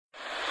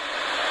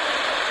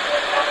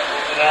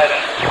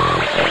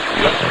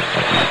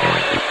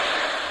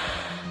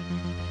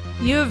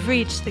You have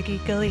reached the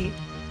Geek Elite.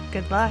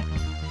 Good luck.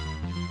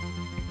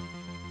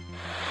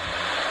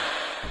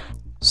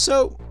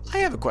 So, I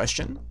have a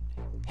question.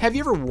 Have you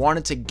ever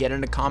wanted to get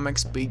into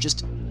comics, but you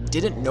just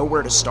didn't know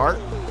where to start?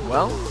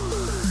 Well,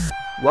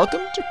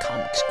 welcome to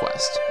Comics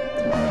Quest.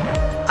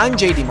 I'm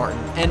JD Martin,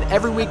 and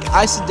every week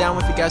I sit down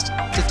with a guest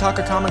to talk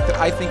a comic that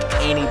I think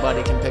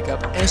anybody can pick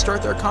up and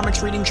start their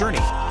comics reading journey.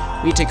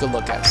 We take a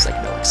look at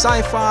psychedelic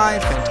sci-fi,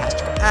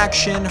 fantastical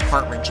action,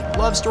 heart-wrenching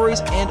love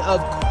stories, and of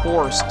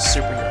course,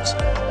 superheroes.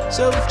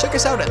 So check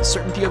us out at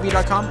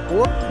certainpov.com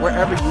or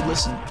wherever you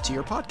listen to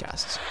your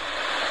podcasts.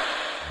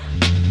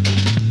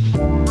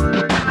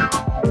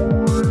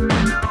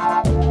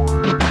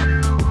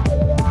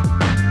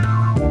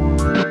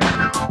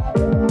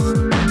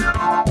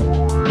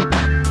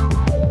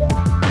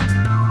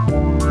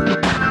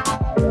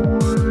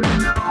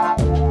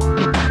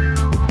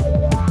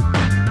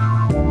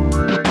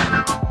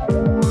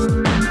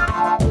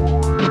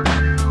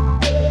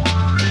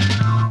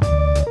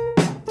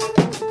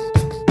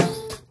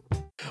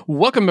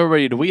 Welcome,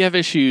 everybody, to We Have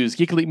Issues,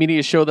 Geek Elite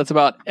Media show that's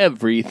about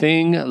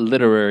everything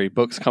literary,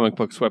 books, comic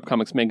books,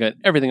 webcomics, manga, and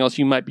everything else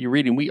you might be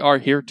reading. We are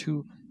here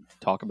to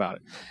talk about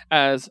it.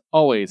 As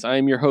always, I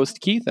am your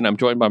host, Keith, and I'm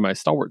joined by my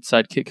stalwart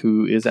sidekick,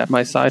 who is at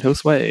my side,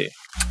 Josue.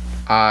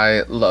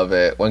 I love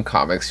it when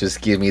comics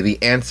just give me the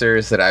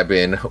answers that I've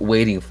been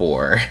waiting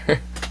for.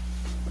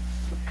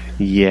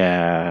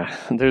 Yeah,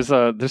 there's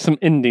some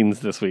endings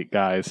this week,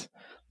 guys,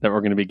 that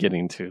we're going to be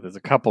getting to. There's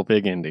a couple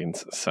big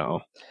endings,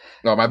 so...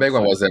 No, my big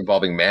one was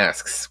involving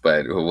masks,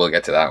 but we'll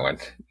get to that one.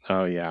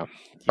 Oh, yeah.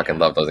 Fucking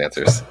love those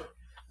answers.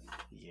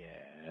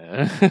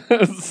 Yeah.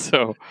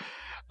 So,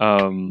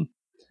 we're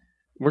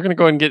going to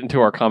go ahead and get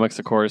into our comics,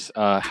 of course.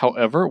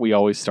 However, we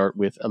always start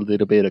with a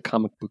little bit of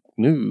comic book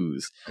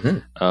news.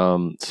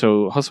 Mm-hmm.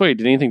 So, Josue,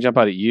 did anything jump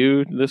out at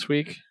you this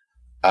week?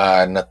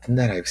 Nothing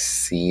that I've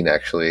seen,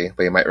 actually,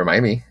 but you might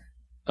remind me.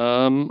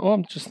 Well,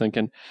 I'm just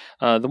thinking.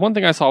 The one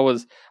thing I saw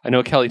was, I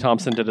know Kelly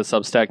Thompson did a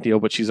Substack deal,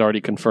 but she's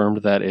already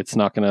confirmed that it's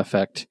not going to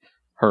affect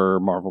her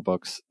Marvel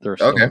books. They're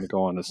still going to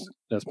go on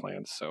as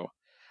planned. So,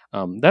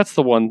 that's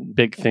the one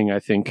big thing I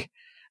think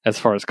as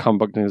far as comic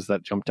book news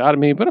that jumped out at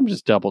me. But I'm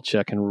just double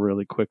checking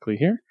really quickly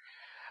here.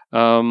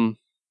 I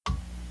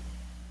don't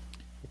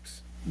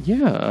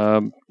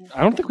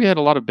think we had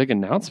a lot of big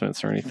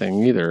announcements or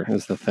anything either.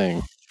 Is the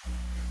thing.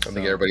 I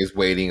think everybody's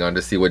waiting on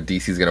to see what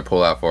DC's going to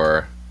pull out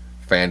for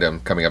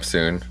fandom coming up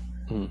soon.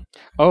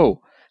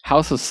 Oh,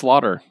 House of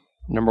Slaughter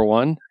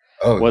 #1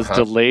 was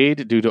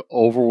delayed due to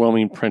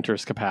overwhelming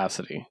printers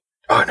capacity.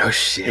 Oh, no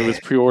shit. It was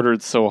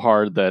pre-ordered so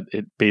hard that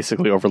it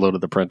basically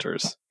overloaded the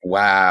printers.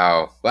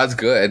 Wow. Well, that's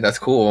good. That's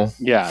cool.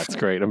 Yeah, it's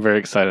great. I'm very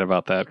excited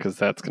about that because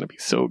that's going to be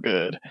so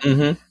good.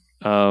 Mm-hmm.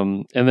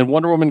 And then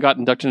Wonder Woman got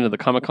inducted into the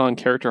Comic-Con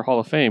Character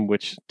Hall of Fame,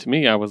 which to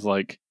me, I was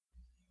like,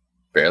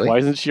 barely. Why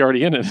isn't she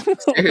already in it?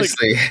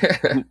 Seriously.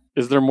 Like,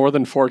 is there more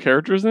than 4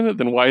 characters in it?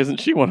 Then why isn't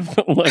she one of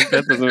them? Like,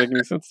 that doesn't make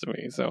any sense to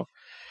me. So,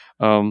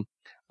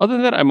 other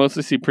than that, I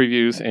mostly see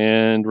previews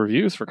and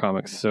reviews for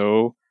comics.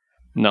 So,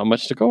 not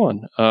much to go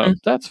on.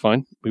 That's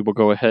fine. We will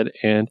go ahead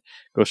and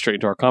go straight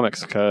into our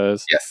comics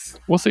because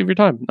we'll save your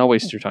time, not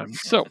waste your time.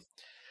 So,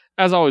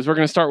 as always, we're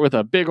going to start with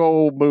a big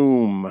old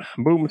Boom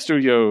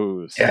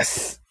Studios.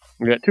 Yes.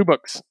 We got 2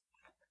 books.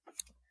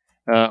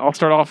 I'll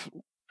start off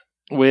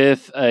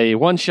with a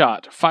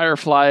one-shot,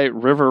 Firefly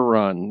River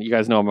Run. You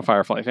guys know I'm a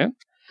Firefly fan.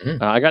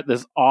 Mm-hmm. I got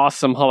this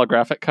awesome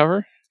holographic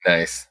cover.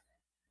 Nice.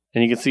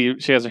 And you can see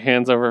she has her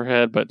hands over her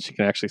head, but she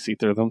can actually see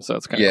through them, so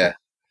it's kind of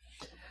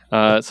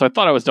cool. So I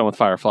thought I was done with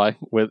Firefly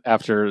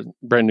after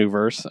Brand New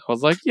Verse. I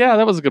was like, yeah,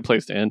 that was a good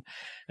place to end.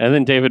 And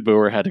then David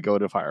Booher had to go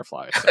to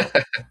Firefly. So.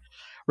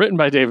 Written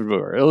by David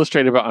Booher,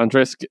 illustrated by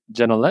Andres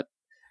Genolet,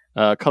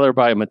 color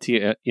by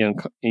Mattia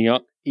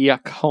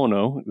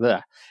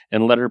Iacono,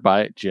 and lettered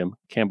by Jim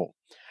Campbell.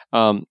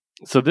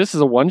 So this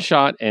is a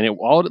one-shot, and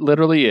all it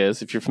literally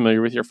is, if you're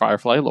familiar with your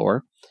Firefly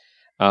lore,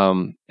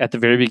 at the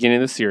very beginning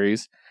of the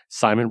series,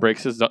 Simon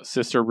breaks his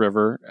sister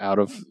River out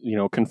of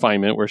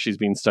confinement where she's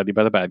being studied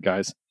by the bad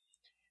guys.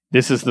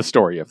 This is the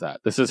story of that.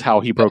 This is how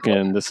he broke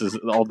in. This is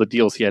all the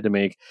deals he had to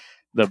make,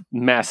 the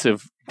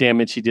massive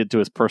damage he did to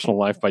his personal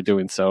life by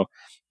doing so.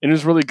 And it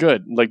was really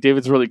good. Like,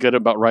 David's really good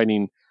about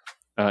writing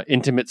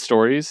intimate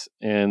stories,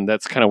 and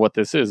that's kind of what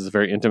this is. It's a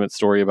very intimate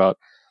story about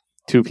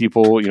 2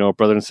 people,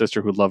 brother and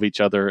sister who love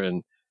each other,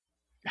 and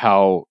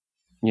how,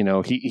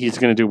 he's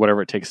going to do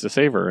whatever it takes to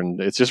save her. And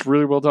it's just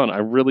really well done. I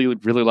really,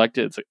 really liked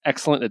it. It's an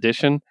excellent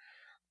addition.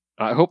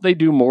 I hope they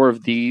do more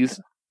of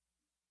these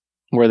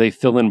where they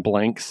fill in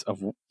blanks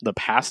of the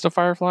past of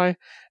Firefly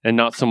and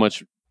not so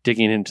much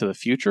digging into the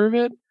future of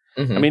it.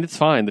 Mm-hmm. I mean, it's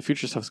fine. The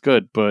future stuff's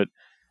good, but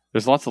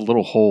there's lots of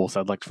little holes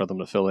I'd like for them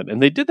to fill in.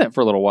 And they did that for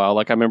a little while.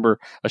 Like, I remember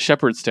A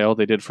Shepherd's Tale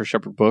they did for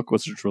Shepherd Book,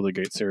 which was a really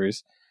great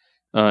series.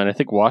 And I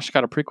think Wash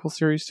got a prequel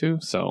series too.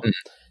 So,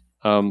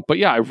 but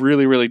yeah, I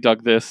really, really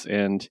dug this.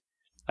 And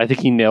I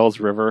think he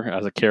nails River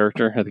as a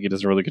character. I think he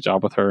does a really good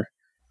job with her.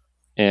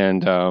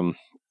 And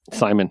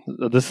Simon,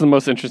 this is the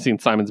most interesting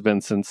Simon's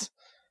been since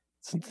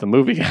since the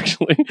movie,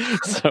 actually.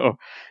 So,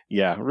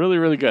 yeah, really,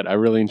 really good. I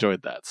really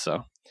enjoyed that.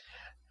 So,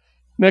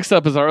 next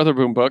up is our other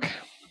Boom book,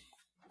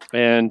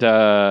 and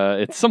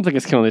it's Something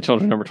is Killing the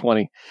Children, number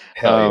 20.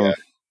 Hell yeah.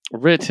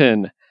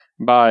 Written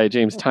by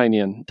James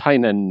Tynan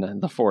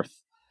the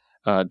Fourth,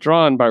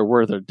 drawn by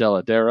Werther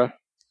Della Dera,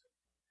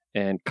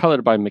 and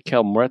colored by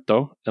Mikel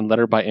Moretto, and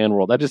lettered by Ann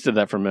World. I just did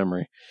that from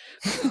memory.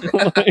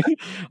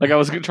 like I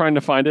was trying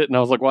to find it, and I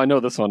was like, well, I know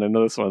this one, and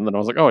then I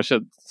was like, oh, I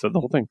should have said the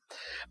whole thing.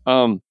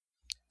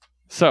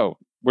 So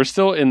we're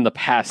still in the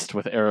past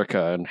with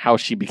Erica and how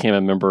she became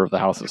a member of the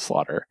House of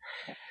Slaughter.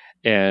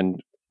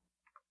 And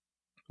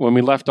when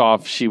we left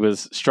off, she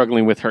was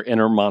struggling with her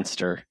inner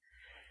monster,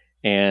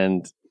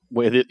 and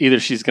either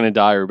she's going to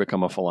die or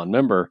become a full-on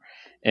member.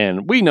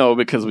 And we know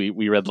because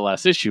we read the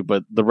last issue,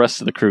 but the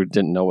rest of the crew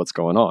didn't know what's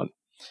going on.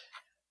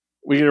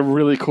 We get a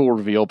really cool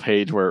reveal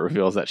page where it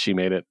reveals that she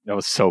made it. That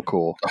was so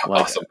cool.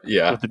 Awesome.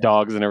 Yeah. With the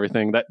dogs and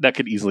everything. That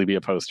could easily be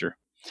a poster.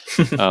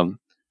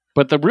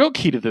 But the real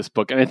key to this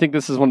book, and I think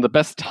this is one of the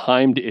best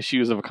timed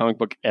issues of a comic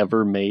book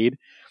ever made,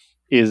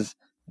 is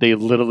they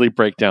literally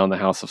break down the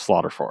House of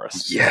Slaughter for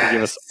us. Yes. They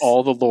give us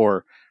all the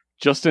lore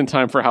just in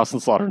time for House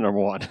of Slaughter number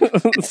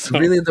 1. So,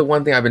 really, the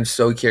one thing I've been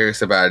so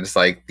curious about is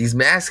like these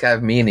masks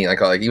have meaning,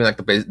 like even like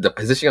the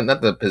position,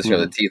 not the position of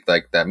the teeth,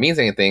 like that means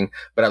anything.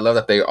 But I love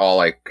that they all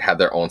like have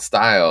their own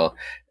style,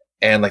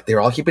 and like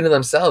they're all keeping to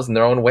themselves in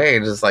their own way.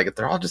 It's just like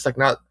they're all just like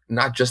not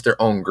just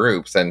their own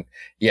groups. And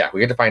yeah, we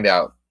get to find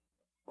out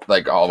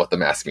like all what the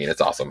masks mean.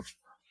 It's awesome.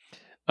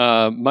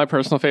 My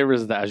personal favorite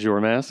is the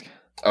Azure mask.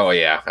 Oh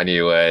yeah, I knew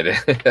you would.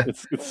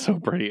 it's so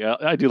pretty.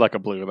 I do like a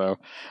blue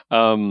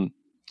though.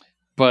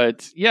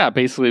 But yeah,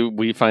 basically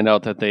we find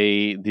out that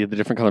the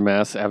different color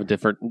masks have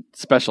different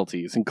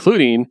specialties,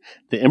 including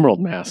the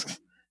emerald masks.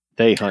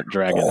 They hunt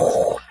dragons.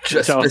 Oh,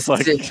 just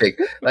specific.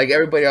 Like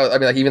everybody else. I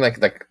mean, like even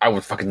like I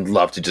would fucking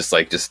love to just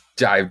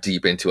dive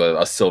deep into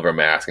a silver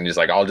mask and just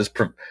like I'll just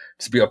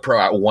be a pro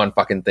at one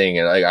fucking thing,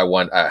 and like I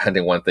want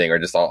hunting one thing, or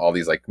just all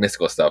these like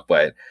mystical stuff.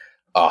 But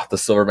the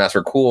silver masks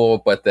were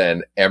cool, but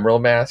then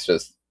emerald masks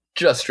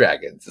just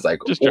dragons. It's like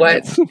just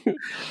what? And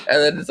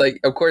then it's like,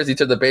 of course,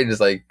 each of the pages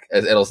like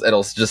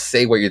it'll just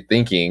say what you're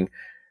thinking.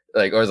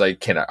 Like, or it's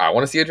like, I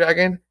want to see a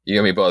dragon? You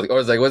know me both. Or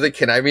it's like, was it,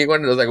 can I meet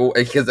one? It was like,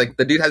 because like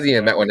the dude hasn't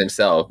even met one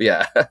himself.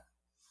 Yeah.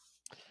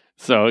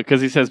 So, because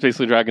he says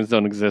basically dragons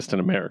don't exist in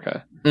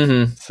America.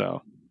 Mm-hmm.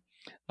 So,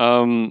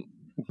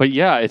 but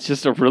yeah, it's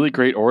just a really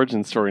great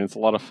origin story. And it's a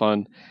lot of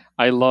fun.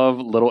 I love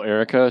little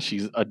Erica.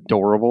 She's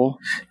adorable.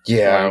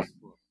 Yeah.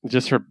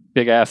 Just her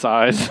big ass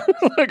eyes.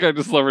 Like I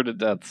just love her to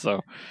death.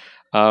 So,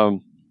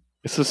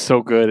 this is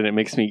so good, and it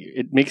makes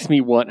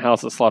me want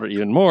House of Slaughter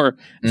even more,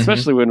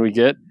 especially when we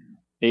get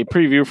a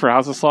preview for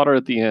House of Slaughter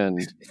at the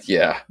end.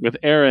 Yeah. With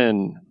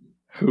Aaron,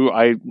 who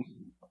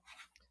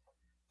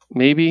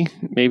maybe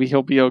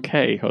he'll be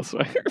okay,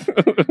 Josue.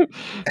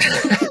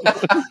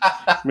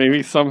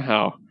 Maybe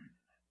somehow.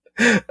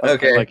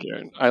 Okay. I like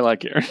Aaron. I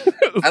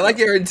like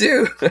Aaron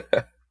too.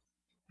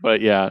 But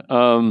yeah,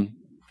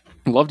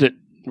 loved it.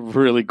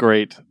 Really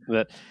great.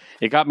 That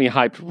it got me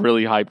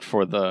really hyped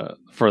for the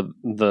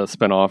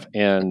spinoff.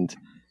 And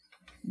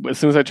as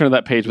soon as I turned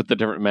that page with the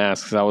different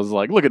masks, I was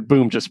like, look at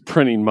Boom just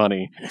printing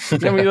money. How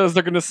many of those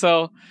they're going to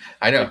sell?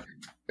 I know.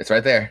 It's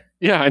right there.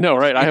 Yeah, I know,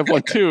 right? I have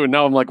one too. And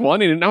now I'm like, well, I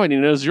need to know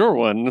it's your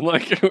one.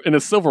 Like, in a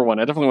silver one.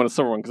 I definitely want a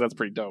silver one because that's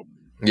pretty dope.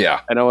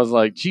 Yeah. And I was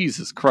like,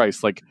 Jesus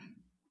Christ. Like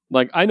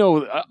I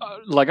know,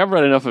 like I've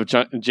read enough of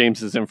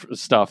James's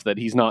stuff that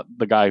he's not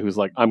the guy who's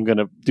like, I'm going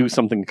to do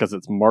something because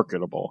it's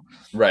marketable.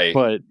 Right.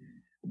 But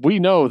we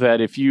know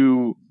that if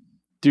you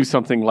do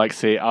something like,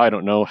 say, I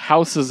don't know,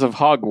 Houses of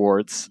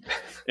Hogwarts,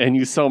 and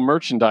you sell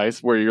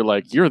merchandise where you're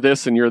like, you're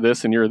this and you're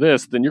this and you're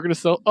this, then you're going to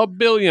sell 1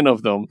 billion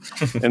of them.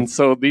 And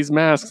so these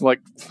masks,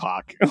 like,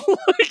 fuck.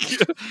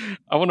 Like,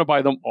 I want to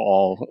buy them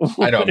all.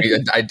 I know.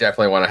 I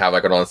definitely want to have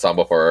like an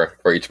ensemble for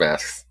each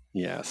mask.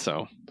 Yeah.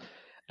 So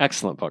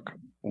excellent book.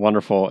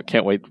 Wonderful. I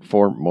can't wait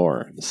for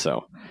more.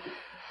 So,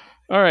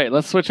 all right,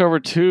 let's switch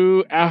over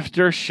to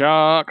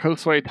Aftershock.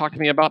 Josue, talk to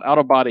me about Out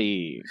of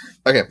Body.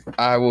 Okay,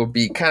 I will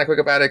be kind of quick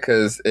about it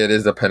because it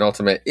is the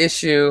penultimate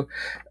issue.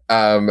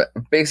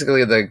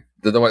 Basically, the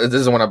one,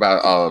 this is one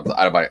about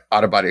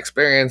out of body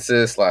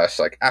experiences /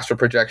 like astral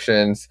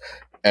projections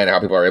and how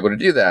people are able to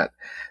do that.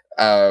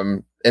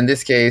 In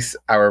this case,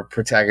 our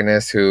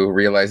protagonist who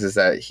realizes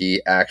that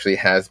he actually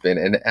has been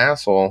an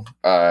asshole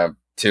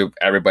to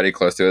everybody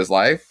close to his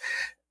life,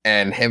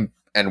 and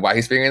why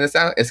he's figuring this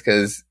out is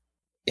because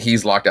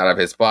he's locked out of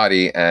his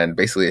body, and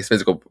basically his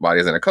physical body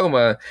is in a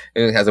coma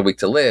and he has a week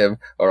to live,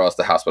 or else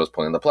the hospital's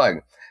pulling the plug.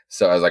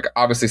 So I was like,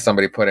 obviously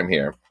somebody put him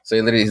here. So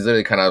he's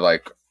literally kind of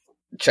like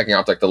checking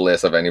off like the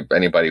list of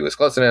anybody who was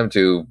close to him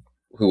to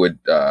who would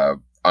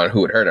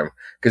hurt him,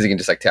 because he can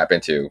just like tap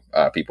into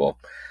people.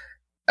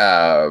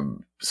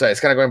 So it's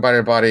kind of going body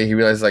to body. He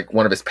realizes like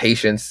one of his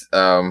patients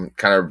kind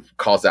of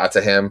calls out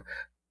to him,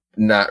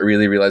 not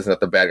really realizing that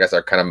the bad guys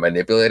are kind of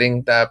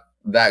manipulating that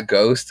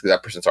ghost, because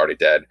that person's already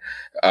dead.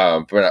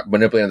 But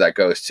manipulating that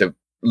ghost to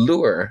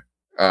lure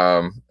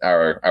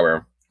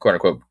our quote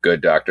unquote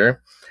good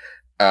doctor.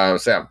 So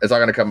yeah, it's all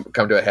gonna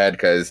come to a head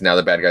because now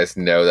the bad guys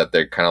know that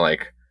they're kind of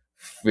like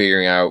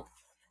figuring out,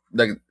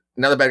 like,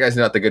 now the bad guys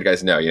know that the good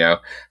guys know, you know.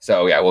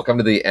 So yeah, we'll come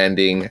to the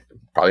ending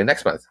probably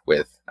next month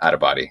with Out of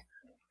Body.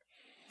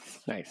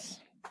 Nice.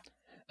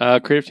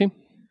 Creative team.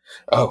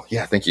 Oh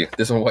yeah, thank you.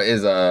 This one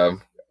is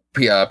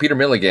Peter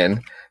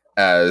Milligan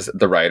as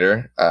the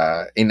writer,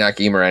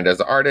 Inaki Miranda as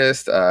the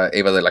artist,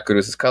 Eva de la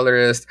Cruz as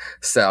colorist,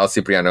 Sal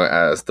Cipriano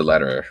as the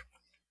letterer.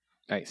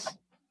 Nice.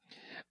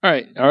 All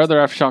right, our other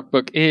Aftershock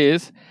book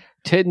is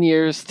 10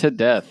 Years to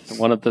Death,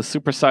 one of the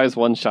supersized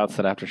one-shots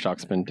that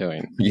Aftershock's been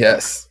doing.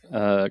 Yes.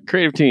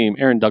 Creative team,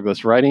 Aaron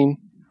Douglas writing,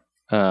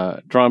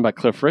 drawn by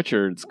Cliff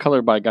Richards,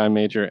 colored by Guy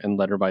Major, and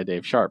letter by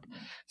Dave Sharp.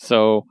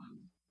 So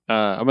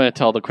I'm going to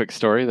tell the quick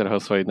story that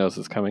Josue knows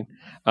is coming.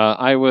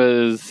 I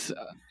was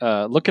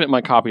looking at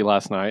my copy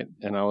last night,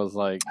 and I was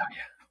like,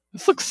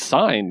 this looks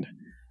signed.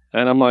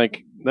 And I'm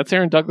like, that's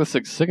Aaron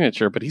Douglas'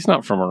 signature, but he's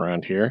not from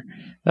around here.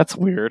 That's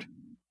weird.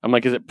 I'm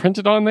like, is it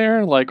printed on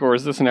there? Like, or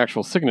is this an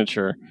actual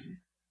signature?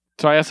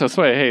 So I asked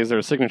Josue, hey, is there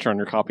a signature on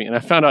your copy? And I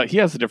found out he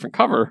has a different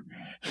cover.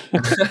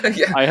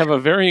 Yeah. I have a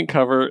variant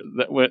cover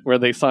where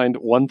they signed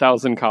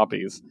 1,000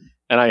 copies.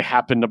 And I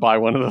happened to buy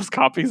one of those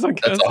copies, I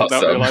guess, awesome.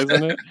 without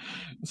realizing it.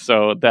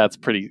 So that's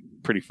pretty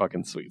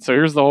fucking sweet. So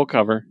here's the whole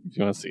cover, if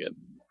you want to see it.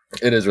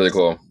 It is really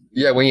cool.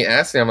 Yeah, when you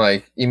asked me, I'm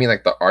like, you mean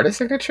like the artist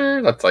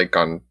signature? That's like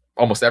on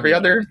almost every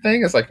other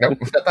thing? It's like, nope,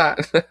 not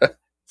that.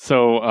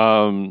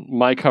 So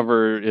my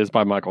cover is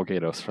by Michael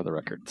Gaydos, for the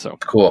record. So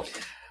cool.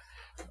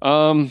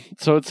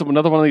 So it's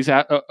another one of these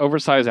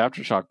oversized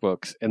Aftershock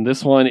books, and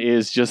this one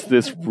is just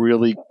this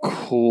really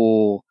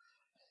cool,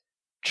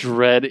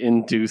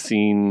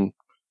 dread-inducing,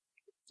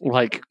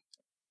 like,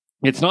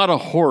 it's not a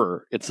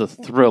horror, it's a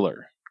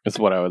thriller, is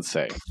what I would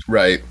say.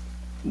 Right.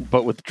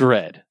 But with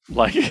dread.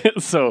 Like,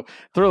 so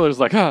thriller's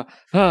like,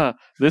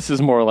 this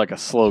is more like a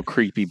slow,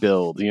 creepy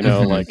build, you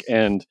know, like,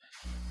 and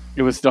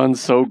it was done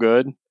so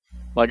good.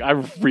 Like, I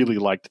really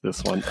liked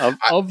this one.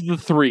 Of the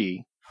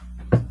three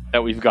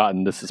that we've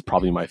gotten, this is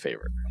probably my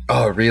favorite.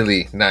 Oh,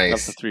 really?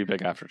 Nice. Of the three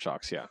big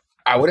Aftershocks, yeah.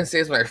 I wouldn't say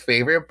it's my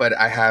favorite, but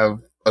I have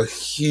a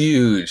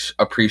huge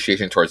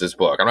appreciation towards this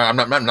book. I'm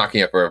not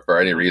knocking it for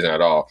any reason at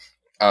all.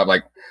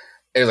 Like,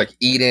 it was like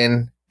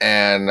Eden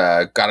and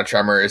God of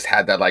Tremors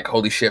had that like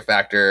holy shit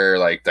factor,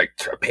 like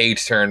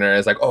page turner.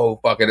 It's like, oh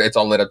fuck it, it's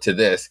all lit up to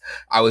this.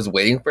 I was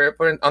waiting for it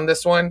on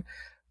this one,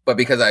 but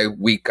because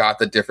we got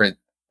a different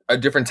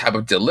type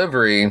of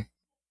delivery,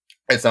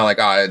 it's not like,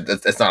 oh,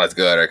 it's not as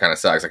good or it kind of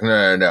sucks. Like,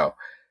 no.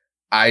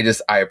 I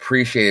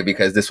appreciate it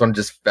because this one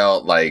just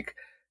felt like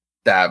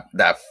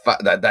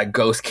that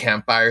ghost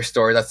campfire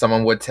story that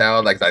someone would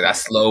tell, like that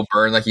slow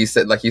burn, like you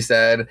said,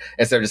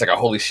 instead of just like a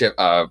holy shit,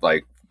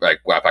 like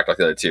wow, fact like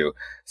the other two.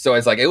 So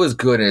it's like, it was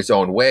good in its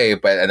own way,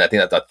 and I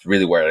think that's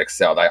really where it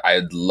excelled.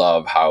 I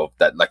love how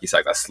that, like you said,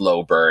 like that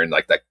slow burn,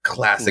 like that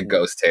classic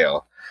ghost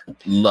tale.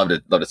 Loved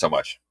it so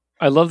much.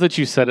 I love that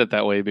you said it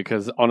that way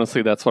because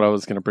honestly, that's what I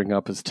was going to bring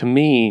up. Is to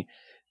me,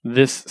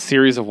 this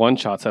series of one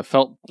shots have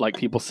felt like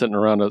people sitting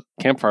around a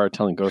campfire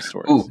telling ghost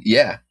stories. Ooh,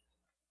 yeah.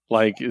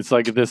 Like, it's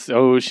like this,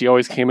 oh, she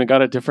always came and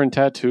got a different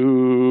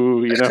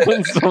tattoo, you know,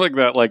 and stuff like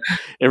that. Like,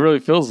 it really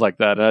feels like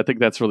that. And I think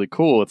that's really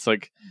cool. It's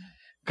like,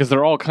 because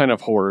they're all kind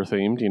of horror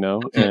themed, you know,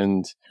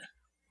 and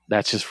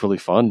that's just really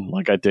fun.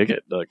 Like, I dig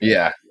it. Like,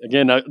 yeah.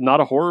 Again, not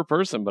a horror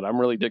person, but I'm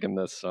really digging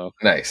this. So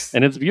nice.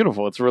 And it's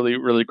beautiful. It's a really,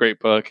 really great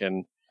book.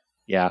 And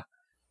yeah.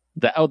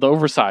 The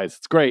oversized,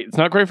 it's great. It's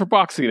not great for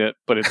boxing it,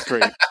 but it's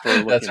great for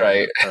looking That's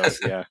right. at it.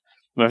 Yeah. I'm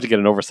gonna have to get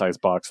an oversized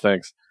box.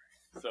 Thanks.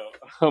 So,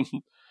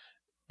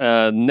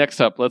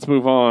 next up, let's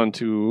move on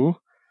to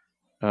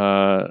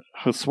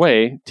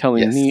Josue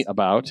telling me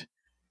about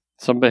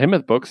some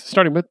Behemoth books,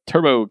 starting with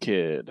Turbo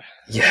Kid.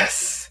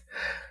 Yes.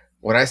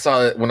 When I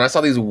saw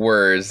these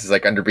words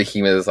like under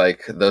Behemoth, it's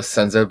like, those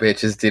sons of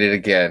bitches did it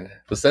again.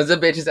 The sons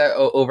of bitches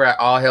over at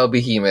All Hail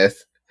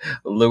Behemoth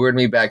lured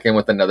me back in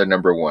with another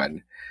number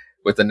one,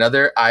 with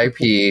another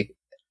IP,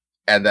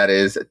 and that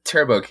is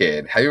Turbo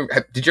Kid.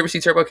 Did you ever see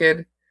Turbo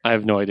Kid? I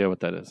have no idea what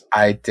that is.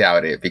 I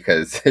doubt it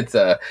because it's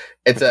a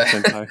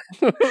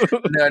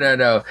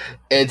no.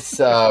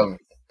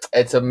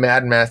 It's a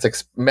Mad Max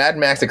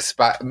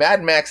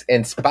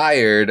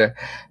inspired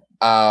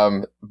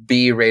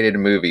B-rated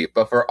movie,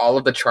 but for all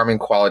of the charming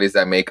qualities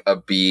that make a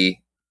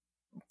B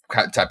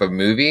type of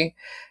movie,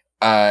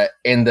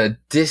 in the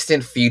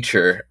distant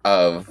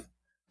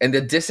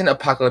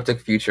apocalyptic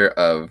future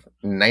of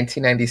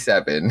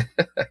 1997,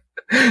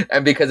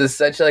 and because it's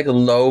such like a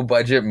low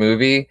budget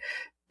movie,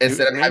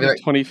 instead of having like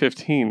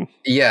 2015.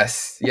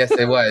 Yes,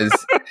 it was.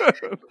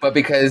 But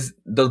because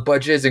the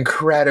budget is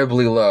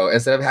incredibly low,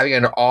 instead of having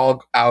an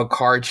all-out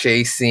car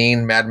chase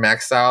scene, Mad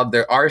Max style,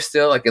 there are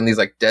still like in these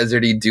like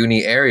deserty,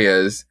 duny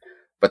areas,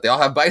 but they all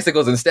have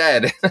bicycles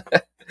instead.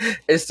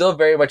 It's still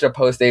very much a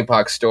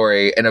post-apoc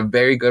story and a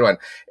very good one.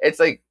 It's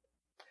like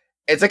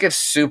if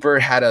Super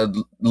had a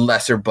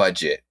lesser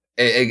budget.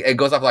 It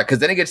goes off a lot because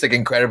then it gets like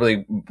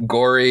incredibly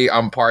gory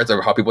on parts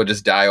of how people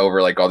just die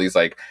over like all these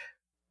like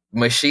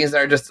machines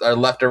that are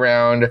left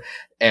around,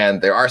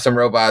 and there are some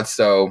robots.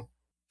 So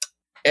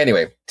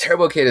anyway,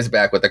 Turbo Kid is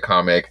back with a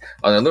comic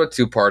on a little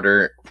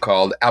two-parter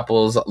called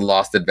Apple's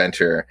Lost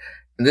Adventure.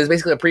 And this is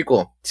basically a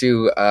prequel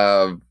to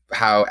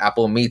how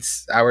Apple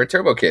meets our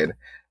Turbo Kid.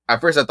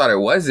 At first, I thought it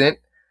wasn't,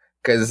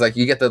 because it's like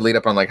you get the lead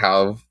up on like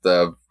how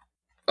the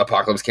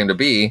apocalypse came to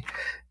be,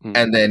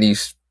 and then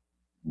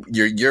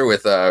you're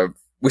with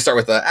we start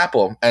with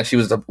Apple, and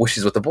she's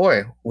with the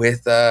boy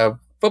with a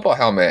football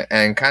helmet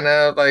and kind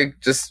of like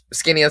just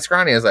skinny and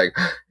scrawny. It's like,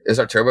 is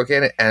our Turbo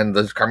Kid? And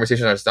the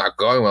conversation is not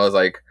going well. It's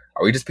like,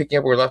 are we just picking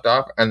up where we left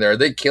off? And are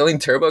they killing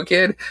Turbo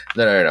Kid?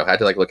 No. I had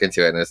to like look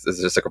into it, and this is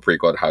just like a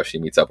prequel to how she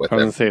meets up with him.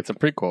 I was gonna say it's a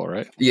prequel,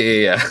 right?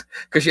 Yeah.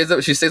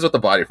 Because she stays with the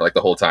body for like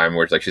the whole time,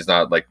 where it's like she's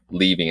not like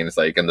leaving, and it's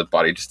like, and the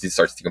body just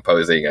starts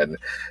decomposing, and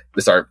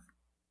they start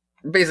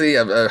basically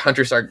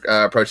hunters start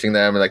approaching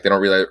them, and like they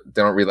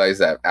don't realize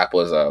that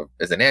Apple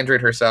is an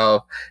android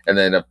herself, and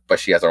then but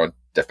she has her own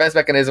defense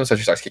mechanism, so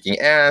she starts kicking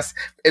ass.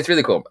 It's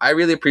really cool. I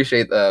really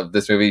appreciate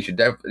this movie. You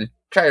should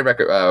try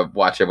to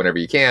watch it whenever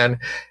you can.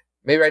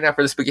 Maybe right now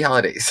for the spooky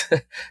holidays,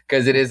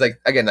 because it is like,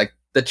 again, like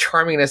the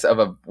charmingness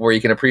of where you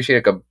can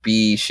appreciate like a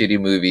B shitty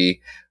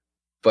movie,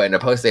 but in a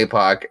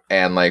post-apoc,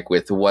 and like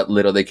with what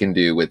little they can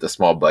do with a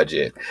small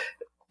budget.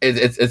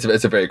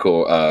 It's a very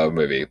cool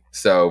movie.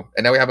 So,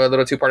 and now we have a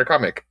little two-parter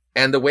comic,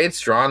 and the way it's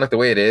drawn, like the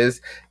way it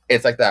is,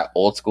 it's like that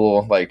old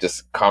school, like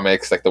just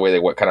comics, like the way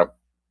they kind of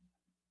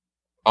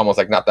almost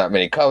like not that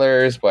many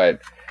colors,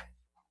 but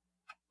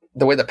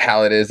the way the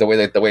palette is, the way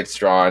it's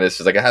drawn, it's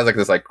just like it has like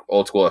this like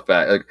old school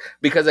effect. Like,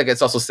 because like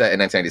it's also set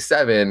in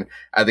 1997,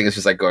 I think it's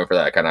just like going for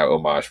that kind of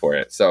homage for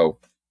it. So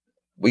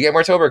we get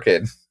more Turbo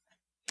Kid.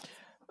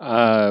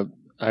 I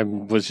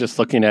was just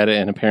looking at it,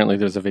 and apparently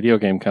there's a video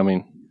game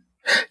coming.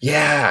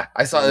 Yeah,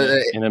 I saw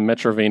it in a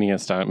Metroidvania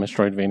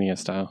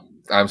style.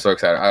 I'm so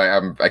excited.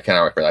 I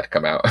cannot wait for that to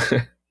come out.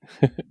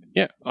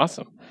 Yeah,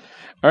 awesome.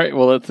 All right,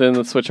 well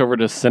let's switch over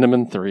to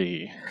Cinnamon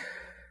 3.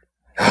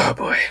 Oh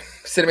boy.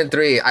 Cinnamon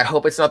 3. I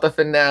hope it's not the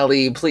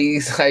finale,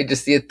 please. I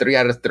just see a 3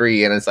 out of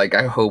 3, and it's like,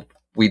 I hope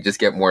we just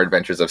get more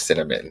adventures of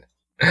Cinnamon.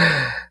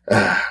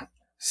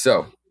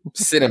 So,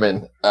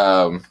 Cinnamon.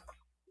 And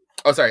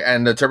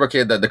the Turbo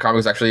Kid, the comic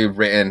was actually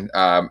written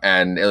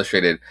and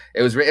illustrated.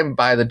 It was written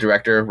by the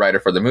writer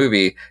for the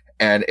movie,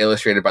 and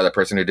illustrated by the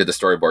person who did the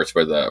storyboards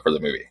for the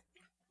movie.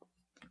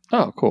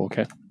 Oh, cool.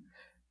 Okay.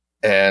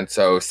 And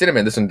so,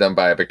 Cinnamon, this one done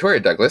by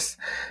Victoria Douglas.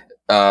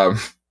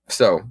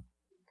 So,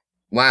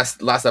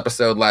 last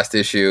episode, last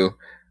issue,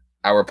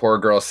 our poor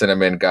girl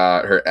Cinnamon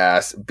got her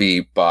ass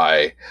beat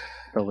by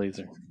the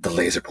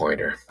laser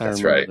pointer.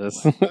 That's right.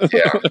 This.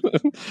 Yeah,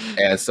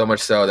 and so much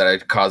so that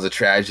it caused a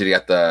tragedy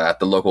at the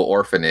local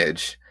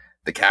orphanage,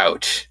 the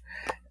couch.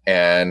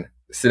 And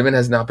Cinnamon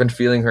has not been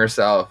feeling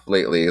herself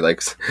lately.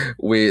 Like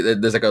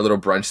there's like a little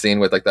brunch scene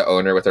with like the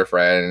owner with her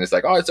friend, and it's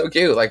like, oh, it's so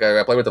cute. Like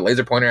I played with the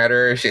laser pointer at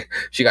her.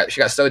 She got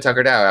so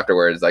tuckered out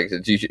afterwards. Like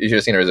you should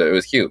have seen her. It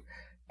was cute.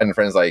 And the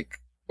friend's like,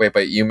 wait,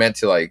 but you meant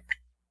to like,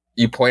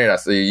 you pointed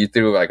us, so you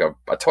threw like a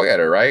toy at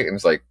her, right? And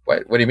it's like,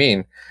 what do you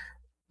mean?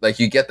 Like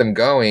you get them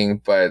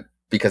going, but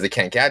because they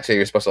can't catch it,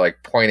 you're supposed to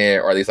like point it,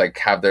 or at least like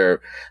have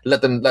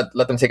let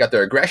them take out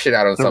their aggression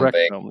out on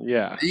something.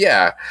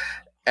 Yeah.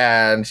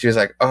 And she was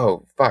like,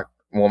 oh fuck,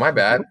 well my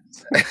bad.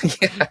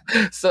 Yeah.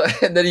 So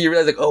and then you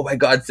realize like, oh my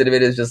god,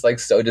 Cinnamon is just like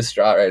so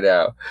distraught right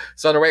now.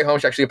 So on her way home,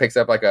 she actually picks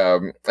up like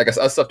a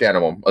stuffed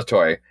animal, a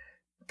toy.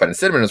 But in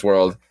Cinnamon's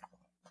world,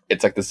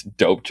 it's like this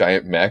dope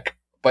giant mech.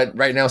 But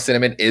right now,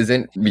 Cinnamon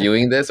isn't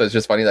viewing this, so it's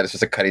just funny that it's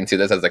just like cutting to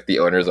this as like the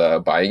owner's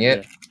buying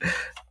it.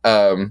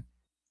 Yeah.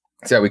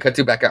 So yeah, we cut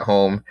to back at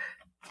home,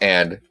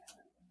 and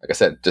like I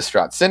said,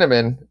 distraught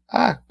Cinnamon.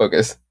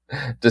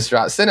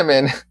 Distraught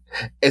Cinnamon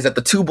is at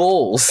the two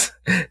bowls,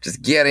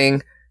 just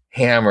getting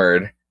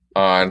hammered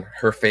on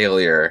her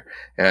failure,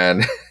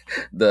 and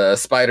the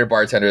spider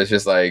bartender is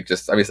just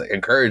obviously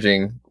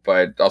encouraging,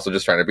 but also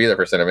just trying to be there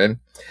for Cinnamon.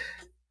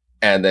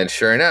 And then,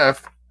 sure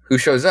enough, who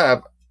shows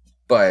up?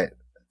 But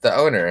the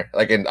owner,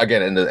 like in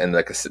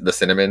the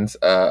Cinnamon's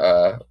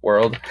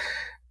world,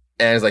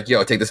 and it's like,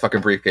 yo, take this fucking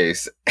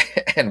briefcase.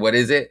 And what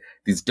is it?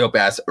 These dope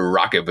ass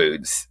rocket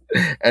boots.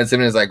 And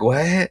Cinnamon is like,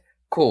 what?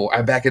 Cool,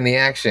 I'm back in the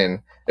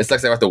action. It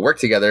sucks that we have to work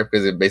together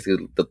because it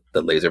basically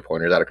the laser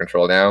pointer's out of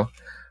control now.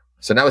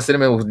 So now with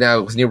Cinnamon,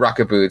 with new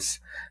rocket boots,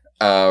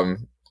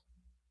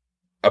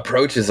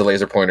 approaches the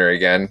laser pointer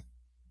again.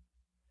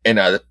 And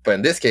but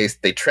in this case,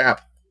 they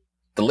trap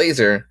the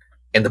laser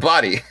in the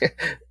body.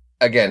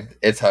 Again,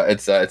 it's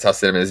how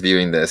Cinnamon is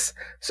viewing this.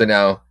 So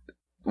now,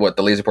 what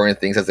the laser pointer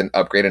thinks as an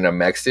upgrade in a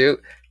mech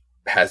suit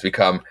has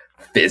become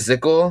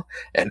physical.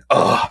 And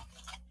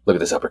look at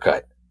this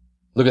uppercut!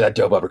 Look at that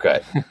dope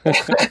uppercut!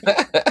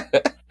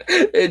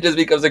 It just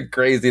becomes a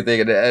crazy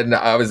thing, and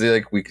obviously,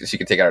 like she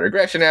can take out her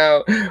aggression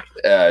out.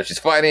 She's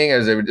fighting,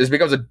 it just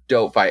becomes a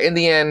dope fight. In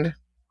the end,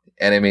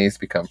 enemies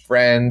become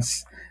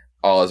friends.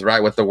 All is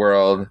right with the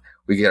world.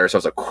 We get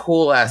ourselves a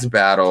cool ass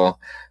battle.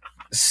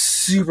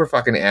 Super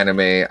fucking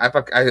anime.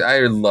 I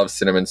love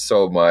Cinnamon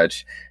so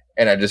much,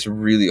 and I just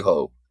really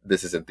hope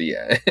this isn't the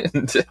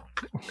end.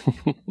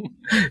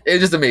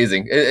 It's just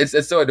amazing.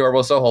 It's so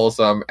adorable, so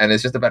wholesome, and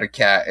it's just about a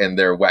cat and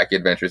their wacky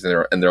adventures in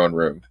their own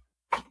room.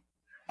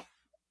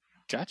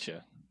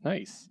 Gotcha.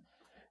 Nice.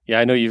 Yeah,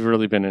 I know you've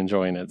really been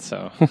enjoying it.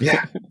 So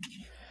Yeah.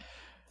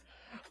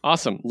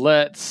 Awesome.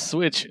 Let's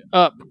switch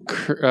up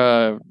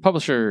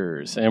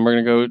publishers, and we're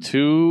gonna go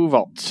to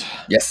Vault.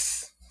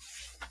 Yes.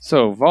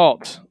 So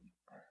Vault,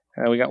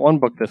 we got one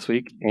book this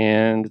week,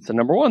 and it's a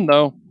number one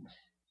though.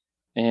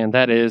 And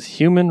that is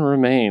Human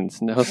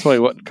Remains. Now,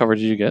 Josue, what cover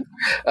did you get?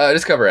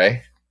 Just cover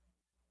A.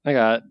 I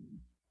got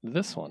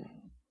this one.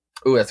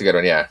 Ooh, that's a good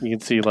one, yeah. You can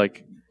see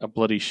like a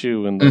bloody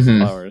shoe in the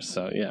flowers.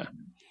 So, yeah.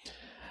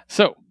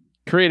 So,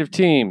 creative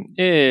team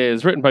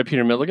is written by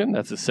Peter Milligan.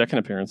 That's his second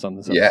appearance on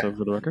this episode,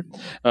 for the record.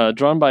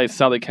 Drawn by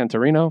Sally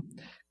Cantarino.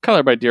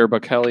 Colored by Deirdre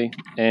Kelly.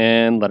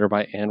 And letter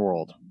by Ann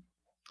World.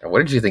 What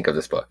did you think of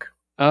this book?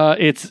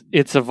 It's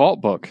a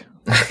Vault book.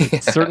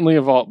 It's certainly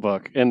a Vault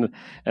book. And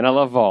I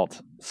love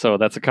Vault. So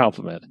that's a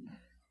compliment.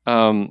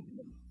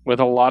 With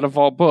a lot of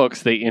Vault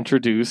books, they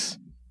introduce,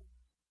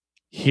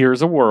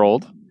 here's a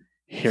world,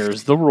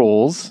 here's the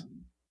rules,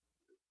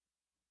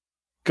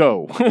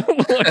 go.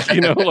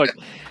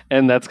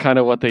 And that's kind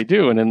of what they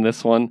do. And in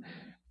this one,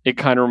 it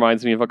kind of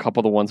reminds me of a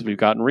couple of the ones we've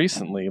gotten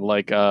recently,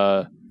 like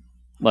a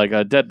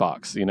Dead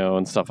Box,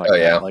 and stuff like that.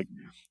 Yeah. Like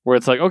where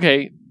it's like,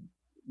 okay,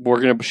 we're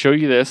going to show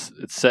you this.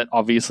 It's set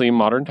obviously in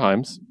modern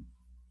times.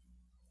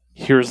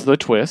 Here's the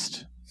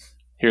twist.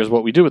 Here's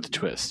what we do with the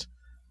twist,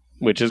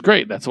 which is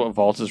great. That's what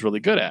Vault is really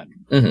good at.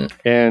 Mm-hmm.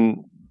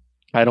 And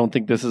I don't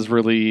think this is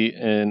really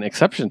an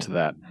exception to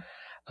that.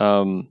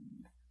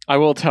 I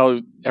will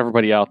tell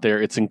everybody out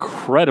there, it's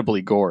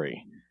incredibly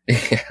gory.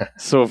 Yeah.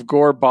 So if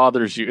gore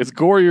bothers you, it's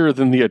gorier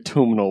than the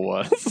Autumnal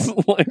was.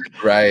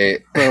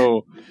 Right.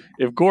 So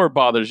if gore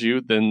bothers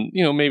you, then,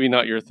 maybe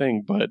not your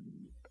thing. But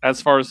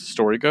as far as the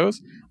story goes,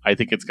 I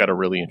think it's got a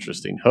really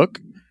interesting hook.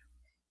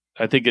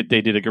 I think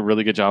they did a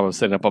really good job of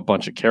setting up a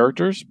bunch of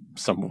characters,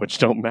 some of which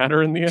don't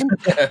matter in the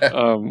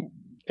end.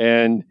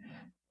 And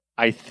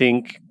I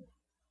think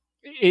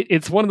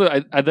it's one of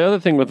the other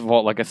thing with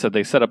Vault, like I said,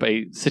 they set up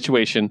a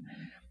situation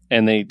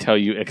and they tell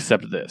you,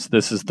 accept this.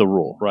 This is the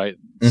rule, right?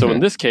 Mm-hmm. So in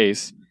this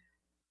case,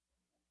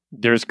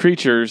 there's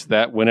creatures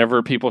that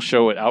whenever people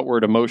show an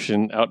outward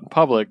emotion out in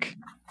public,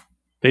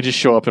 they just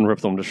show up and rip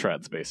them to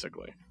shreds,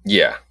 basically.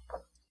 Yeah.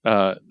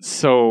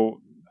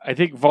 So I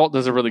think Vault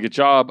does a really good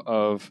job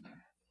of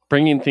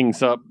bringing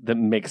things up that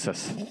makes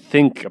us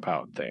think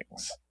about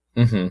things.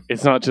 Mm-hmm.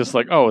 It's not just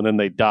like, oh, and then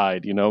they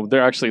died.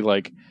 They're actually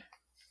like,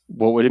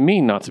 what would it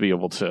mean not to be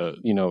able to,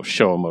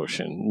 show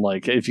emotion?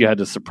 Like, if you had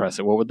to suppress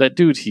it, what would that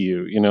do to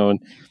you? And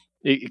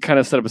it kind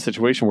of set up a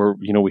situation where,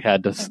 we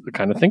had to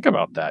kind of think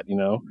about that,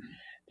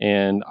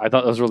 and I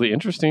thought that was really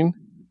interesting.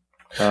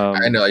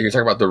 I know you're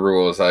talking about the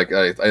rules. Like,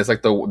 it's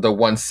like the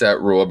one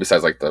set rule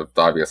besides like the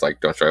obvious,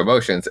 like, don't show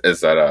emotions, is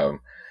that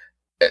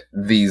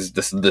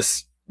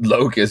this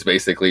locust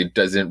basically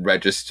doesn't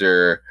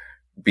register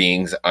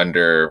beings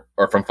under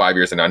or from 5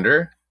 years and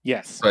under.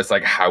 Yes. So it's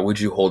like, how would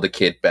you hold a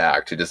kid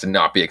back to just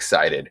not be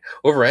excited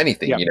over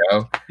anything,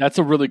 That's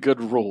a really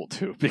good rule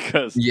too,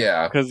 because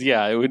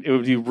it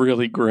would be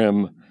really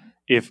grim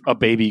if a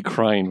baby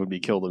crying would be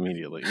killed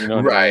immediately. You know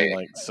what I mean?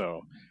 Like,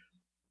 so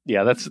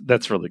yeah,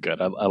 that's really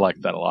good. I like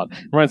that a lot.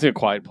 It reminds me of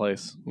Quiet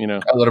Place, A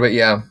little bit,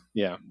 yeah.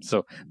 Yeah.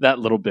 So that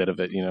little bit of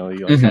it, how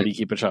do you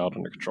keep a child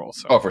under control?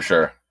 So for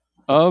sure.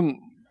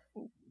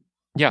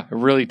 Yeah, I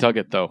really dug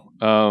it though.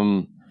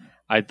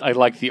 I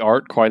like the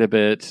art quite a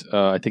bit.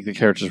 I think the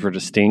characters were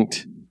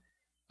distinct.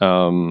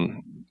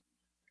 Only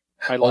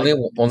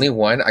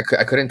one. I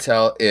couldn't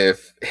tell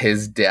if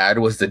his dad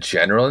was the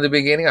general in the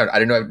beginning. I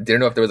didn't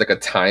know if there was like a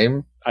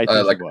time. I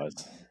think it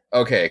was.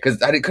 Okay,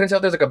 because I couldn't tell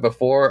if there was like a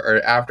before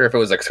or after, if it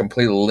was like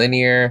completely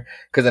linear.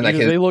 Because then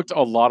they looked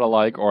a lot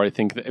alike, or I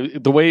think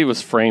the way it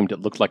was framed, it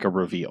looked like a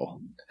reveal.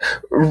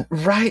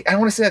 Right, I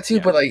want to say that too,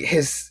 but like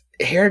his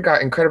hair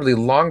got incredibly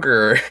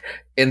longer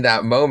in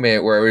that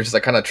moment where it was just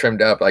like kind of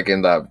trimmed up, like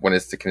when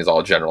his skin is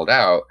all generaled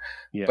out.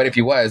 Yeah. But if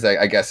he was,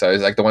 I guess so. It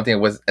was like the one thing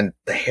was, and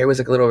the hair was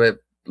like a little bit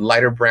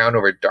lighter brown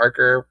over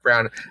darker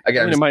brown.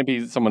 Again, it might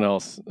be someone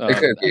else. It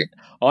could be.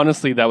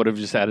 Honestly, that would have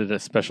just added a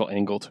special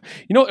angle to.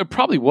 It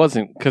probably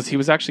wasn't, because he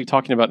was actually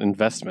talking about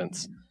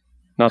investments,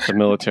 not the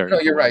military. No,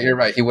 you're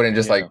right. He wouldn't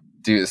just like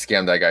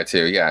scam that guy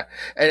too. Yeah,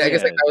 and I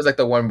guess like that was like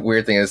the one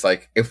weird thing is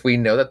like, if we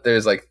know that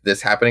there's like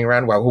this happening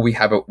around, why would we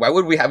have a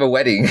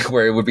wedding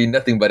where it would be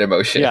nothing but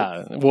emotion?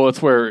 Yeah, well,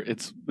 it's where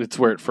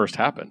it first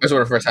happened. That's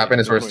where it first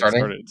happened. Is where it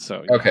started.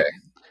 So okay.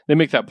 They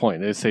make that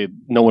point. They say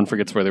no one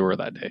forgets where they were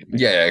that day.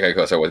 Yeah, okay,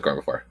 cool. So it was going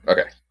before.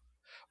 Okay.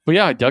 But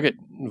yeah, I dug it.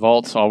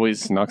 Vault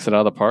always knocks it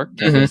out of the park.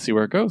 Let's see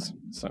where it goes.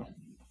 So,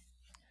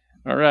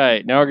 all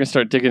right. Now we're going to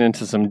start digging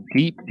into some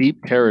deep,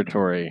 deep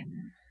territory.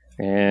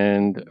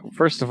 And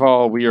first of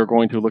all, we are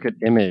going to look at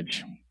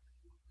Image.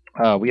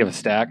 We have a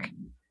stack.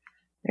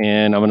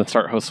 And I'm going to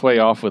start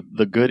Josue off with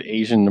The Good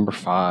Asian number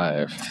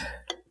 5.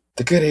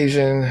 The Good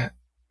Asian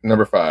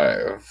number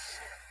 5.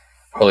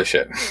 Holy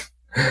shit.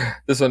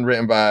 This one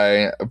written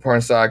by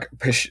Pornsak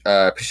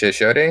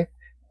Pishishode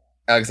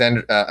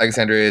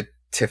Alexandria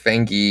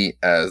Tifengi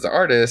as the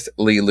artist,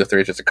 Lee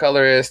Lutheridge as the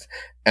colorist,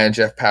 and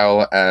Jeff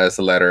Powell as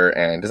the letterer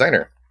and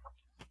designer.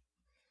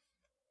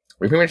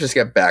 We pretty much just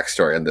get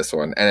backstory on this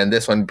one, and then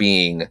this one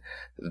being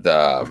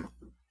the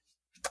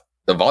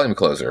volume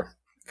closer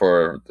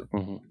for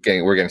we're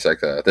getting to like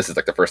this is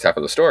like the first half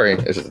of the story.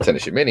 It's just a 10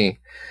 issue mini,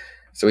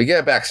 so we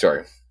get a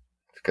backstory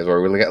because where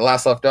we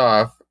last left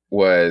off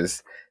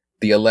was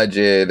the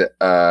alleged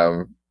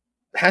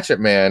hatchet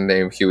man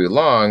named Huey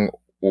Long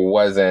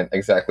wasn't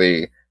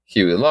exactly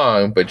Huey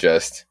Long, but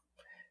just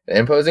an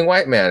imposing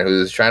white man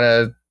who's trying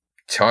to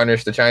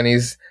tarnish the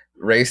Chinese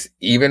race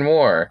even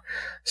more.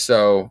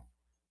 So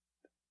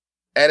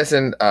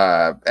Edison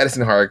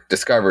Hark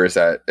discovers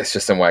that it's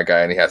just some white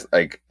guy, and he has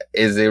like,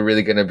 is it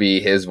really going to be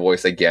his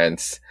voice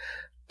against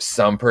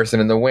some person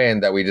in the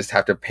wind that we just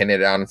have to pin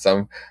it on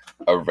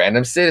a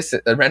random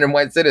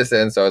white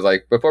citizen? So I was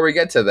like, before we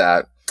get to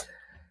that,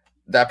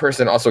 that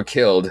person also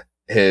killed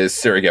his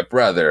surrogate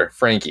brother,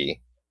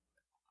 Frankie,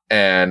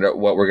 and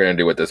what we're going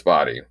to do with this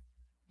body.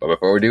 But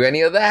before we do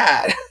any of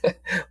that,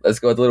 let's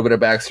go with a little bit of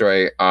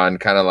backstory on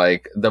kind of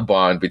like the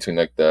bond between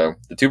like the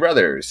two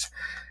brothers,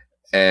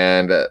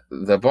 and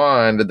the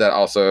bond that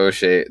also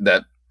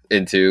that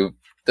into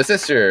the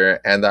sister,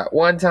 and that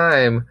one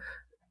time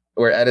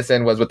where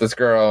Edison was with this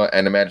girl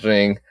and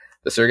imagining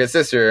the surrogate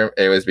sister,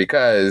 it was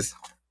because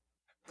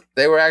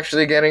they were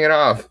actually getting it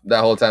off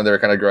that whole time they were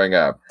kind of growing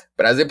up.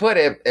 But as they put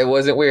it, it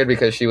wasn't weird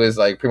because she was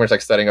like pretty much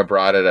like studying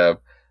abroad at a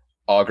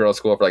all-girls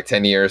school for like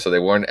 10 years, so they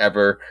weren't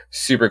ever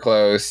super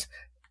close.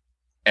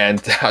 And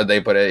how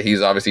they put it,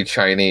 he's obviously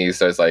Chinese,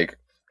 so it's like,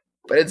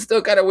 but it's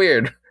still kind of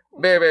weird.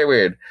 Very, very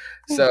weird.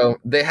 So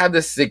they had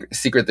this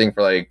secret thing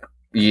for like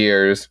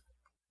years.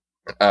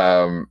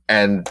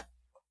 And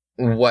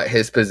what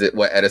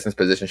Edison's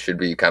position should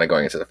be kind of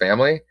going into the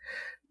family.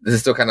 This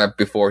is still kind of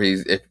before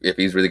if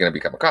he's really going to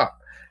become a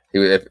cop. He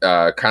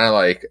kind of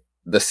like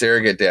the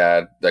surrogate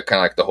dad, that kind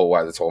of like the whole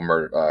why this whole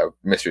murder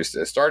mystery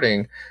is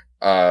starting.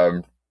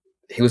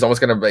 He was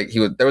almost going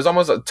to there was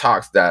almost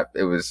talks that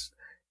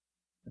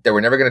they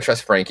were never going to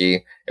trust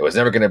Frankie. They were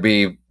never going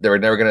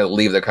to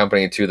leave the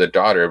company to the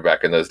daughter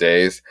back in those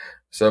days.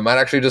 So it might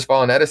actually just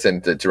fall on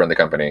Edison to run the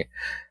company.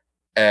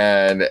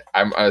 And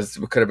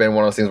could have been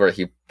one of those things where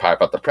he probably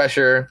felt the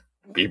pressure.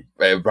 He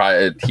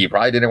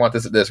probably didn't want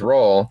this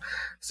role.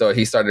 So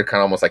he started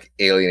kind of almost like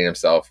alienating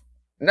himself,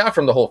 not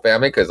from the whole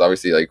family, because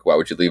obviously, like, why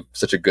would you leave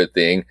such a good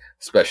thing,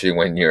 especially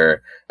when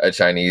you're a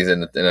Chinese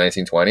in the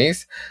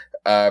 1920s?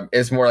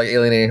 It's more like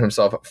alienating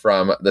himself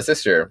from the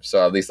sister.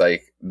 So at least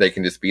like they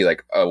can just be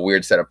like a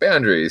weird set of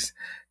boundaries.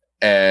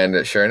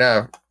 And sure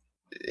enough,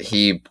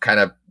 he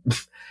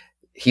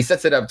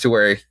sets it up to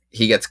where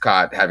he gets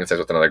caught having sex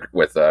with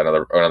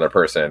another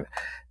person,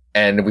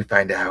 and we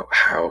find out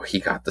how he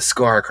got the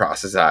scar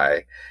across his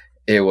eye.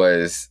 It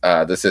was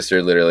the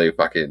sister literally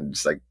fucking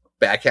just like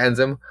backhands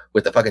him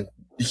with a fucking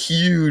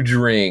huge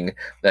ring.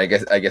 And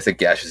I guess it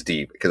gashes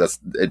deep because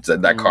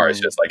that car is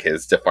just like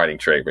his defining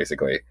trait,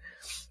 basically.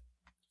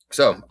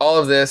 So all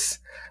of this,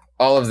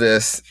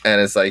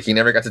 and it's like he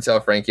never got to tell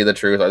Frankie the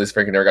truth, or at least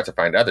Frankie never got to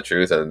find out the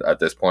truth at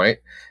this point.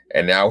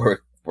 And now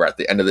we're at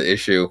the end of the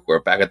issue.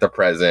 We're back at the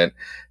present.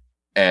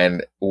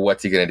 And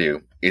what's he going to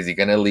do? Is he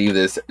going to leave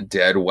this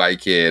dead white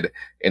kid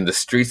in the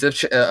streets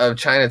of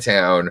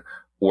Chinatown,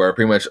 where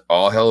pretty much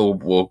all hell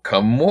will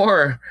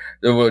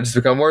just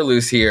become more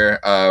loose here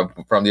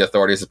from the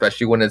authorities,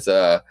 especially when it's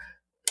a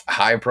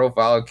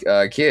high-profile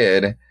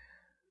kid?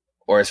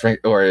 Or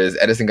is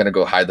Edison going to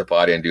go hide the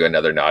body and do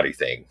another naughty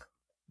thing?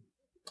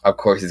 Of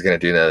course he's going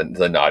to do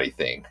the naughty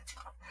thing.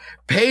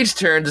 Page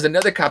turns. There's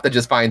another cop that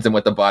just finds him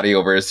with the body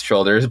over his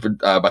shoulders,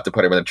 about to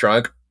put him in the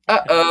trunk.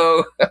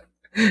 Uh-oh.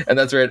 And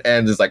that's where it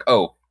ends. It's like,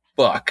 oh,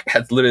 fuck.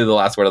 That's literally the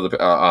last word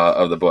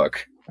of the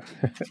book.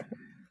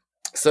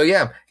 So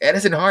yeah,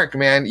 Edison Hark,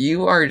 man,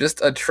 you are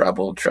just a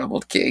troubled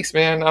case,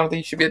 man. I don't think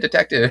you should be a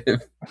detective.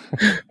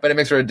 But it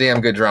makes for a damn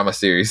good drama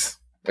series.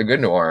 A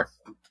good noir.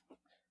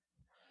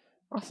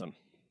 Awesome.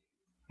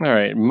 All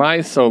right.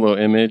 My solo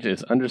image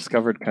is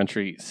Undiscovered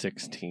Country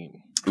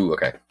 16. Ooh,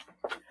 okay.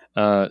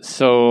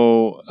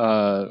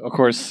 Of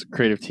course,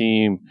 creative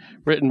team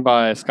written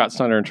by Scott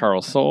Snyder and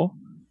Charles Soule,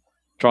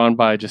 drawn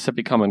by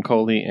Giuseppe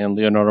Camuncoli and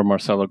Leonardo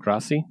Marcello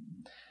Grassi,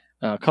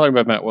 colored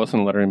by Matt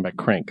Wilson, lettering by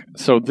Crank.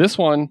 So this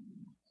one,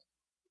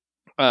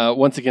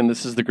 once again,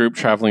 this is the group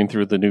traveling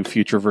through the new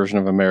future version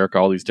of America,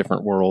 all these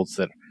different worlds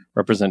that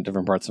represent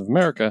different parts of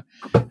America,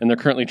 and they're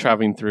currently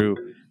traveling through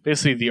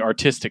basically the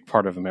artistic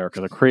part of America,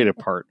 the creative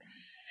part,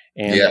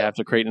 and they have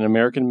to create an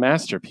American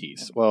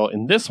masterpiece. Well,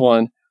 in this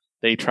one,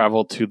 they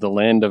travel to the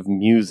land of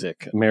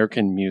music,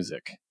 American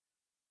music.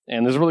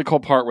 And there's a really cool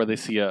part where they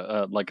see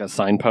a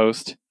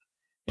signpost,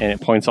 and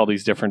it points all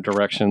these different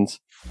directions.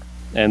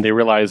 And they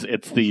realize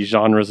it's the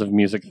genres of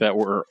music that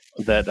were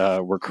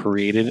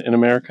created in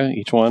America,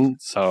 each one.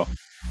 So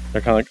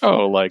they're kind of like,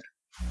 oh, like,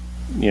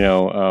 you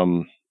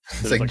know,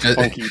 it's like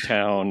Funky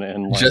Town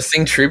and Just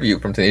Sing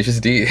Tribute from Tenacious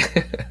D.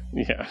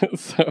 Yeah.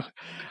 So,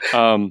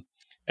 and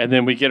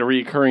then we get a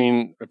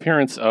recurring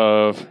appearance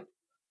of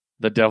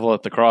the devil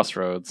at the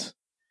crossroads,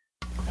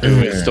 who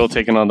is still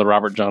taking on the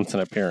Robert Johnson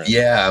appearance.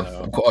 Yeah,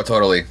 oh,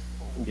 totally.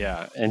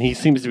 Yeah, and he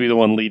seems to be the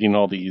one leading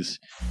all these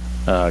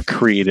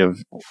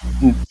creative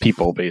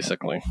people,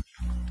 basically.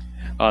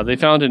 They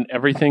found an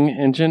everything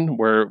engine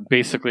where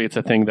basically it's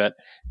a thing that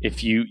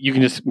if you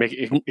can just make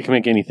it can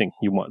make anything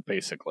you want,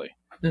 basically.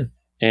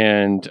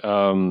 And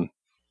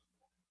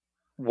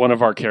one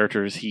of our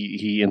characters,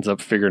 he ends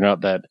up figuring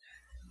out that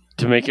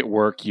to make it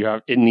work,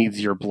 it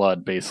needs your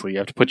blood, basically. You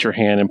have to put your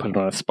hand and put it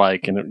on a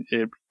spike, and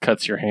it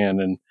cuts your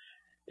hand, and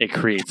it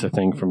creates a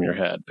thing from your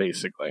head,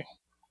 basically.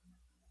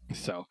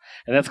 So,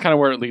 and that's kind of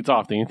where it leads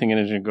off. The anything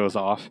engine goes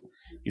off.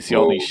 You see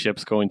all these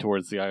ships going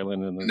towards the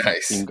island, and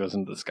the team goes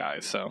into the sky.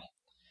 So,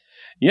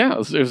 yeah, it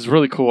was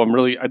really cool.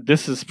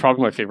 This is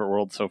probably my favorite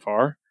world so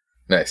far.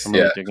 Nice. I'm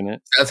really digging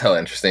it. That's hella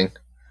interesting.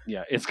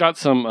 Yeah, it's got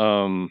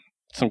some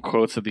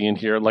quotes at the end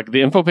here. Like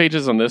the info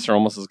pages on this are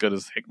almost as good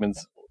as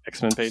Hickman's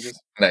X-Men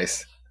pages.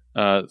 Nice.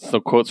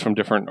 So quotes from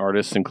different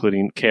artists,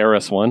 including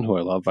KRS-One, who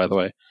I love, by the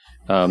way.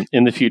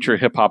 In the future,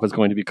 hip hop is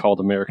going to be called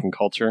American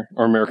culture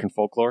or American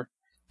folklore.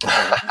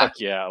 Fuck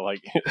yeah,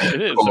 like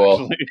it is.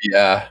 Cool. Actually.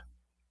 Yeah.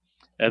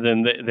 And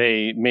then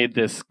they made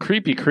this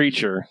creepy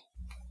creature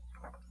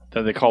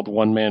that they called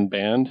One Man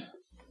Band.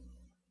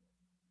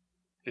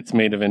 It's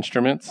made of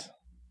instruments.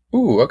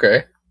 Ooh,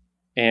 okay.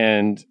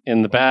 And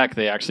in the back,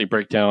 they actually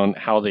break down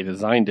how they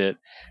designed it,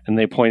 and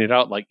they pointed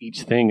out like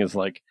each thing is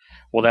like,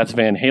 well, that's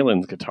Van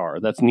Halen's guitar,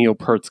 that's Neil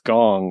Peart's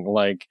gong,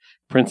 like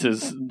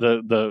Prince's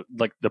the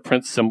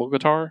Prince cymbal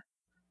guitar,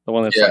 the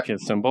one that's like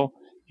his symbol.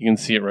 You can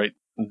see it right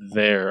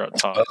there at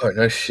top. Oh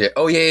no shit!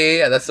 Oh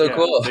yeah. That's so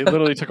cool. They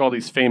literally took all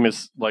these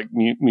famous like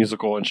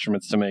musical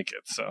instruments to make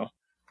it. So,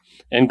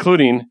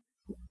 including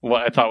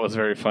what I thought was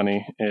very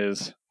funny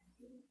is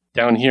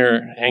down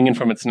here, hanging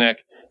from its neck,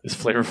 is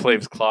Flavor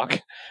Flav's clock.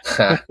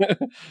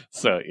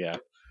 So yeah,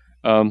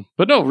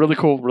 but no, really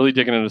cool. Really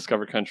digging into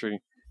Discover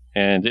Country,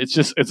 and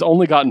it's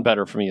only gotten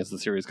better for me as the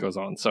series goes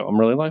on. So I'm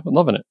really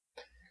loving it.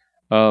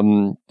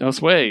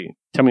 Josue,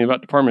 tell me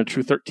about Department of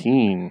True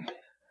 13.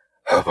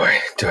 Oh boy,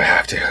 do I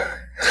have to?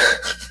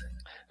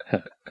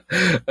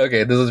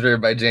 Okay, this was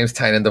written by James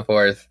Tynan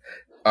IV.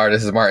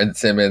 Artist is Martin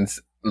Simmons.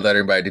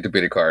 Lettering by Dieter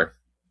Bidekar.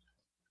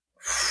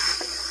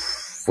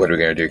 What are we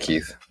gonna do,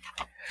 Keith?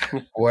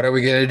 What are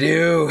we gonna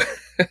do?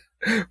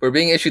 We're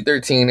being issue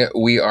 13.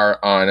 We are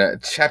on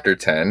chapter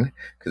 10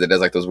 because it does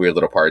like those weird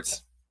little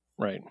parts.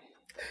 Right.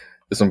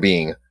 This one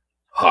being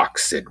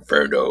Hawk's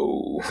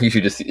Inferno. You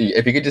should just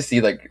if you could just see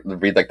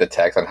read the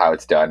text on how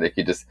it's done. If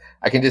you just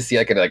I can just see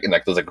in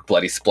those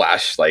bloody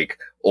splash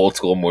old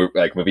school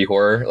movie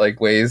horror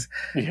ways.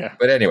 Yeah.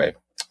 But anyway,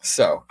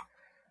 so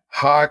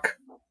Hawk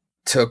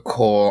took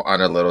Cole on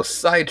a little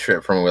side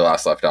trip from when we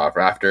last left off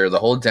after the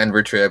whole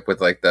Denver trip with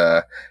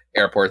the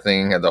airport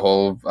thing and the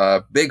whole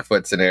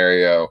Bigfoot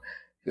scenario.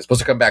 He was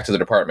supposed to come back to the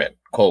department.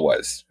 Cole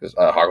was.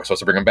 Hawk was supposed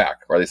to bring him back,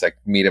 or at least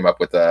meet him up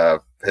with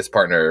his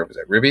partner. Was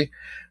it Ruby?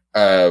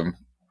 So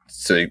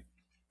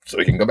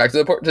he can go back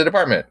to the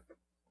department.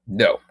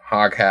 No,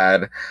 Hawk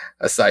had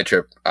a side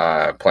trip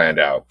planned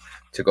out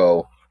to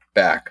go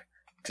back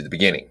to the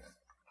beginning,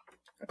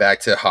 back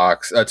to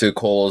to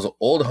Cole's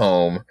old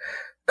home.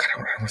 God, I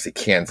don't want to say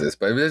Kansas,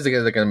 but it is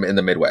in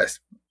the Midwest,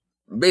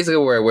 basically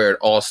where it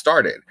all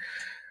started.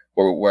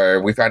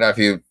 Where we found out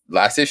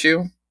last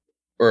issue,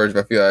 or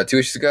a few 2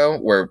 issues ago,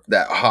 where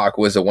that Hawk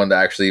was the one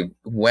that actually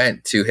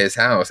went to his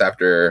house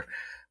after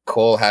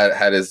Cole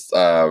had his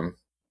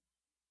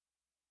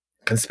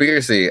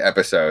conspiracy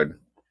episode,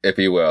 if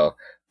you will.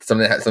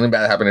 Something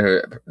bad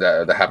happened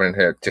that happened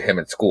to him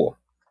at school.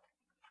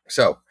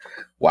 So,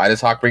 why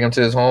does Hawk bring him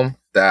to his home?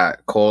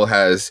 That Cole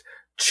has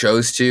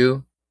chose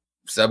to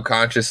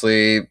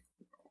subconsciously,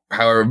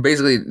 however,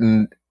 basically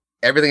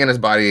everything in his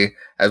body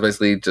has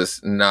basically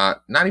just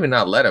not even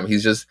not let him.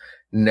 He's just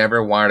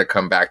never wanted to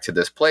come back to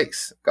this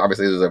place.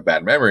 Obviously, those are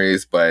bad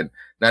memories, but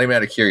not even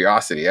out of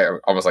curiosity.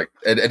 Almost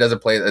it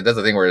doesn't play. It does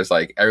the thing where it's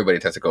everybody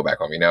tends to go back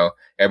home.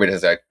 Everybody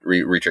has to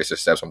retrace their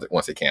steps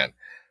once they can.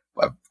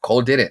 But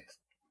Cole didn't,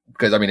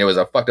 because it was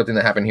a fucked up thing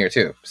that happened here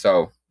too.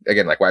 So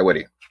again, why would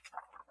he?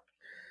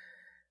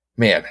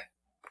 Man,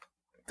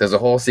 there's a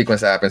whole sequence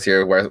that happens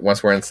here where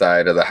once we're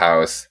inside of the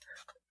house,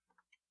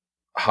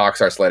 Hawk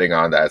starts letting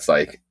on that it's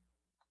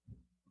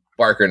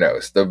Barker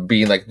knows,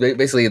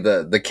 basically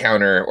the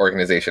counter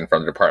organization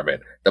from the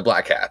department, the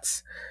Black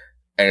Hats,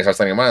 and he starts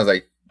letting him on.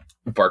 It's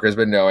Barker's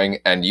been knowing,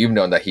 and you've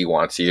known that he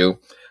wants you.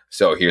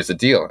 So here's the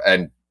deal,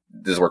 and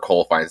this is where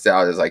Cole finds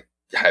out is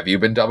have you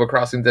been double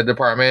crossing the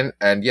department?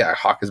 And yeah,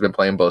 Hawk has been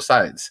playing both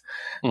sides,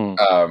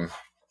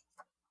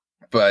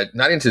 but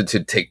not even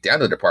to take down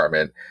the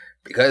department,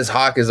 because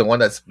Hawk is the one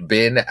that's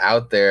been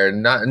out there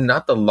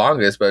not the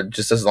longest, but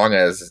just as long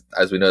as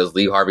we know as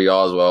Lee Harvey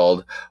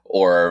Oswald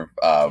or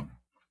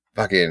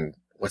fucking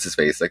what's his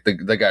face,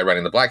 the guy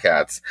running the Black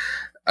Hats.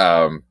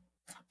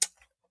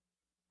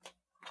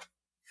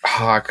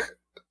 Hawk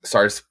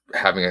starts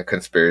having a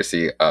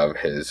conspiracy of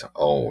his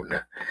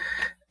own,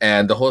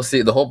 and the whole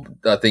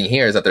thing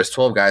here is that there's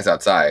 12 guys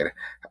outside,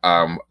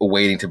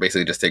 waiting to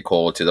basically just take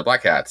Cole to the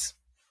Black Hats.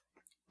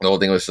 The whole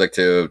thing was like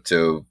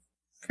to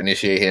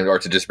initiate him or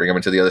to just bring him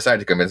into the other side,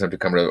 to convince him to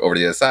come over to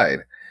the other side.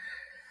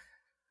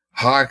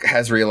 Hawk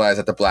has realized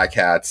that the Black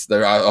Hats,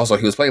 also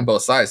he was playing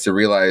both sides to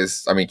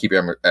realize, I mean, keep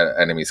your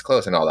enemies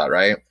close and all that,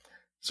 right?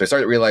 So he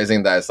started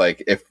realizing that it's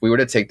like, if we were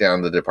to take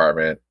down the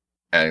department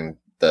and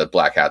the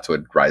Black Hats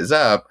would rise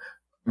up,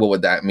 what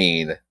would that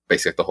mean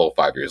basically the whole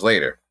 5 years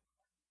later?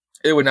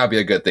 It would not be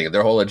a good thing.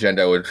 Their whole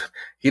agenda would,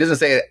 he doesn't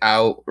say it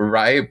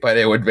outright, but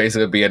it would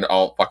basically be an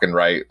alt fucking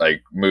right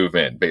like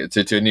movement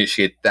to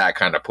initiate that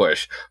kind of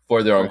push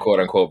for their own quote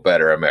unquote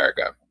better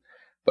America.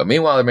 But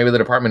meanwhile, maybe the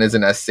department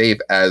isn't as safe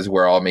as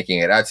we're all making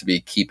it out to be,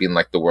 keeping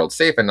like the world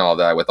safe and all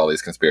that with all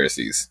these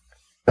conspiracies.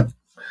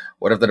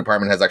 What if the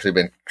department has actually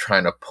been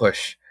trying to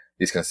push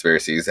these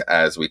conspiracies,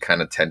 as we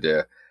kind of tend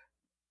to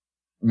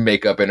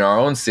make up in our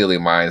own silly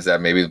minds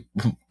that maybe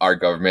our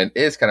government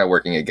is kind of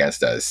working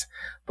against us?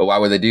 But why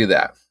would they do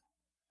that?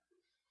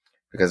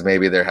 Because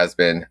maybe there has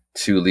been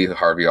 2 Lee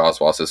Harvey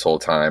Oswalds this whole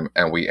time,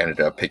 and we ended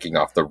up picking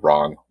off the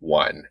wrong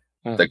one,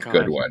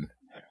 good one.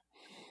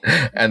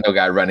 And the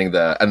guy running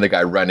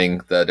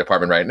the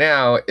department right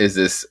now is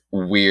this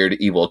weird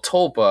evil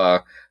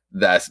tulpa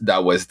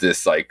that was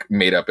this like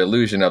made up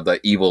illusion of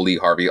the evil Lee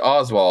Harvey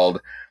Oswald.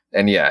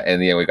 And yeah, in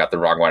the end we got the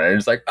wrong one. And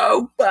it's like,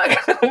 oh fuck,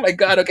 oh my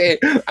god, okay,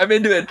 I'm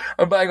into it.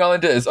 I'm buying all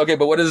into this. Okay,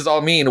 but what does this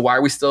all mean? Why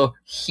are we still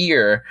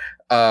here?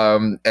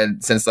 And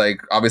since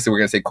like obviously we're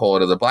gonna say Cole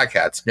to the Black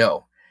Hats,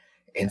 no.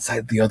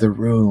 Inside the other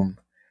room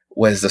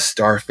was the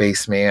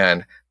Starface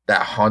man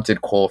that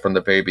haunted Cole from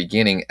the very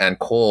beginning, and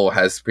Cole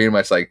has pretty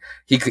much like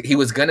he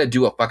was gonna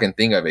do a fucking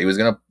thing of it. He was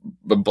gonna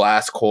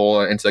blast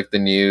Cole into like the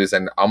news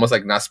and almost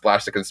like not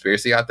splash the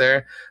conspiracy out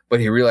there, but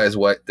he realized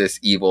what this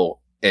evil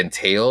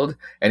entailed,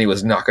 and he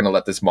was not gonna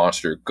let this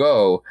monster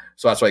go.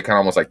 So that's why he kind of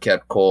almost like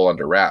kept Cole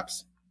under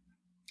wraps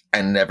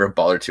and never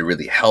bothered to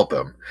really help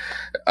him.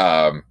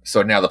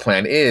 So now the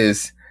plan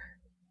is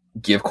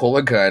give Cole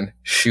a gun,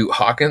 shoot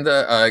Hawk in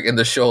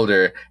the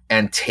shoulder,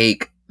 and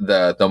take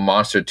the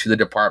monster to the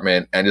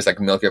department and just like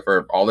milk it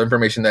for all the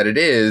information that it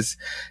is,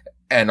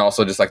 and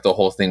also just like the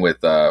whole thing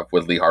with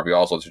Lee Harvey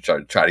Oswald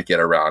to try to get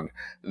around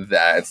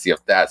that and see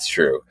if that's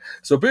true.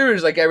 So pretty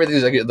much like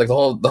everything's like the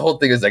whole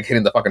thing is like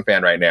hitting the fucking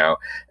fan right now,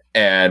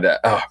 and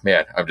oh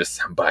man, I'm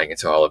buying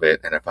into all of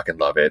it and I fucking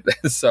love it.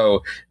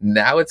 So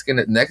now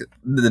the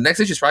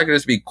next issue is probably gonna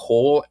just be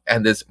Cole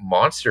and this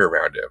monster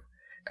around him,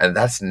 and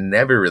that's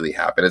never really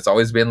happened. It's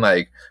always been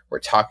like we're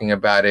talking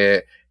about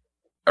it,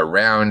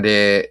 around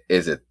it,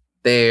 is it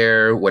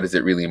there, what does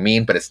it really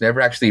mean, but it's never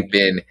actually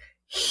been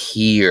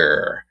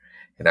here.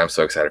 And I'm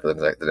so excited for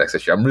the next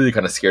issue. I'm really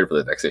kind of scared for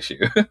the next issue.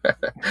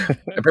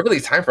 And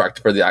perfectly timed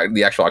for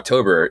the actual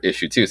October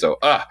issue too. So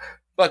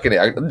fucking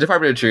it.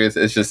 Department of Truth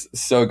is just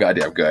so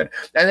goddamn good.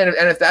 And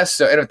if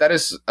that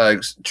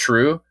is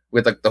true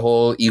with like the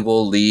whole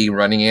evil Lee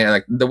running it, and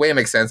like the way it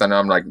makes sense, I know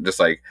I'm like just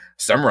like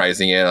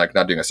summarizing it, like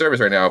not doing a service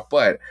right now,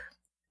 but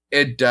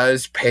it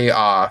does pay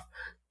off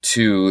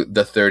to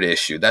the third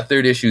issue. That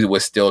third issue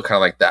was still kind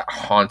of like that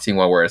haunting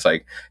one where it's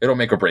like it'll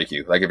make or break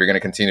you, like if you're going to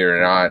continue or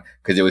not,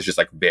 because it was just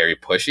like very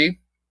pushy.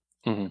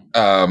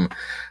 Mm-hmm.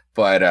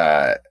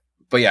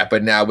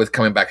 But now with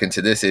coming back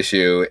into this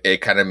issue, it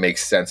kind of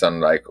makes sense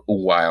on like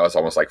why I was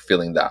almost like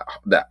feeling that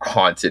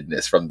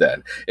hauntedness from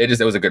then. It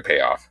was a good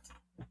payoff.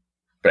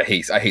 But I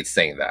hate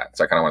saying that,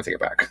 so I kind of want to take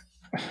it back.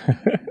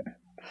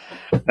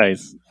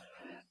 Nice.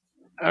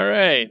 All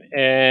right,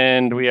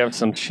 and we have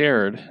some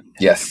shared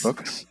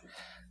books.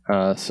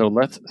 So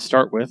let's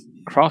start with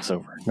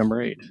Crossover, number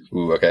 8.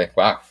 Ooh, okay.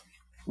 Wow.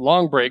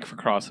 Long break for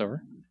Crossover.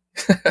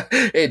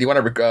 Hey, do you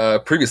want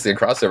to previously in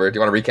Crossover? Do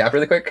you want to recap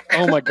really quick?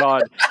 Oh my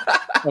god.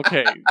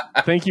 Okay.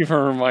 Thank you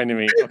for reminding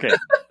me. Okay.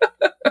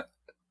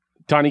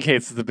 Donny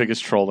Cates is the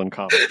biggest troll in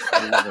comics.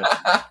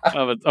 I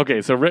love it.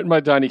 Okay, so written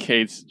by Donny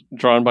Cates,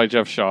 drawn by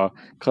Jeff Shaw,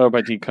 color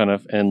by Dee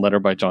Cunniffe, and letter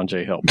by John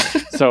J. Hill.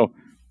 So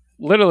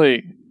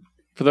literally,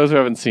 for those who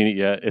haven't seen it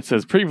yet, it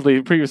says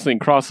previously in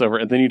Crossover,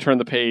 and then you turn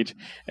the page,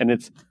 and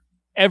it's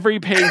every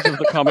page of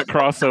the comic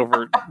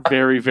Crossover,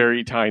 very,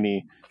 very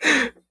tiny.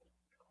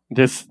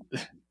 This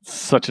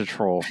such a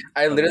troll.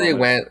 I literally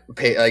went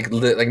I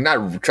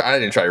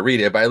didn't try to read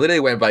it, but I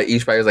literally went by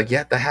each page. I was like,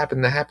 yeah, that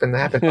happened.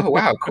 Oh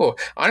wow, cool.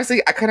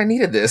 Honestly, I kind of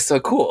needed this, so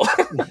cool.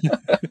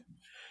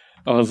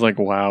 I was like,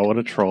 wow, what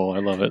a troll. I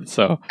love it.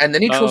 So, and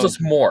then he trolls us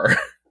more.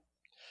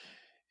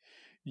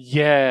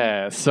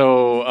 Yeah,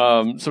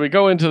 so we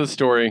go into the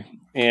story,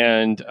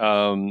 and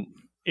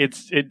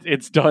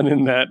it's done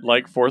in that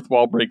like fourth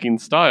wall breaking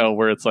style,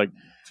 where it's like,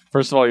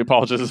 first of all, he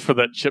apologizes for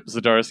that Chip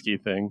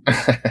Zdarsky thing,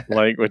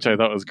 like, which I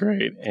thought was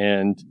great,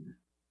 and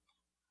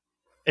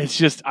it's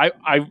just I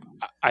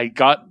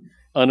got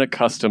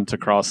unaccustomed to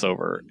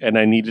Crossover, and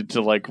I needed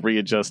to like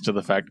readjust to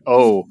the fact,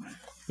 oh,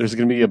 there's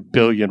going to be a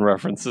billion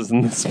references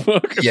in this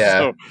book. Yeah.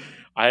 So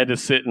I had to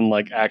sit and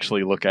like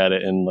actually look at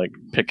it and like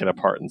pick it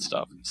apart and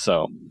stuff.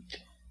 So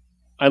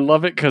I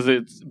love it because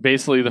it's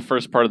basically the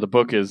first part of the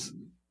book is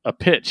a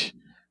pitch.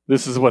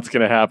 This is what's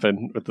going to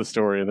happen with the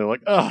story. And they're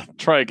like, oh,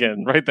 try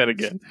again. Write that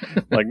again.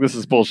 Like, this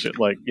is bullshit.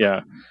 Like,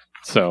 yeah.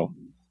 So,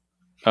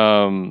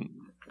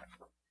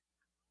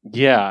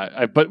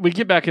 Yeah, but we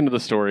get back into the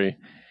story,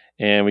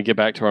 and we get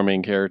back to our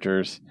main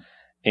characters,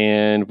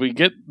 and we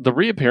get the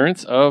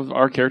reappearance of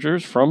our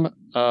characters from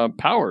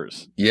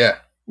Powers. Yeah.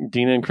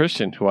 Dina and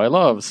Christian, who I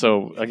love.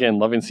 So again,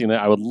 loving seeing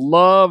that. I would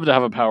love to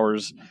have a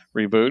Powers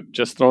reboot.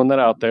 Just throwing that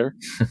out there,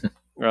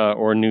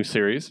 or a new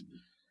series.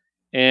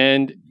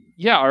 And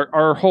yeah,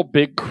 our whole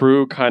big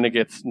crew kind of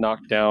gets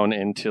knocked down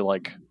into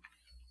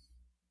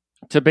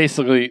to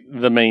basically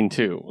the main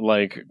two.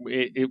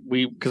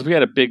 Because we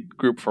had a big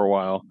group for a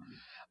while,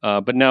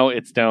 but now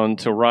it's down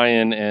to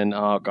Ryan and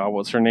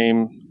what's her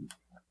name?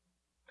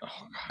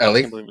 Oh, God,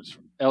 Ellie.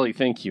 Ellie,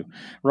 thank you.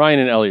 Ryan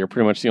and Ellie are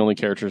pretty much the only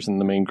characters in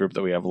the main group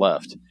that we have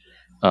left.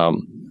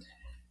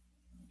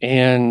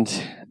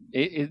 And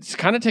it's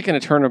kind of taken a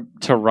turn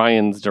to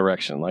Ryan's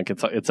direction. Like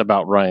it's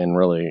about Ryan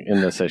really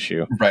in this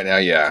issue. Right now,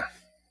 yeah.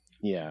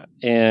 Yeah.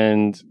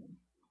 And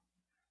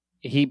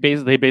they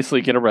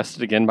basically get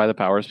arrested again by the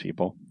Powers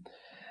people.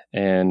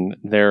 And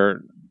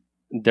they're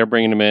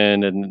bringing him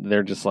in, and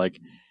they're just like,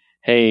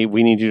 hey,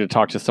 we need you to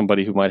talk to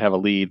somebody who might have a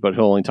lead, but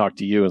he'll only talk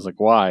to you. It's like,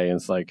 why? And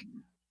it's like,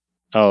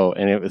 oh,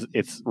 and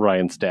it's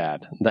Ryan's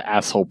dad, the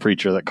asshole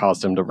preacher that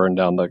caused him to burn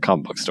down the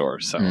comic book store.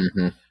 So,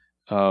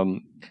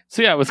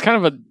 so yeah, it was kind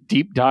of a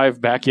deep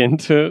dive back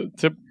into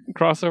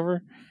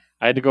crossover.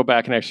 I had to go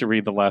back and actually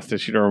read the last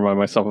issue to remind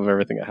myself of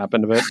everything that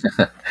happened to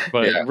it.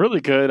 But Yeah. really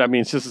good. I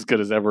mean, it's just as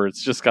good as ever.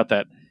 It's just got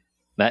that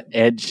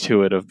edge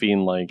to it of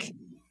being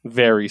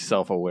very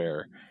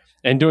self-aware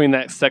and doing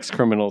that sex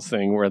criminals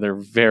thing where they're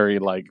very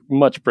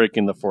much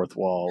breaking the fourth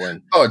wall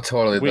and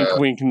Totally. wink,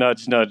 wink,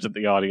 nudge, nudge at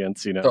the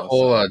audience. You know, The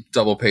whole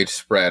double page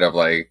spread of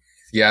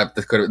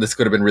this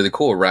could have been really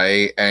cool,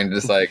 right? And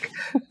just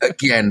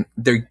again,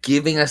 they're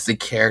giving us the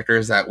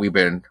characters that we've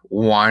been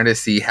wanting to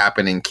see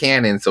happen in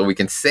canon, so we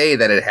can say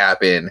that it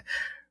happened.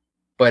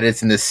 But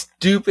it's in this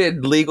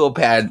stupid legal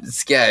pad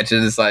sketch,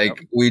 and it's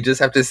we just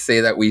have to say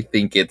that we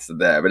think it's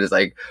them. And it's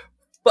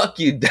fuck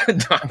you,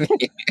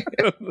 Donnie.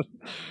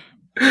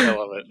 I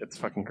love it. It's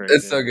fucking great.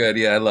 It's so good.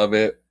 Yeah, I love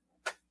it.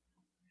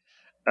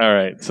 All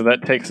right, so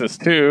that takes us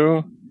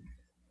to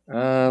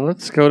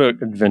let's go to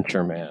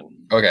Adventure Man.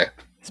 Okay.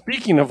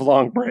 Speaking of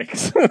long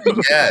breaks,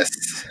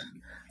 Yes.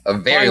 A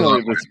very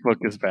finally long this book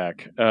is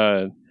back.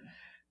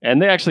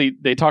 And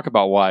they talk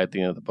about why at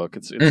the end of the book.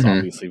 It's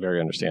obviously very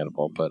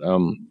understandable. But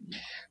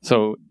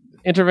so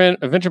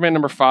Adventure Man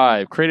number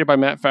 5, created by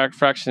Matt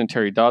Fraction and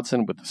Terry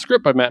Dodson, with the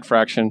script by Matt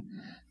Fraction,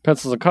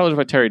 pencils and colors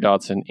by Terry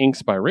Dodson,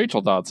 inks by Rachel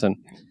Dodson,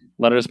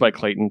 letters by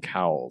Clayton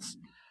Cowles.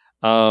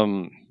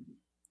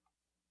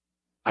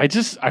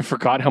 I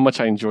forgot how much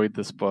I enjoyed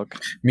this book.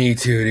 Me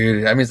too,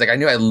 dude. I mean, I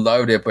knew I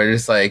loved it, but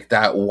it's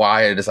that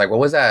why. It's what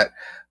was that?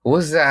 What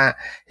was that?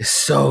 It's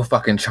so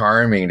fucking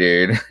charming,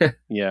 dude.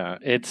 Yeah,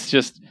 it's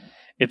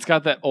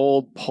got that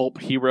old pulp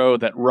hero,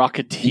 that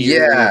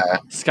Rocketeer,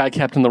 Sky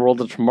Captain, the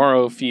World of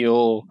Tomorrow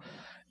feel,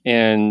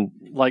 and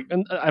I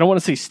don't want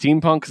to say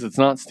steampunk because it's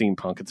not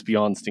steampunk; it's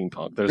beyond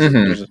steampunk.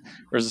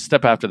 There's a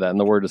step after that, and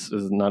the word is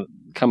not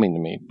coming to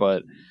me,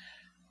 but.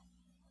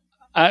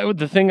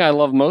 The thing I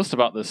love most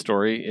about this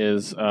story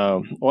is,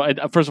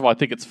 first of all, I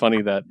think it's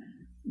funny that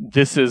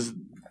this is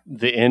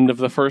the end of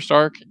the first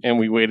arc, and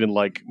we waited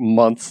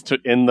months to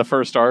end the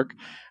first arc.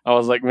 I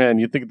was like, man,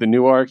 you think the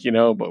new arc,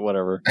 but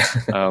whatever.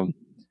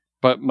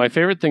 But my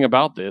favorite thing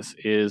about this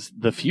is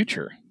the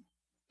future.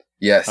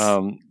 Yes.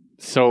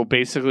 So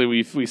basically,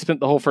 we spent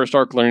the whole first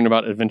arc learning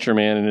about Adventure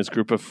Man and his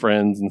group of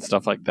friends and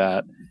stuff like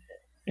that,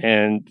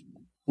 and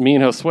me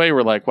and Josue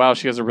were like, wow,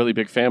 she has a really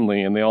big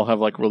family and they all have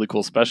really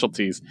cool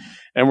specialties.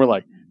 And we're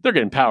like, they're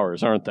getting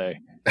powers, aren't they?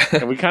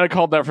 And we kind of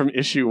called that from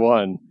issue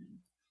 1.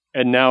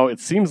 And now it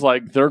seems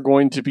like they're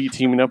going to be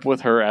teaming up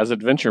with her as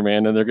Adventure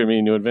Man, and they're going to be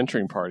a new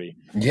adventuring party.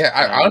 Yeah,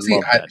 honestly,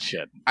 love that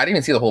shit. I didn't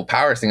even see the whole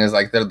powers thing. It's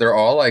they're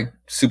all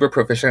super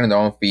proficient in their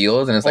own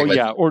fields, and it's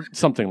or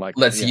something like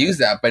let's that. use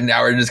that. But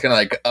now we're just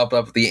gonna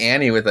up the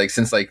ante with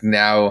since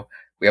now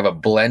we have a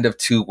blend of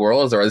two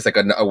worlds, or it's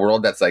a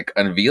world that's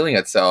unveiling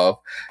itself.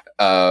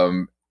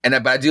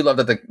 But I do love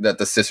that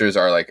the sisters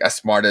are as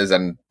smart as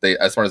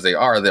they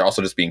are, they're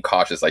also just being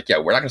cautious.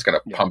 We're not just gonna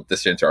pump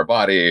this shit into our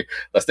body.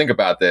 Let's think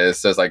about this.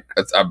 So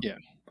it's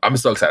I'm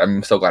so excited.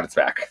 I'm so glad it's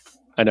back.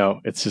 I know,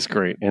 it's just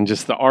great, and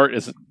just the art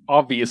is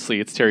obviously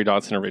it's Terry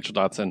Dodson and Rachel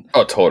Dodson.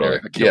 Oh, totally,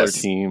 a killer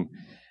team,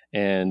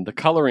 and the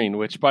coloring,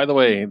 which by the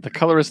way, the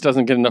colorist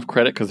doesn't get enough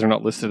credit because they're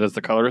not listed as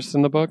the colorist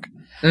in the book.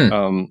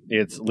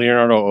 It's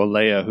Leonardo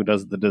Olea who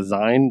does the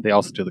design. They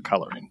also do the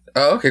coloring.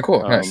 Oh, okay,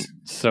 cool, nice.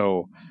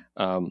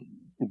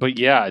 But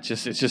yeah, it's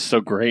just so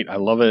great. I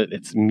love it.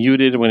 It's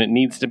muted when it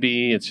needs to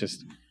be. It's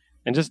just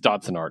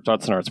Dodson art.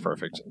 Dodson art's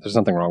perfect. There's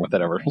nothing wrong with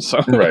it ever. So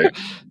right,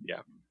 yeah,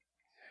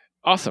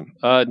 awesome.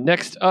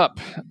 Next up,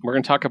 we're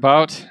going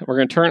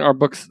to turn our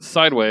books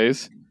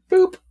sideways.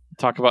 Boop.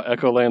 Talk about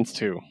Echolands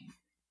 2.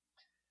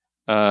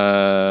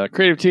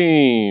 Creative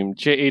team: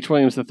 J.H.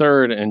 Williams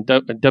III and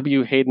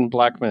W. Hayden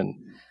Blackman.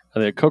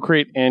 They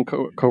co-create and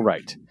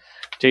co-write.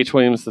 J.H.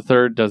 Williams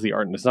III does the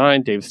art and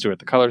design. Dave Stewart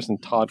the colors,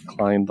 and Todd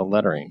Klein the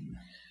lettering.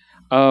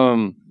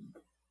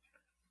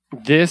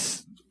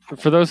 This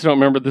For those who don't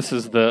remember, this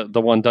is the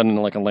one done in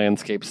like a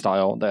landscape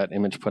style that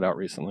Image put out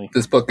recently.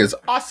 This book is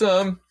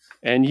awesome.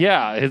 And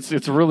yeah,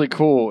 it's really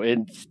cool.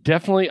 It's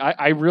definitely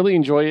I really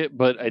enjoy it,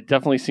 but it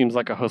definitely seems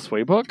like a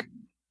Josue book.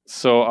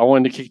 So I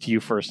wanted to kick to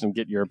you first and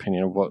get your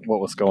opinion of what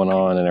was going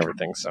on and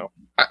everything. So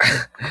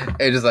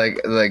it's just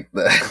like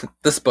the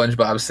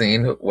SpongeBob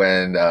scene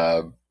when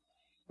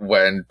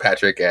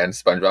Patrick and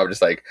SpongeBob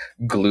just like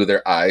glue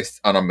their eyes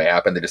on a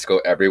map and they just go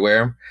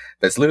everywhere.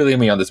 That's literally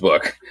me on this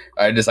book.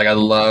 I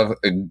love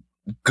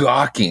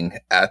gawking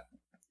at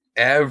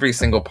every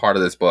single part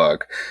of this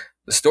book.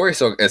 The story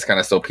is kind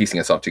of still piecing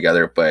itself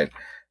together, but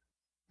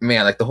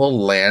man, like the whole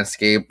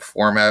landscape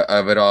format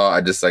of it all,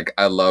 I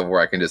love where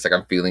I can just like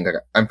I'm feeling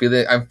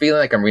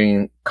like I'm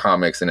reading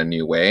comics in a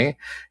new way.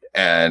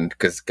 And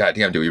because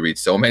goddamn, do we read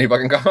so many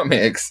fucking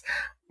comics?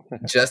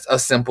 Just a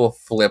simple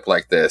flip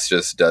like this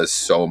just does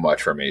so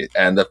much for me.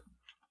 And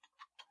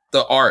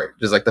the art,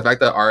 just like the fact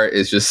that art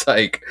is just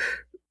like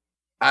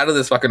out of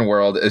this fucking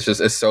world, it's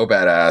so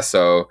badass.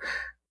 So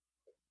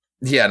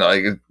yeah, no,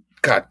 like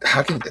God,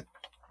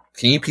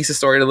 can you piece the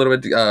story a little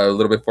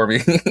bit for me?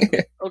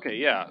 Okay,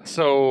 yeah.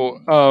 So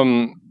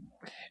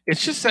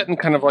it's just set in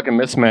kind of like a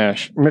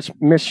mishmash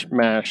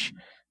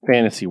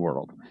fantasy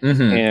world,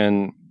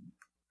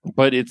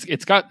 but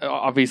it's got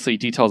obviously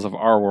details of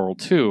our world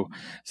too.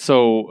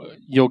 So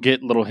you'll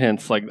get little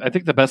hints. Like I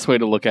think the best way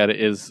to look at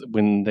it is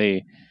when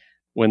the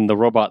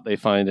robot they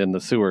find in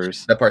the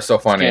sewers, that part's so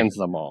funny, scans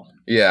them all.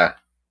 Yeah,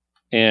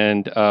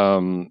 and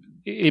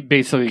it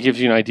basically gives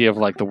you an idea of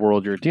like the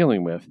world you're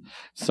dealing with.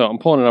 So I'm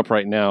pulling it up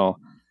right now.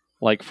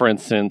 Like for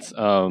instance,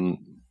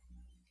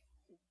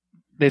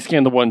 they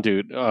scan the one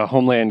dude,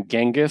 Homeland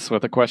Genghis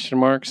with a question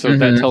mark. So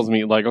that tells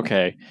me like,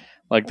 okay,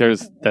 like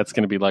that's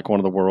going to be like one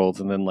of the worlds.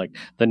 And then like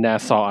the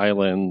Nassau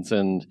Islands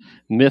and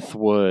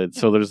Mythwood.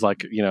 So there's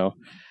like,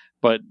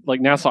 but like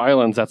Nassau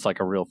Islands, that's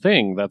like a real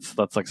thing. That's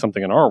like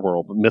something in our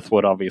world, but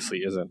Mythwood obviously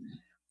isn't.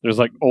 There's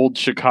like old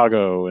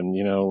Chicago and,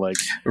 like.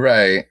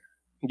 Right.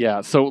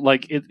 Yeah, so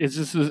like it's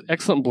just this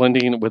excellent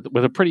blending with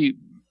a pretty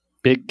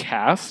big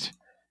cast.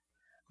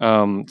 So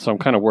I'm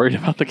kind of worried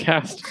about the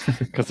cast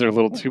because they're a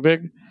little too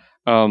big.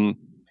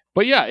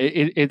 But yeah,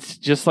 it's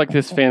just like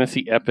this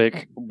fantasy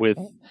epic with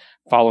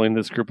following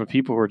this group of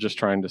people who are just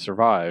trying to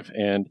survive,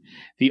 and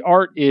the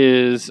art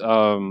is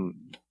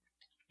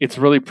it's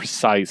really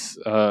precise.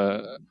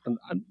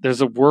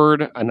 There's a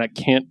word, and I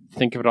can't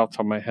think of it off the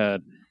top of my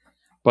head,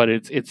 but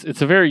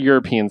it's a very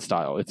European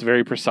style. It's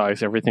very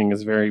precise. Everything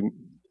is very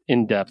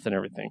in depth and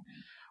everything.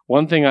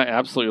 One thing I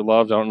absolutely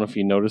loved, I don't know if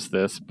you noticed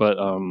this, but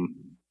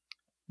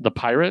the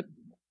pirate.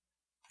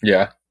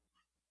 Yeah.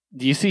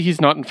 Do you see he's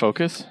not in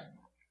focus?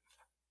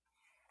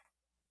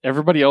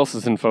 Everybody else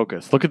is in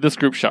focus. Look at this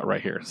group shot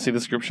right here. See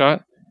this group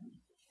shot?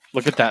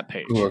 Look at that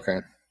page. Ooh,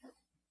 okay.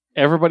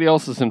 Everybody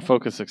else is in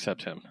focus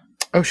except him.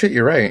 Oh shit,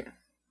 you're right.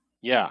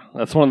 Yeah,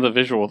 that's one of the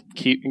visual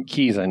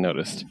keys I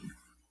noticed.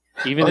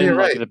 Even in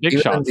right. the big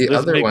Even shots, the this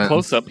other big ones,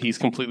 close-up, he's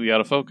completely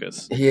out of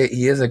focus. He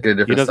is a good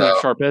different He doesn't style.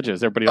 have sharp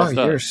edges. Everybody else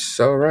does. You're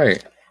so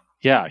right.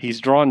 Yeah, he's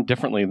drawn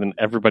differently than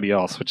everybody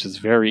else, which is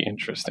very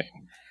interesting.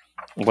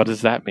 What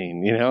does that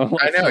mean?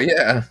 I know,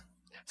 yeah.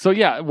 So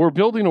yeah, we're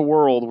building a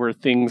world where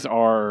things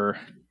are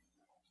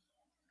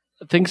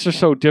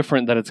so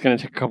different that it's going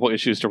to take a couple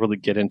issues to really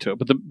get into it.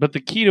 But the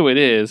key to it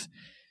is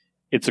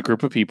it's a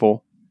group of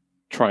people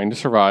trying to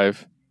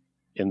survive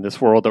in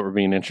this world that we're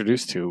being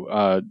introduced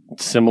to,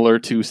 similar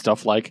to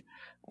stuff like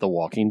The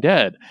Walking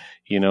Dead.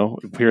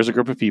 Here's a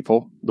group of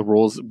people, the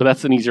rules, but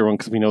that's an easier one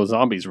because we know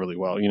zombies really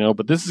well,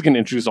 but this is going to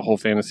introduce a whole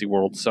fantasy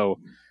world. So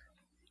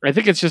I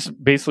think it's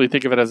just basically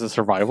think of it as a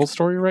survival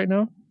story right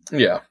now.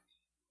 Yeah.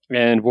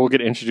 And we'll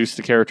get introduced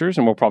to characters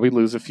and we'll probably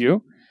lose a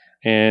few.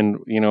 And,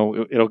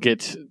 it'll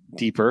get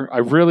deeper. I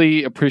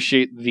really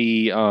appreciate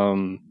the...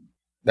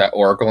 that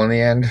oracle in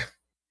the end.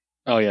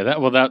 Oh, yeah.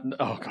 Oh,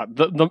 God.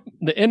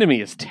 The enemy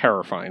is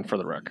terrifying, for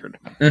the record.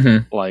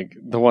 Mm-hmm. Like,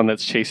 the one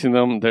that's chasing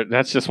them,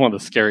 that's just one of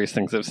the scariest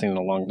things I've seen in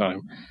a long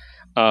time.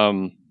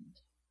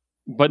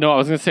 But no, I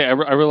was going to say, I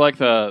really like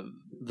the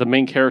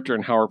main character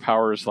and how her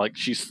powers, like,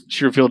 she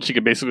revealed she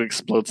could basically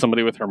explode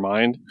somebody with her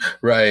mind.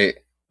 Right.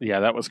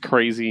 Yeah, that was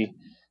crazy.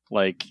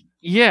 Like,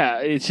 yeah,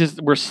 it's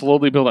just, we're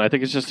slowly building. I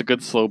think it's just a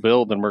good slow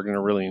build, and we're going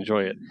to really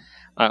enjoy it.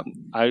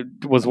 I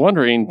was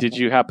wondering, did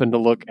you happen to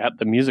look at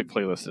the music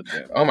playlist at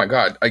the end? Oh my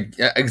God.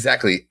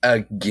 Exactly.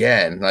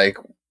 Again, like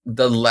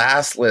the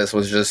last list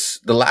was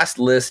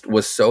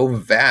so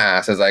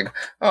vast. It's like,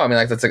 oh, I mean,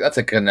 like that's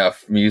like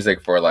enough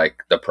music for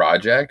like the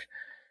project.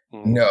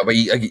 No, but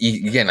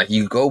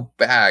you go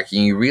back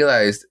and you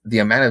realize the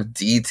amount of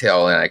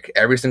detail and like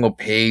every single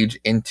page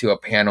into a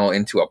panel,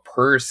 into a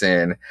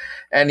person.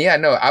 And yeah,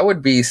 no, I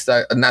would be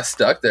not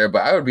stuck there, but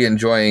I would be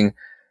enjoying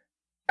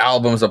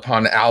albums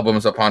upon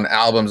albums upon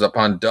albums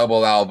upon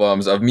double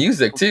albums of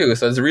music too.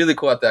 So it's really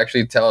cool that they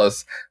actually tell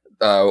us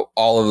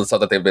all of the stuff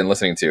that they've been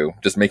listening to,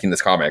 just making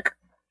this comic.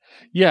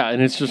 Yeah,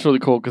 and it's just really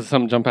cool because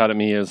some jump out at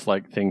me as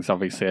like things.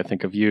 Obviously, I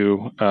think of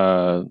you,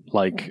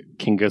 like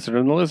King Gizzard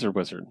and the Lizard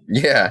Wizard.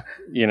 Yeah,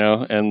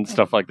 and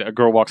stuff like that. A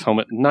Girl Walks Home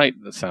at Night,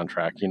 the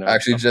soundtrack. I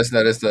actually just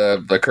noticed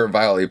the Kurt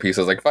Vile piece.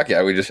 I was like, fuck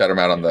yeah, we just shouted him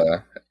out on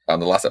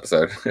the last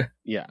episode.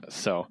 Yeah,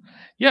 so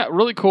yeah,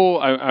 really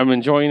cool. I'm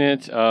enjoying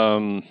it.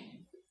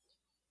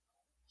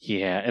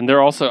 Yeah, and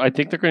they're also. I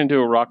think they're going to do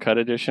a rock cut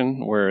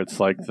edition where it's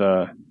like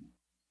the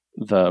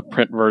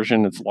print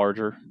version. It's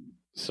larger.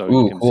 So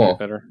you can see it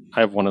better.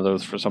 I have one of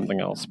those for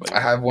something else, but I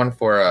have one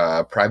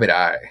for Private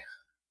Eye.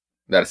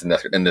 That's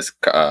in this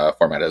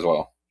format as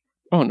well.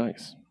 Oh,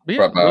 nice! But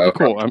yeah, really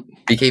cool.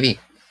 BKV.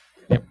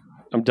 Yep,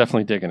 I'm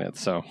definitely digging it.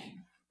 So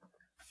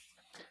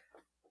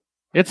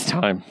it's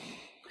time.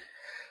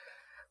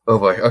 Oh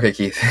boy. Okay,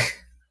 Keith.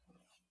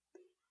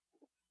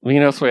 Me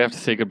and Josue have to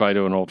say goodbye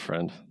to an old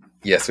friend.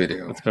 Yes, we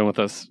do. It's been with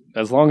us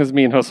as long as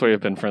me and Josue have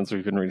been friends.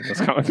 We've been reading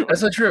this comic.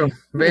 That's so true.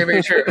 Very,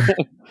 very true.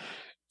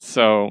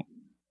 So.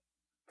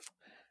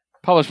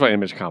 Published by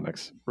Image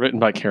Comics, written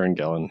by Karen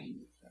Gillan,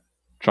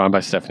 drawn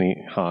by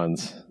Stephanie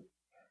Hans,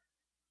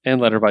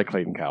 and lettered by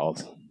Clayton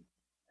Cowles.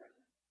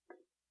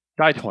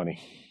 Die 20.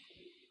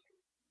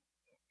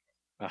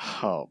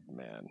 Oh,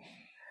 man.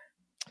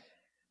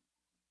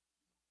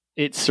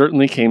 It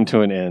certainly came to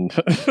an end,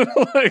 is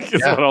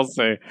what I'll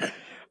say.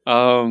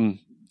 A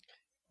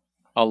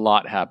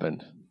lot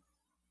happened.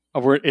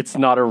 It's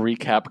not a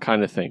recap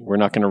kind of thing. We're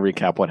not going to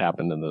recap what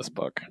happened in this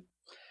book.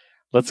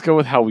 Let's go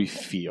with how we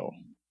feel.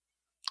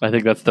 I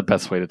think that's the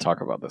best way to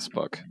talk about this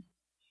book.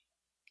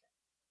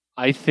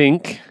 I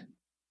think,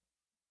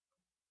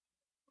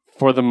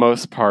 for the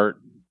most part,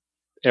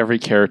 every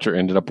character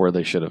ended up where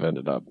they should have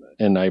ended up.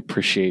 And I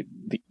appreciate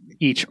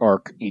each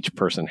arc each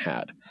person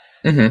had.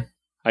 Mm-hmm.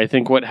 I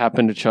think what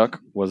happened to Chuck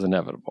was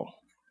inevitable.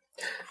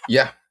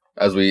 Yeah,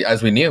 as we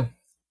knew.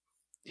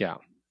 Yeah.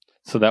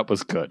 So that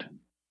was good.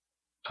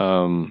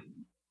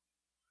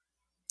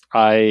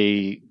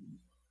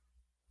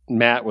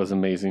 Matt was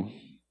amazing.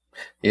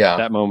 Yeah.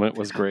 That moment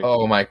was great.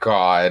 Oh my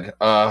god.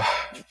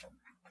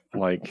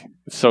 Like,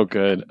 so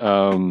good.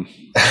 I'm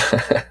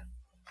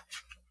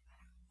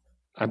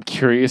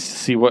curious to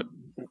see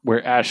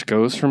where Ash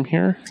goes from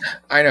here.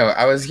 I know.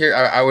 I was here.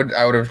 I would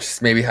have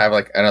just maybe have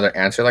like another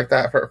answer like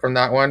that from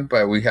that one,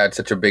 but we had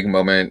such a big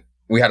moment.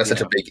 We had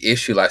such a big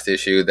issue last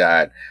issue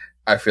that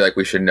I feel like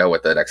we should know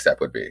what the next step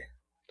would be.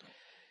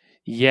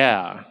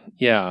 Yeah.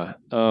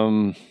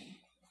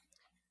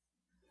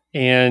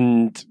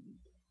 And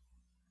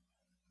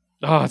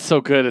it's so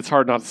good. It's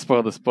hard not to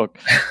spoil this book.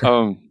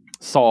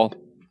 Saul,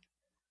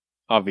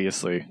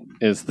 obviously,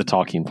 is the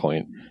talking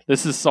point.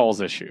 This is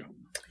Saul's issue.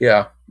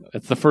 Yeah.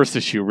 It's the first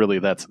issue, really,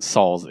 that's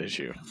Saul's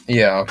issue.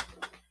 Yeah.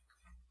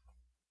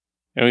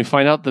 And we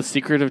find out the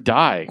secret of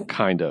Die,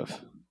 kind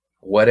of.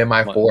 What am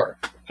I for?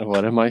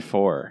 What am I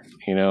for?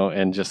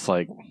 And just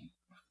like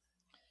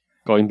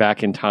going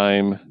back in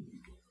time,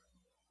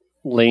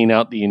 laying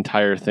out the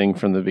entire thing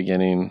from the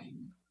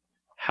beginning,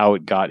 how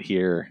it got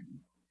here,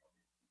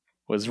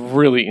 was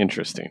really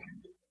interesting.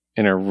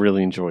 And I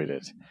really enjoyed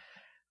it.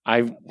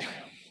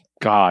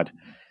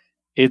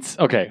 It's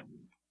okay.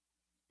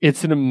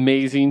 It's an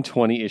amazing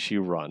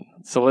 20-issue run.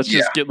 So let's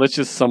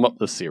just sum up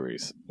the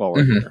series while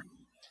we're here.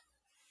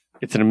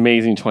 It's an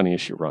amazing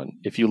 20-issue run.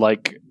 If you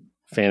like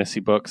fantasy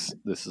books,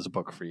 this is a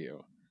book for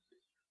you.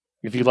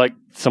 If you like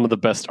some of the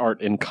best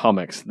art in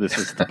comics, this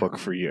is the book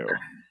for you.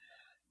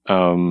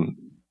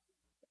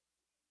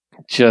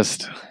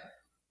 Just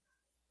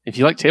if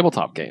you like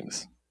tabletop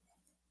games,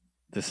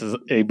 this is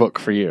a book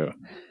for you.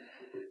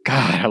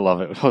 God, I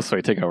love it.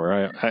 Josue, take over.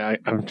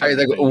 I'm trying to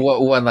think.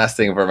 One last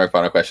thing for my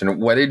final question.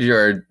 What did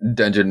your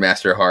Dungeon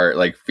Master heart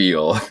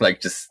feel like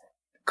just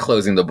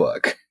closing the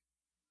book?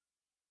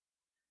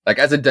 Like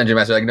as a Dungeon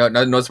Master,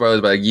 no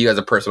spoilers, but you as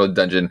a personal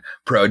Dungeon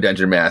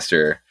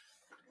Master.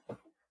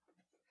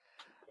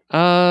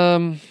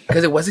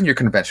 Because it wasn't your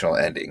conventional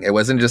ending. It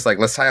wasn't just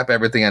let's tie up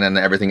everything and then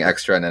everything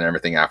extra and then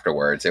everything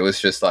afterwards. It was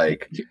just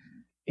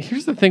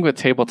here's the thing with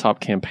tabletop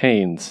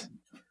campaigns.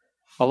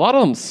 A lot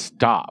of them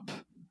stop.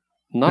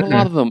 Not a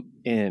lot of them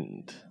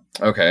end.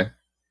 Okay.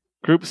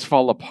 Groups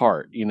fall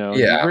apart, You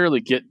rarely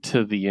get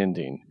to the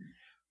ending.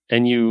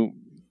 And you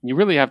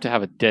really have to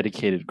have a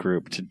dedicated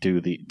group to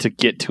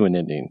get to an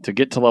ending, to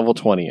get to level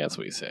 20, as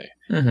we say.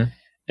 Mm-hmm.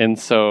 And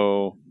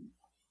so,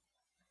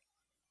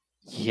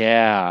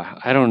 yeah,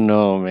 I don't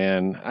know,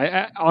 man.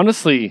 I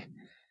honestly,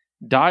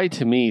 Die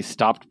to me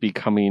stopped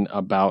becoming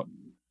about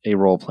a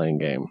role-playing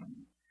game.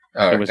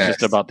 It was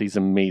just about these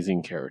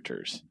amazing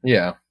characters.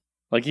 Yeah.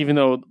 Even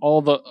though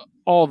all the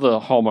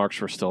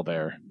hallmarks were still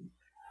there,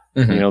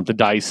 the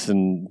dice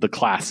and the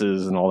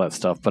classes and all that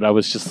stuff. But I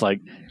was just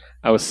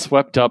I was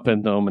swept up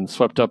in them and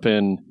swept up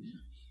in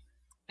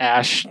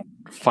Ash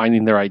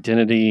finding their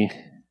identity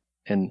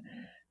and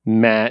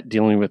Matt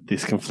dealing with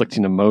these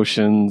conflicting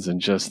emotions and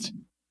just,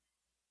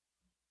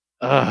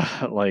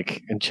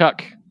 and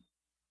Chuck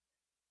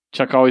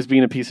always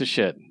being a piece of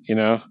shit,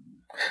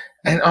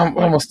 And I'm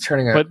almost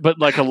turning out. But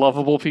a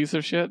lovable piece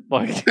of shit.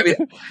 I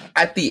mean,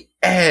 at the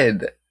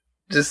end,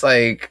 just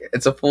like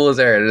it's a fool's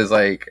errand. It is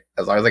like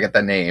as long as I get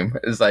that name,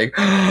 it's like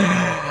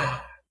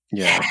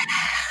Yeah.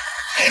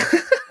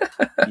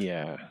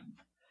 Yeah.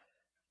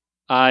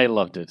 I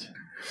loved it.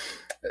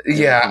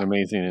 Yeah, It was an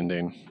amazing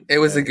ending. it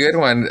was a good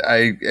one.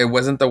 It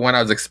wasn't the one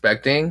I was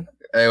expecting.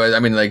 It was, I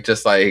mean, like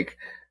just like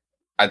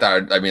I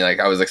thought. I mean, like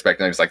I was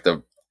expecting just like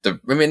the.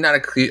 I mean, not a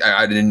clear.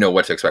 I didn't know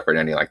what to expect for an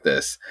ending like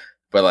this,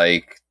 but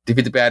like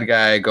defeat the bad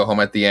guy, go home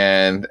at the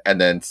end,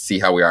 and then see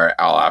how we are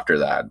all after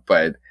that.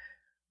 But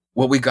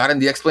what we got in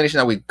the explanation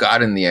that we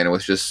got in the end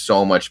was just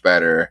so much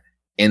better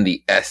in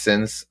the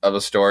essence of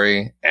a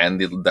story and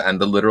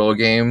the literal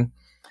game.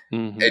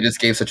 Mm-hmm. It just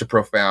gave such a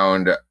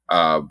profound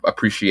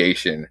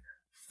appreciation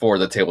for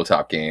the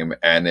tabletop game,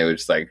 and it was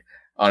just like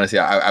honestly,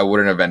 I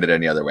wouldn't have ended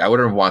any other way. I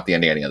wouldn't want the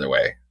ending any other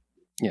way.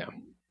 Yeah.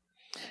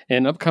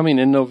 And upcoming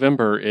in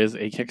November is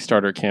a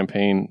Kickstarter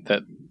campaign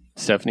that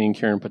Stephanie and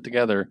Kieran put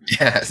together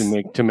Yes.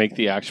 to make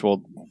the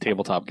actual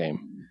tabletop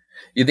game.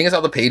 You think it's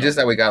all the pages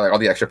that we got, like all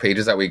the extra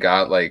pages that we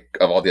got, like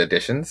of all the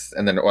additions,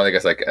 and then, well, I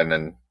guess, like, and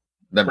then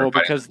Well,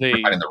 because we're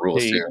fighting the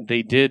rules too.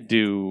 they did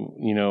do,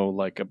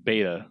 like a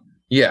beta.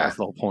 Yeah, That's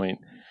the whole point.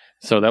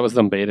 So that was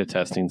them beta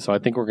testing. So I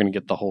think we're going to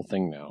get the whole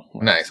thing now.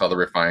 nice, all the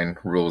refined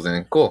rules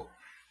and cool.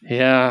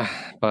 Yeah,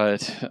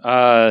 but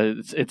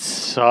it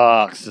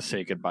sucks to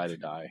say goodbye to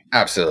Die.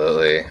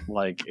 Absolutely.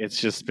 Like it's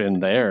just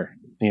been there,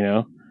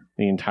 the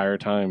entire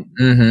time,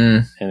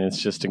 Mm-hmm. and it's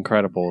just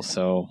incredible.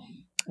 So,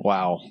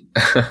 wow.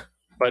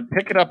 But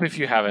pick it up if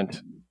you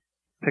haven't.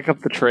 Pick up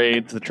the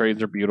trades. The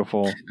trades are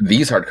beautiful.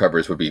 These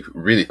hardcovers would be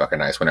really fucking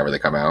nice whenever they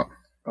come out.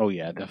 Oh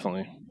yeah,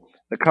 definitely.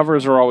 The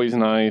covers are always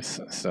nice.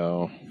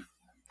 So,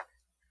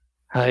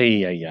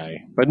 ay.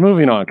 But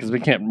moving on because we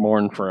can't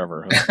mourn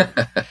forever.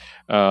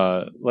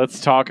 Let's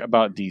talk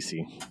about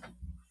DC.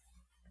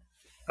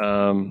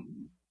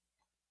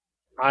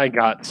 I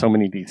got so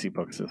many DC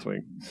books this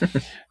week.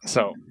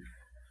 So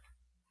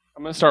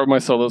I'm going to start with my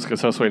solos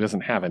because Josue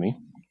doesn't have any.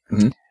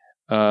 Mm-hmm.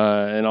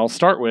 And I'll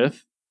start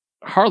with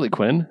Harley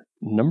Quinn,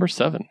 number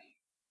 7.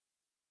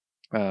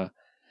 I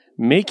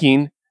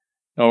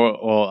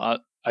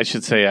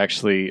should say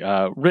actually,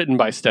 written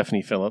by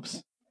Stephanie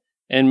Phillips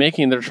and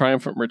making their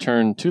triumphant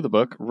return to the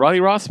book, Ronnie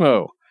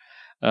Rossmo.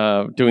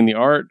 Doing the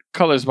art,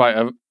 colors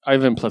by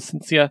Ivan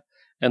Placencia,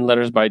 and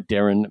letters by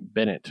Darren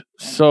Bennett.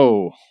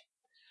 So,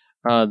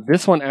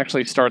 this one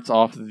actually starts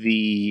off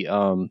the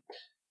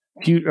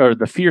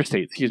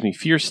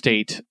Fear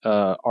State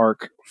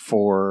arc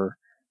for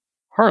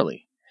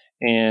Harley,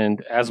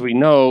 and as we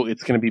know,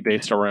 it's going to be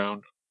based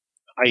around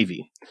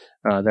Ivy.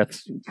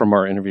 That's from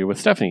our interview with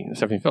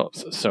Stephanie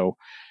Phillips. So,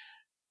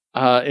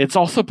 it's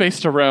also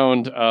based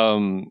around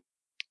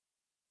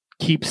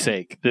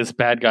Keepsake, this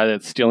bad guy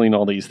that's stealing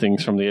all these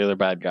things from the other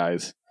bad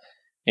guys,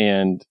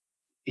 and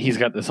he's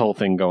got this whole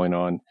thing going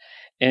on,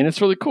 and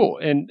it's really cool.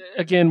 And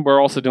again, we're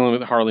also dealing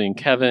with Harley and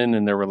Kevin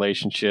and their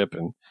relationship,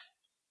 and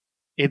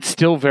it's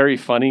still very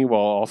funny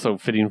while also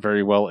fitting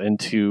very well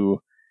into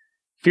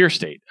Fear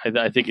State.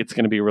 I think it's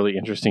going to be a really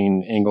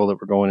interesting angle that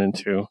we're going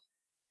into,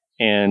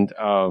 and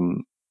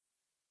I'm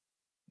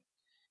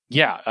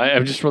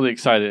just really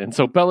excited. And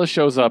so Bella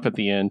shows up at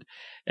the end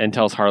and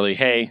tells Harley,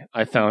 "Hey,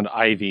 I found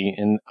Ivy,"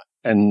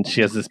 and she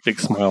has this big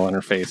smile on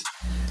her face,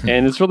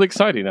 and it's really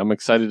exciting. I'm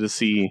excited to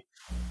see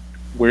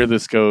where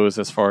this goes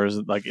as far as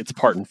like its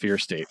part in Fear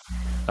State.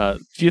 A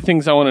few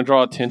things I want to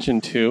draw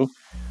attention to.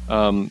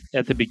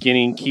 At the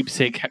beginning,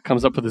 Keepsake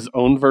comes up with his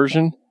own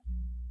version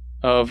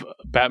of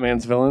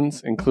Batman's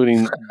villains,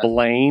 including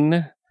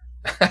Blaine,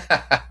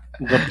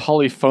 the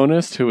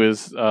polyphonist, who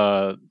is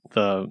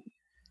the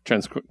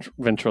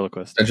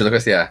ventriloquist.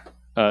 Ventriloquist, yeah.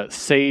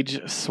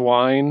 Sage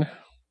Swine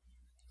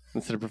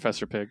instead of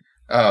Professor Pig.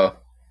 Oh.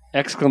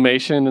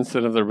 Exclamation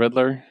instead of the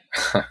Riddler.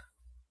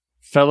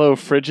 Fellow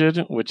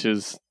Frigid, which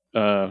is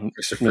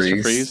Mr.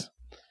 Freeze.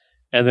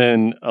 And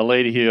then a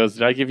lady, he goes,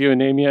 "Did I give you a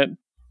name yet?"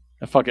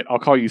 Fuck it, I'll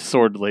call you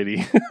Sword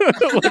Lady.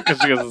 Because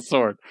she has a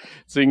sword.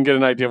 So you can get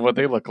an idea of what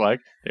they look like.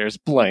 There's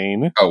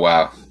Blaine. Oh,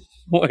 wow.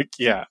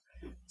 Yeah.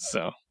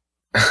 So.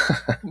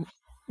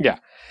 Yeah.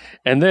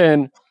 And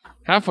then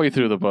halfway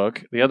through the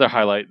book, the other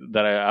highlight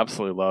that I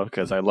absolutely love,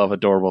 because I love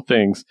adorable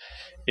things,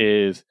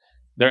 is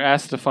they're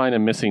asked to find a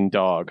missing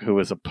dog who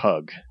is a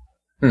pug.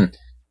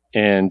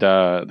 And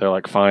they're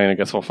like, "Fine, I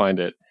guess we'll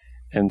find it."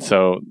 And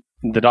so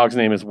the dog's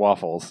name is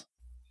Waffles.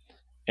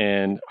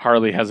 And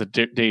Harley has a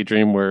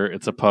daydream where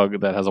it's a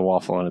pug that has a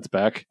waffle on its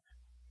back,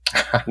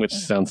 which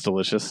sounds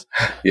delicious.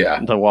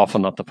 Yeah. The waffle,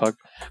 not the pug.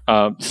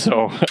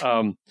 So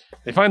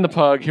they find the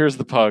pug. Here's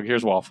the pug.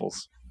 Here's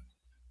Waffles.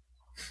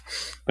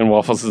 And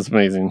Waffles is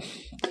amazing.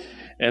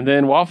 And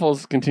then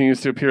Waffles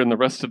continues to appear in the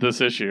rest of this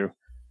issue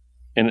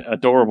in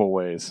adorable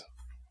ways,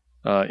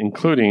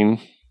 including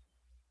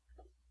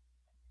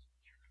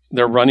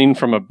they're running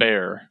from a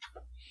bear.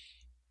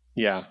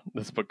 Yeah,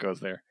 this book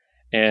goes there.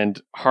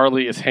 And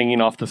Harley is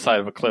hanging off the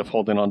side of a cliff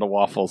holding onto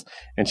Waffles,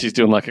 and she's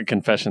doing like a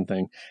confession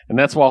thing. And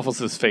that's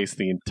Waffles' face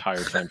the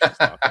entire time she's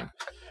talking.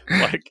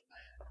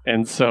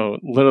 And so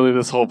literally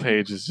this whole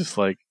page is just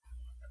like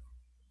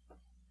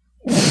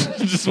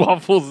just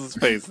Waffles'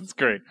 face. It's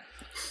great.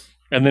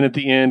 And then at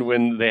the end,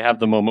 when they have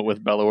the moment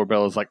with Bella, where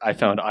Bella's like, "I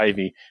found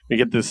Ivy," we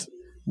get this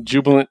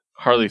jubilant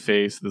Harley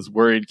face, this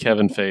worried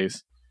Kevin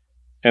face,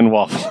 and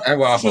Waffles. And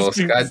Waffles.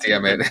 God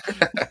damn it.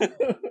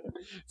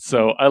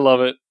 So I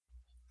love it.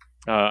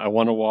 I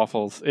want a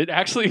Waffles. It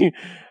actually,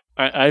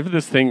 I have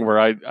this thing where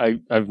I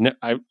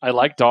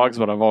like dogs,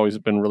 but I've always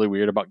been really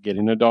weird about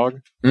getting a dog.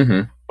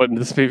 Mm-hmm. But in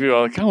this movie,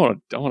 I'm like, I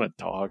want a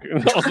dog.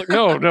 And I was like,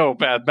 no,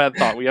 bad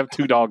thought. We have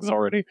 2 dogs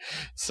already,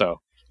 so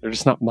they're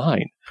just not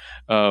mine.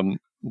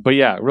 But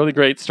yeah, really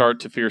great start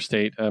to Fear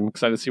State. I'm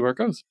excited to see where it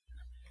goes.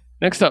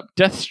 Next up,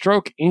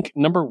 Deathstroke Inc.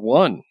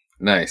 #1.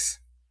 Nice.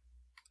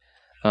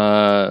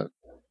 I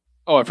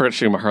forgot to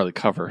show you my Harley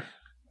cover.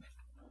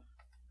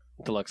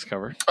 Deluxe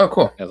cover. Oh,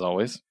 cool. As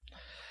always.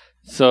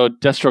 So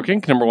Deathstroke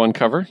Inc. #1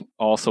 cover,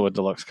 also a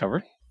deluxe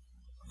cover.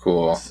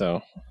 Cool.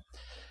 So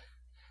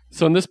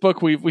in this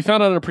book, we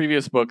found out in a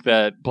previous book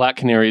that Black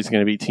Canary is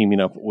going to be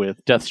teaming up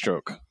with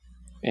Deathstroke,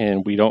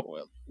 and we don't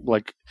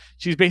like.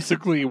 She's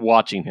basically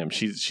watching him.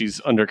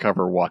 She's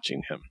undercover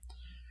watching him,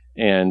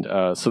 and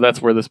so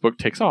that's where this book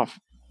takes off.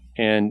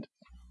 And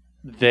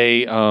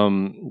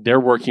they're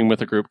working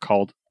with a group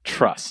called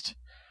Trust,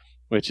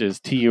 which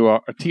is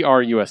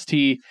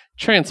TRUST,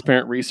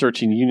 Transparent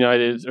Researchers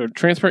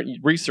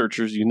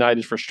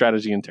United for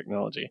Strategy and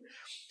Technology.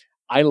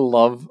 I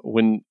love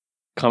when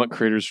comic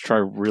creators try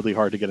really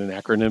hard to get an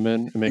acronym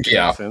in and make it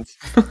make sense.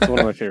 It's one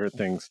of my favorite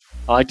things.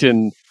 I liked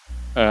in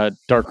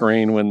Dark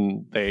Reign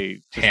when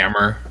they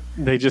Hammer.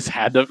 They just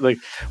had to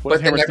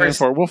what Hammer stands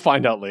for. We'll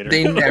find out later.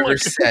 They never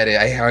said it.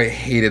 I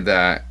hated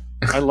that.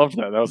 I loved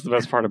that. That was the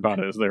best part about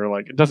it. Is they were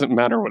like, it doesn't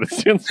matter what it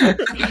stands for.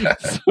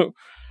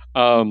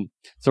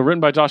 So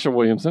written by Joshua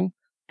Williamson,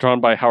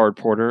 drawn by Howard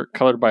Porter,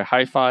 colored by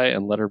Hi-Fi,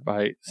 and lettered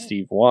by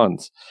Steve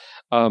Wands.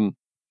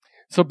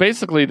 So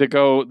basically, they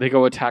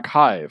go attack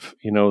Hive,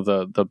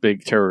 the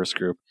big terrorist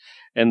group,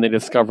 and they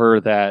discover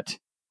that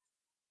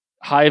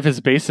Hive has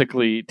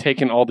basically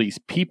taken all these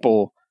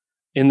people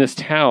in this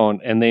town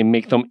and they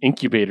make them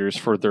incubators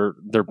for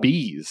their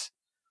bees,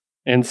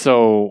 and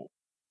so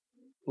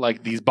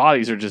like these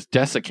bodies are just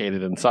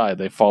desiccated inside.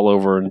 They fall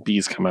over and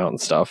bees come out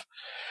and stuff,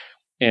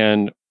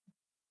 and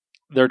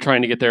they're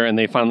trying to get there, and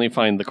they finally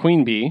find the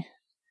queen bee,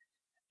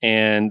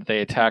 and they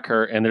attack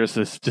her, and there's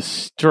this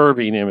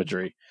disturbing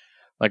imagery.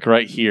 Like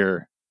right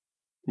here,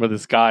 where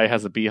this guy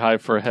has a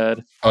beehive for a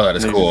head. Oh, that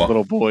is cool.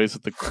 Little boys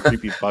with the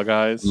creepy bug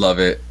eyes. Love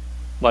it.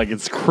 Like,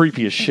 it's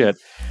creepy as shit.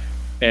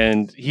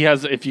 And he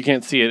has, if you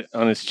can't see it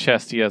on his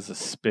chest, he has a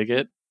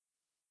spigot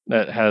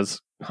that has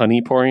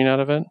honey pouring out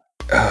of it.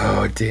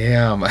 Oh,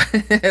 damn.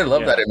 I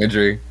love that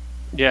imagery.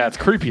 Yeah, it's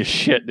creepy as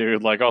shit,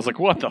 dude. Like, I was like,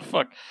 what the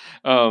fuck?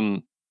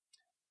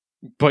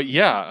 But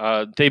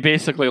yeah, they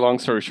basically, long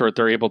story short,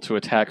 they're able to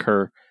attack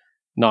her,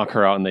 knock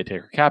her out, and they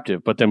take her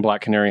captive. But then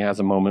Black Canary has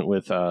a moment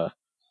with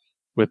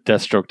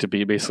Deathstroke to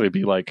basically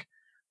be like,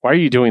 why are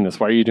you doing this?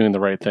 Why are you doing the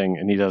right thing?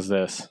 And he does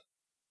this.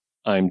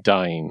 I'm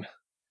dying.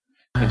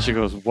 And she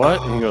goes,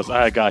 what? And he goes,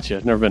 I got you.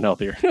 I've never been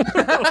healthier.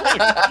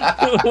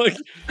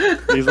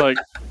 He's like,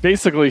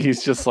 basically,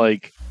 he's just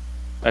like,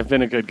 I've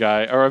been a good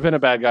guy, or I've been a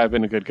bad guy, I've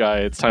been a good guy.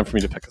 It's time for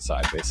me to pick a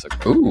side,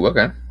 basically. Ooh,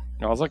 okay. And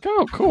I was like,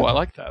 oh, cool. I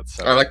like that.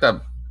 So I like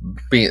that.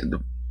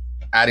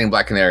 Adding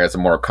Black Canary as a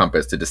moral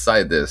compass to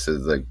decide this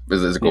is a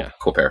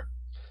cool pair.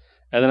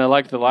 And then I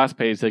liked the last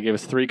page. They gave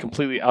us 3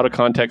 completely out of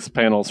context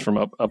panels from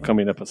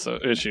upcoming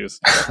issues,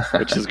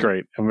 which is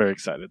great. I'm very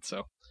excited.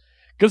 So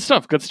good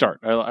stuff. Good start.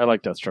 I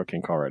like Deathstroke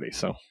Inc. already.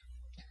 So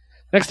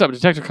next up,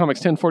 Detective Comics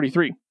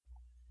 1043.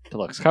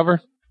 Deluxe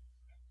cover.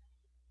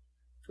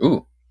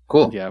 Ooh,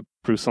 cool. Yeah,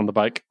 Bruce on the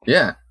bike.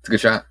 Yeah, it's a good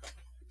shot.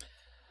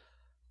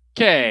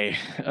 Okay.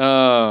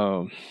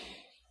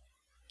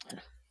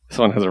 This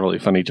one has a really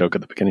funny joke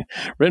at the beginning.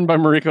 Written by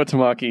Mariko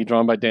Tamaki,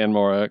 drawn by Dan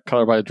Mora,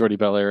 colored by Jordi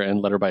Belair,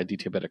 and lettered by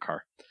Aditya Bidikar.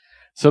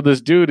 So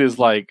this dude is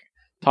like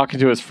talking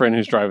to his friend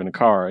who's driving a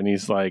car, and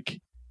he's like,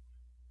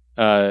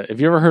 have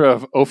you ever heard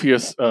of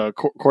Ophius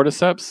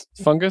cordyceps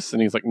fungus?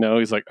 And he's like, no.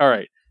 He's like, all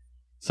right.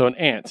 So an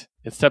ant,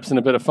 it steps in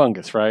a bit of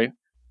fungus, right?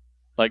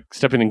 Like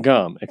stepping in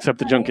gum, except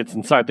the junk gets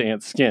inside the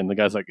ant's skin. The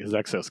guy's like, his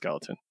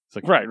exoskeleton. It's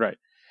like, right.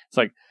 It's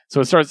like, so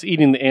it starts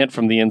eating the ant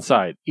from the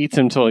inside, eats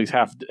him until he's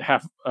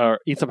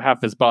eats up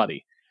half his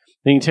body.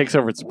 Then he takes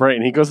over its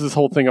brain. He goes this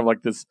whole thing of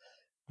like this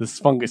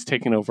fungus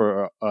taking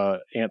over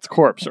ant's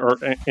corpse or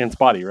ant's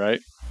body, right?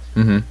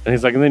 Mm-hmm. And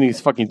he's like, and then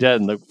he's fucking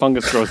dead, and the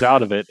fungus grows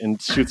out of it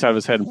and shoots out of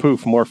his head, and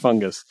poof, more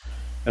fungus.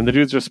 And the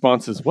dude's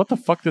response is, "What the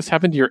fuck? This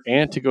happened to your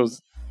ant?" He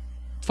goes,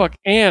 "Fuck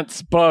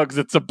ants, bugs.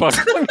 It's a bug."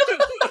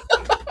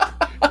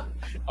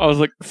 I was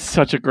like,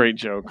 such a great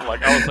joke.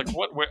 Like, I was like,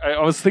 what?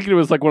 I was thinking it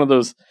was like one of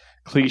those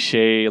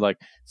cliche, like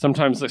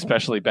sometimes,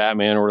 especially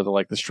Batman or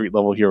the street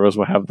level heroes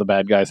will have the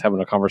bad guys having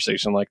a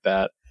conversation like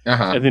that,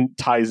 and then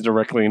ties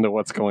directly into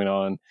what's going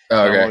on.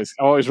 Oh, okay. I'm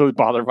always really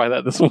bothered by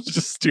that. This one's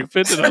just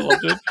stupid, and I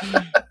loved it.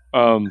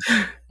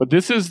 But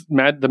this is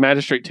the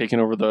magistrate taking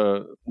over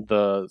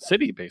the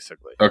city,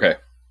 basically. Okay,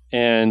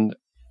 and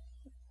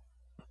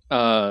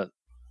the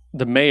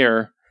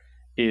mayor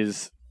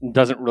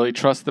doesn't really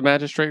trust the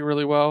magistrate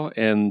really well,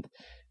 and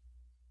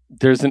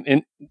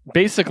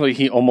basically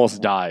he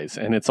almost dies,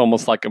 and it's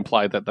almost like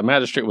implied that the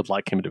magistrate would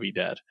like him to be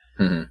dead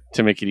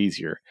to make it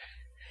easier.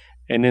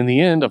 And in the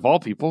end, of all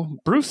people,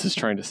 Bruce is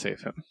trying to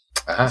save him.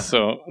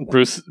 So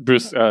Bruce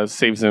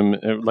saves him,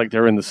 like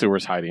they're in the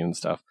sewers hiding and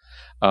stuff.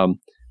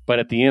 But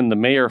at the end, the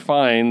mayor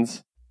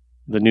finds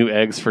the new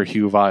eggs for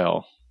Hugh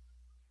Vile,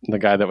 the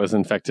guy that was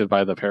infected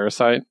by the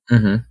parasite.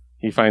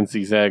 He finds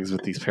these eggs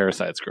with these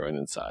parasites growing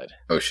inside.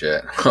 Oh,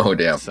 shit. Oh,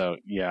 damn. So,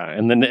 yeah.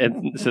 And then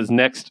it says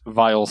next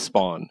Vile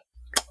spawn.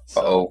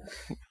 So,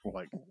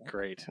 like,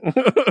 great.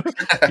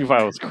 Hugh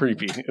Vile was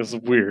creepy. It was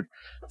weird.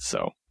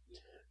 So,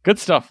 good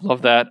stuff.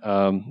 Love that.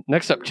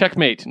 Next up,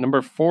 Checkmate,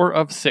 number 4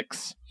 of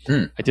 6.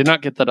 I did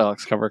not get the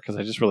deluxe cover because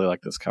I just really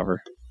like this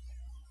cover.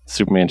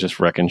 Superman just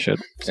wrecking shit.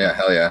 So. Yeah,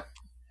 hell yeah.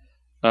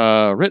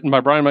 Written by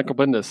Brian Michael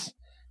Bendis.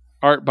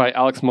 Art by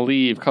Alex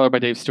Maleev. Color by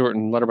Dave Stewart.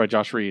 And letter by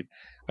Josh Reed.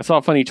 I saw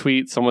a funny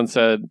tweet. Someone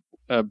said,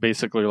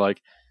 basically,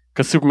 like,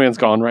 because Superman's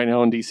gone right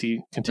now in DC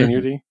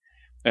continuity.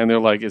 And they're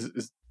like,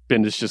 is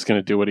Bendis just going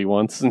to do what he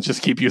wants and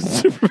just keep using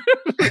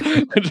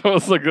Superman? Which I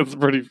was like, that's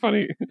pretty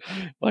funny.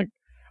 Like,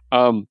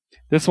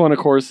 this one, of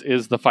course,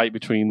 is the fight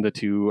between the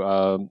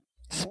two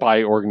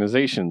spy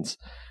organizations,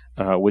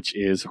 which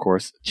is, of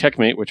course,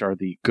 Checkmate, which are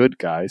the good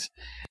guys,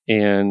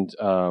 and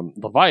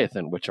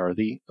Leviathan, which are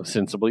the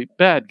ostensibly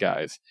bad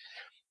guys.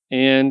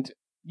 And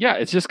yeah,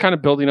 it's just kind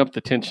of building up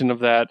the tension of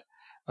that.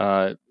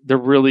 They're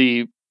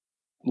really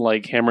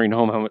like hammering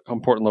home how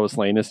important Lois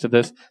Lane is to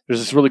this. There's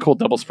this really cool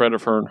double spread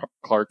of her and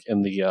Clark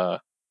in the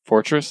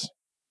Fortress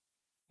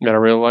that I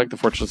really like, the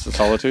Fortress of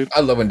Solitude.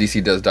 I love when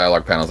DC does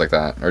dialogue panels like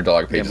that, or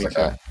dialogue pages like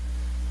that.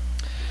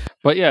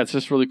 But yeah, it's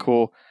just really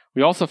cool.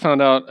 We also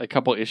found out a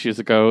couple issues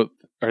ago,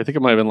 or I think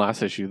it might have been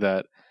last issue,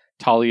 that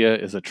Talia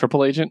is a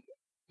triple agent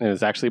and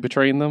is actually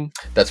betraying them.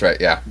 That's right,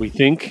 yeah. We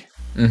think.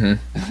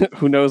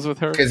 Who knows with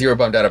her? Because you were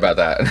bummed out about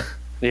that.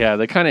 Yeah,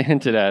 they kind of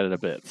hinted at it a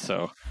bit.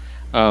 So,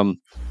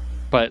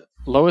 but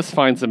Lois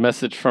finds a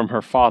message from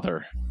her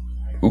father.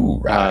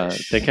 Ooh, right.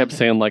 They kept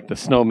saying like the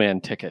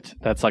snowman ticket.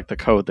 That's like the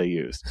code they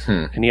used.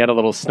 And he had a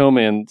little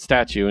snowman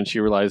statue, and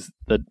she realized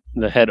that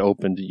the head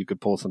opened and you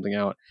could pull something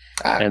out.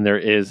 And there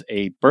is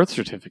a birth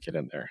certificate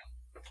in there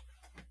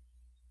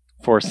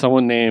for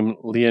someone named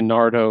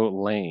Leonardo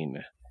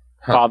Lane.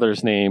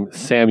 Father's name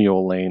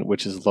Samuel Lane,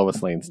 which is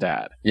Lois Lane's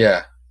dad.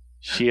 Yeah.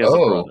 She has a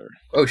brother.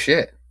 Oh,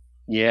 shit.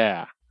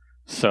 Yeah.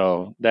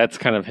 So that's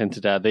kind of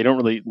hinted at. They don't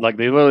really, like,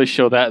 they literally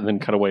show that and then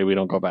cut away. We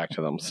don't go back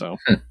to them. So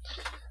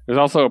there's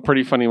also a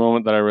pretty funny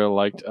moment that I really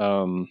liked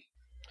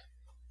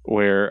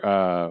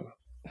where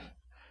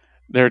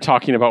they're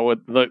talking about what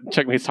the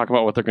Checkmate's talking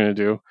about what they're going to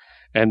do.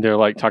 And they're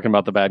like talking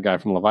about the bad guy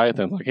from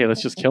Leviathan. Like, hey,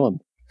 let's just kill him.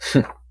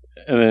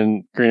 And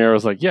then Green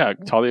Arrow's like, yeah,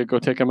 Talia, go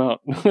take him out.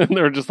 And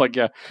they're just like,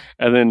 yeah.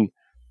 And then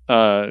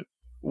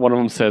one of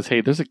them says,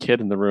 hey, there's a kid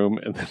in the room.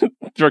 And then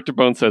Director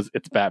Bone says,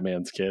 it's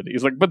Batman's kid.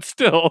 He's like, but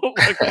still.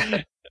 Like,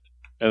 and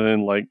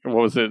then, like, what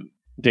was it?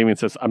 Damian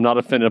says, I'm not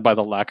offended by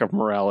the lack of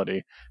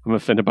morality. I'm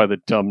offended by the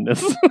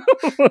dumbness.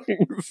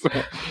 So,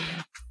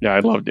 yeah, I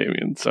love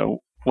Damian. So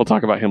we'll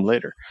talk about him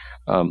later.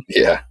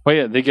 Yeah. But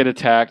yeah, they get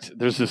attacked.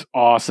 There's this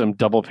awesome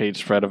double page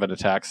spread of an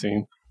attack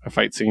scene, a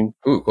fight scene.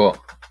 Ooh, cool.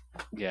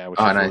 Yeah, which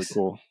is nice.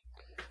 Really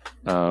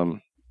cool.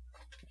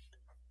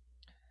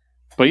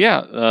 But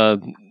yeah,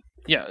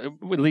 it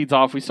leads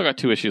off. We still got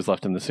 2 issues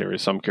left in the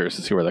series, so I'm curious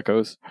to see where that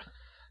goes.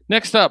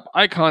 Next up,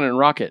 Icon and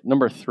Rocket,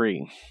 number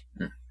 3.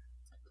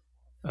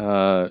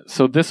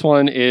 So this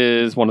one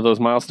is one of those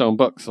milestone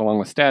books, along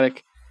with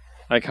Static.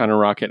 Icon and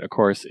Rocket, of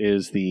course,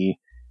 is the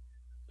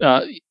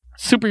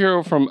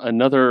superhero from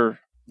another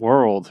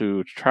world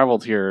who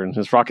traveled here, and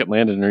his rocket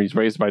landed, and he's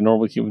raised by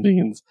normal human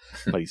beings,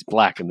 but he's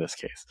black in this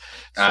case.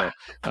 So,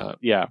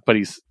 yeah, but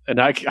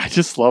I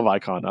just love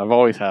Icon. I've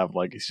always have.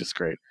 Like, he's just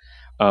great.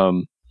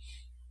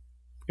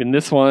 In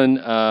this one,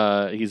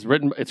 it's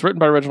written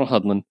by Reginald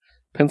Hudlin,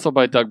 penciled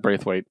by Doug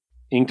Braithwaite,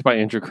 inked by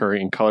Andrew Curry,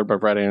 and colored by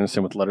Brad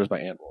Anderson with letters by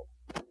Antwol.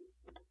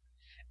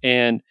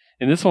 And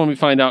in this one, we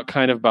find out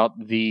kind of about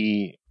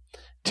the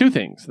 2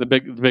 things. The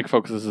big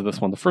focuses of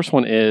this one. The first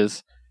one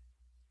is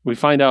we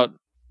find out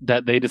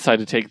that they decide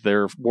to take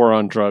their war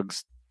on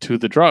drugs to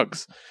the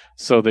drugs.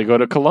 So they go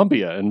to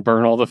Colombia and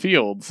burn all the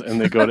fields, and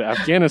they go to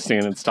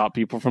Afghanistan and stop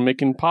people from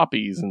making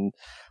poppies, and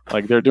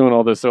like they're doing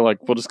all this. They're like,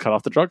 we'll just cut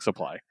off the drug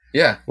supply.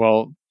 Yeah.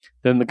 Well,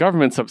 then the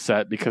government's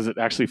upset because it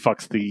actually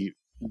fucks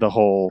the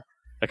whole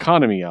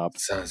economy up.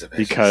 Sons of bitches.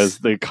 Because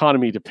the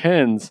economy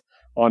depends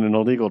on an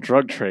illegal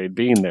drug trade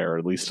being there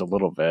at least a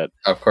little bit.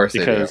 Of course they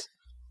do. Because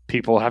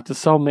people have to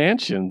sell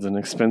mansions and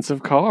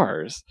expensive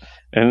cars.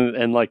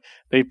 And like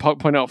they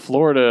point out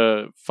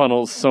Florida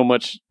funnels so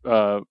much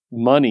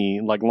money,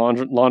 like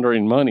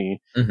laundering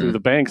money through the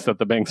banks, that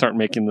the banks aren't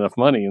making enough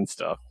money and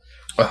stuff.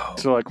 Oh.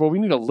 So like, well, we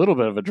need a little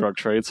bit of a drug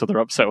trade, so they're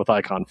upset with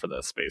Icon for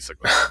this,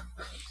 basically.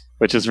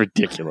 Which is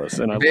ridiculous.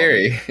 And I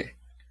very.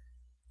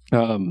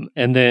 And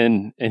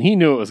he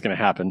knew it was going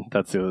to happen.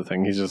 That's the other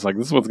thing. He's just like,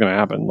 this is what's going to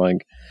happen.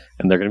 Like,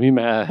 and they're going to be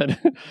mad.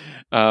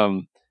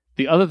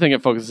 The other thing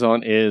it focuses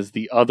on is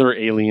the other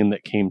alien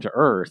that came to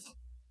Earth,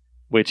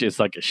 which is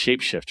like a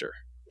shapeshifter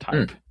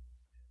type.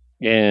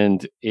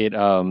 and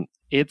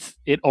it's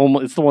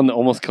the one that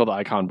almost killed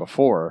Icon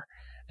before,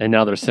 and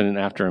now they're sending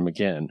after him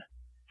again.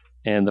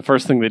 And the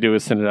first thing they do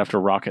is send it after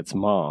Rocket's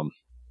mom.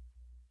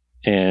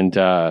 And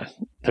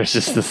there's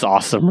just this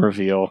awesome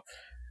reveal.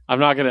 I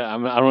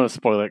don't want to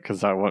spoil it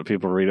because I want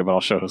people to read it, but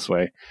I'll show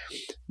Josue.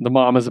 The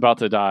mom is about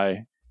to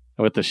die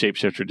with the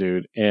shapeshifter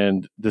dude,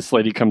 and this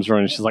lady comes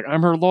running. She's like,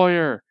 "I'm her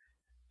lawyer,"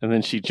 and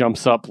then she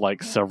jumps up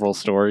like several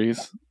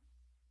stories.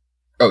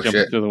 Oh jumps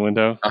shit! through the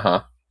window.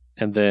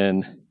 And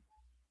then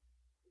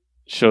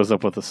shows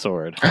up with a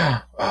sword.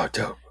 Oh,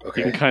 dope.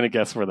 Okay. You can kind of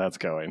guess where that's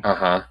going.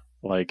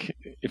 Like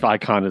if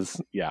Icon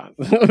is, yeah.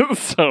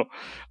 So,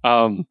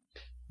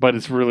 but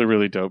it's really,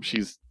 really dope.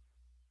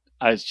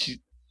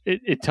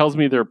 It tells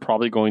me they're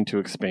probably going to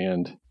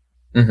expand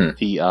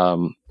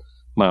the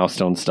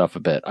milestone stuff a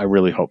bit. I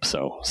really hope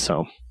so.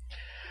 So,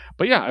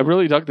 but yeah, I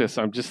really dug this.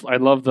 I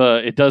love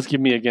it does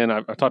give me, again,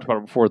 I've talked about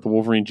it before, the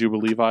Wolverine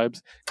Jubilee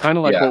vibes, kind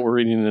of like what we're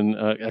reading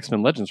in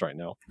X-Men Legends right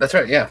now. That's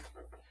right. Yeah.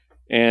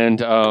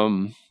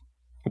 And,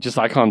 just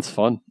Icon's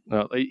fun.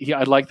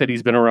 I like that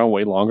he's been around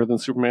way longer than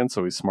Superman,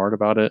 so he's smart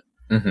about it.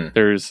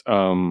 There's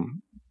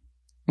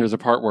a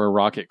part where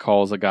Rocket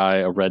calls a guy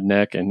a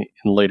redneck, and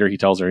later he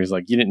tells her, he's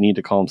like, "You didn't need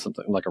to call him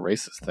something like a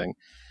racist thing,"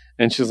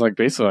 and she's like,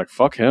 basically like,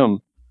 "Fuck him,"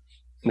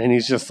 and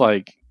he's just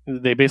like,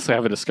 they basically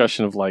have a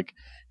discussion of like,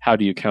 how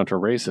do you counter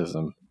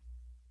racism?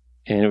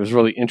 And it was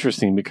really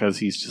interesting because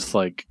he's just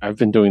like, I've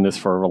been doing this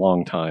for a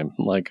long time.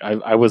 Like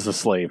I was a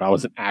slave. I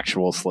was an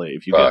actual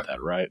slave. You get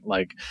that, right?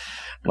 Like,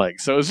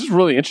 so it's just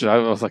really interesting. I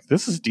was like,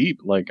 this is deep.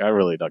 Like, I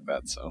really dug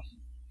that. So,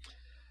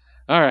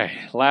 all right.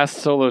 Last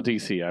solo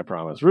DC, I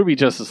promise. Ruby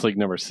Justice League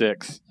number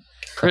 6.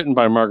 Written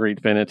by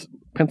Marguerite Bennett.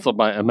 Penciled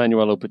by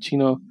Emanuelo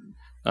Pacino.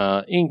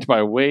 Inked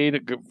by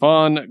Wade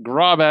Von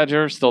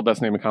Grawbadger. Still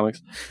best name in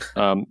comics.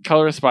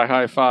 Colorist by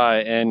Hi-Fi.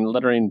 And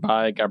lettering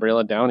by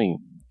Gabriella Downey.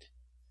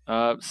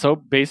 So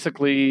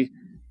basically,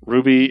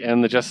 Ruby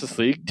and the Justice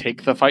League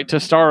take the fight to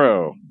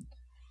Starro,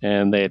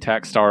 and they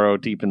attack Starro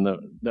deep in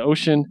the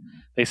ocean.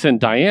 They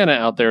send Diana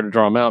out there to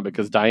draw him out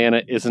because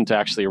Diana isn't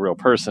actually a real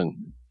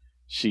person.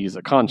 She's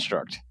a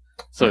construct,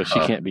 so she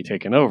can't be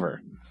taken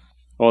over.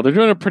 Well, they're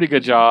doing a pretty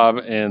good job,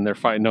 and they're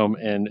fighting them,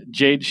 and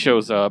Jade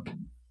shows up,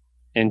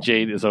 and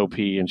Jade is OP,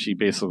 and she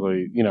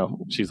basically,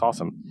 she's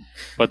awesome.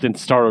 But then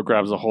Starro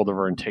grabs a hold of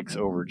her and takes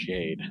over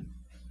Jade.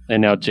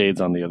 And now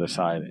Jade's on the other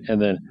side.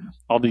 And then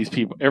all these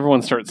people,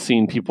 everyone starts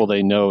seeing people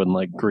they know in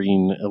like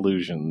green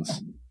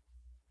illusions.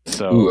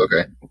 So,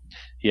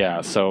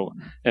 yeah. So,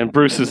 and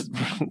Bruce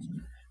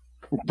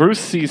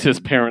sees his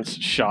parents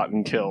shot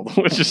and killed,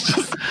 which is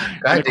just,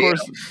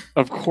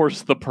 of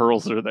course, the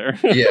pearls are there.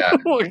 Yeah.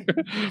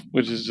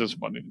 Which is just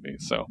funny to me.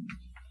 So,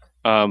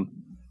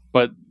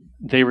 but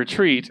they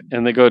retreat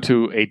and they go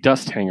to a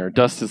dust hanger.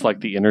 Dust is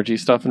like the energy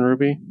stuff in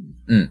Ruby.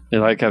 It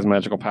like has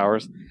magical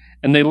powers.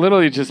 And they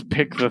literally just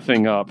pick the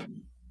thing up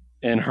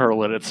and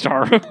hurl it at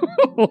Starro.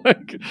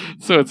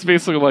 So it's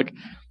basically like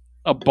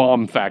a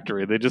bomb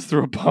factory. They just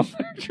threw a bomb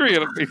factory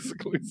at it,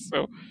 basically.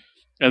 So,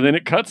 and then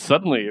it cut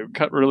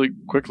really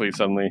quickly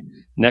suddenly.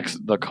 Next,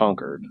 The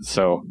Conquered.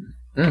 So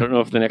I don't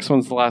know if the next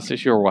one's the last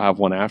issue or we'll have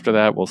one after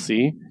that. We'll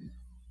see.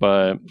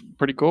 But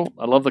pretty cool.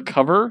 I love the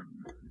cover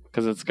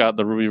because it's got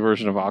the Ruby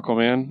version of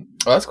Aquaman.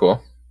 Oh, that's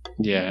cool.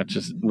 Yeah,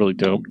 just really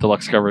dope.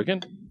 Deluxe cover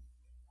again.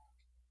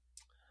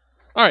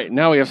 All right,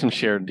 now we have some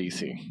shared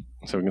DC,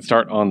 so we can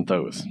start on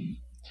those.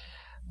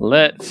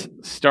 Let's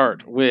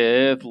start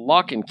with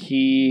Lock and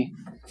Key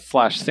 /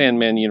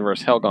 Sandman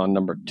Universe Helgon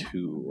number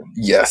 2.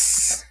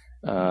 Yes.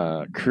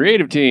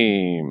 Creative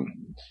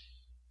team.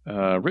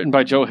 Written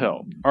by Joe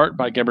Hill. Art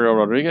by Gabriel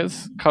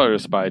Rodriguez.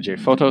 Colors by Jay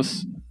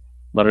Photos.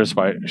 Letters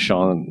by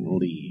Sean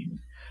Lee.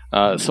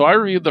 So I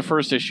reviewed the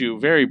first issue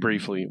very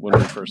briefly when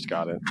we first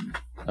got it.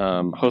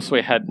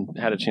 Josue hadn't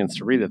had a chance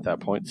to read it at that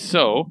point,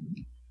 so...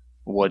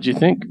 What'd you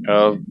think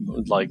of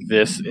like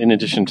this in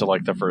addition to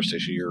like the first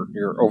issue,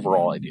 your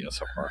overall idea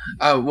so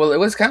far? Well, it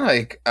was kind of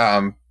like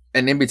an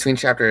in-between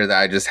chapter that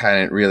I just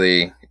hadn't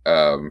really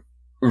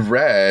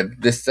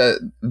read. This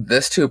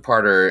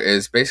two-parter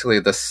is basically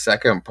the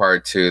second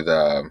part to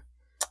the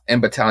In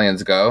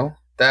Battalions Go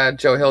that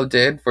Joe Hill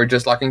did for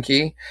just Lock and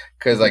Key.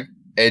 Because like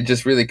it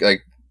just really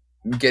like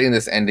getting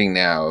this ending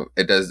now,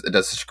 it does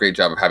such a great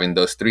job of having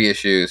those 3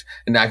 issues.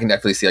 And now I can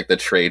definitely see like the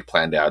trade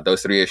planned out.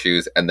 Those 3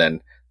 issues and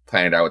then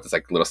plan it out with this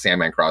like little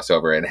Sandman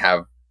crossover and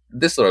have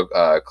this little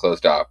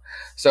closed off.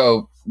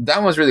 So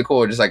that was really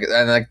cool. Just like,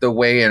 and like the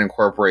way it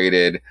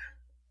incorporated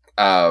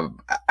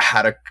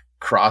how to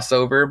cross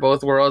over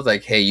both worlds.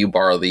 Like, hey, you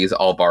borrow these,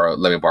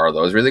 let me borrow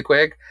those really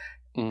quick.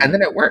 And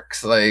then it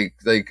works. Like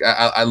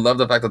I love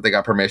the fact that they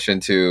got permission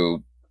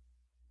to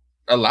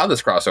allow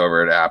this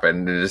crossover to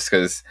happen just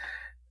because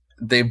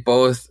they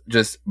both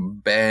just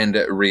bend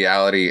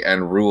reality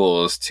and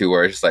rules to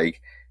where it's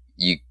like,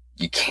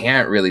 you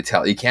can't really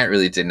tell, you can't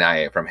really deny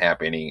it from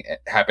happening,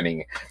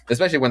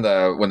 especially when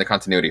the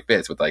continuity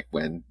fits with like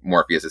when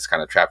Morpheus is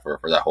kind of trapped for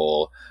that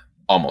whole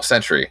almost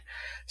century.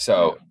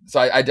 So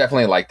I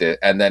definitely liked it.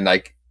 And then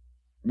like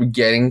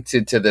getting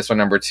to this one,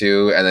 number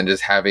 2, and then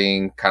just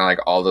having kind of like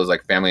all those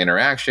like family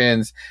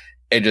interactions,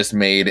 it just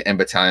made M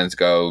Battalions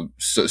go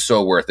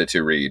so worth it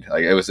to read.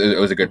 Like it was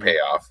a good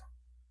payoff.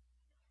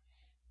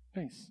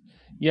 Nice.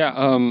 Yeah,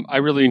 I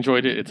really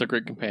enjoyed it. It's a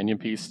great companion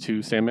piece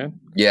to Sandman.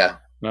 Yeah.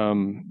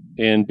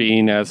 And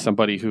being as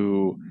somebody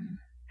who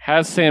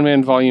has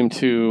Sandman Volume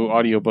 2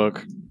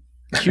 audiobook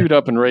queued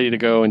up and ready to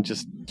go and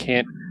just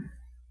can't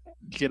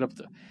get up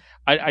to...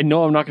 I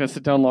know I'm not going to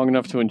sit down long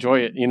enough to enjoy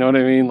it. You know what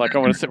I mean? Like I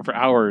want to sit for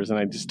hours and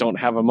I just don't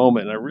have a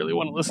moment and I really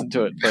want to listen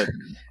to it, but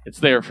it's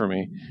there for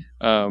me.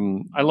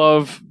 I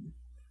love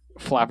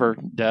Flapper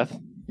Death.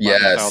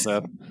 Yes.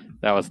 Death.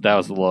 That was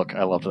the look.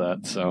 I loved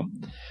that. So,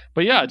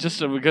 but yeah,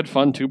 just a good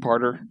fun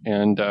 2-parter,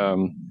 and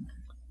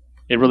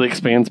it really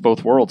expands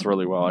both worlds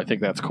really well. I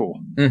think that's cool.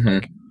 Mm-hmm.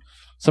 Like,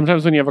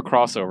 sometimes when you have a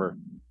crossover,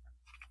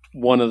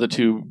 one of the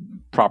two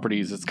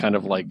properties is kind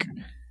of like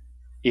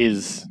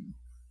is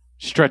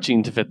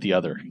stretching to fit the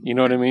other. You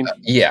know what I mean?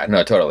 Yeah,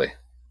 no, totally.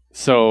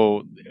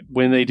 So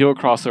when they do a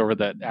crossover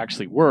that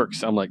actually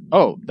works, I'm like,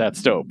 oh,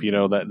 that's dope. You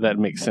know, that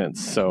makes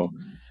sense. So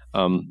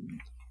I'm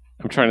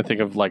trying to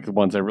think of like the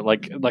ones I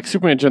like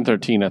Superman Gen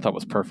 13. I thought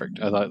was perfect.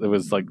 I thought it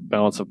was like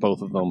balance of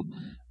both of them.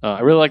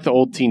 I really like the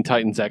old Teen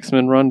Titans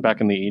X-Men run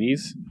back in the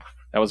 80s.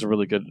 That was a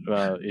really good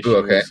issue. Ooh,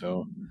 okay.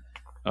 So,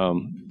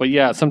 but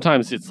yeah,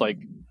 sometimes it's like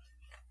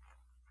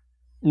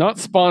not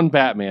Spawn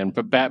Batman,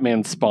 but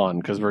Batman Spawn,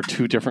 because we're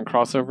two different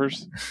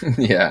crossovers.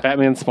 Yeah.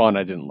 Batman Spawn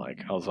I didn't like,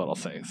 that's what I'll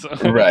say. So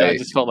right. I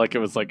just felt like it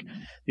was like,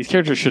 these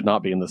characters should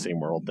not be in the same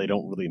world. They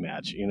don't really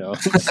match, you know?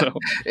 So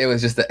it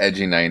was just the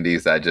edgy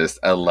 90s that just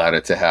allowed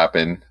it to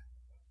happen.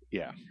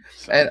 Yeah.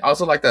 So. And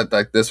also like that,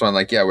 like this one,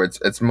 like, yeah, where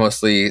it's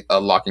mostly a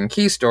lock and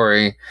key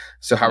story.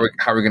 So how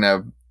are we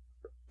gonna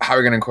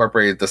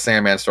incorporate the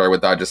Sandman story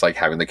without just like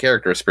having the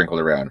characters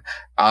sprinkled around?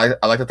 I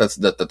like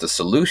that that the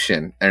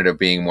solution ended up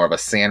being more of a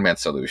Sandman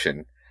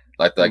solution,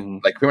 like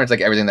pretty much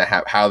like everything that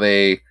how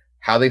they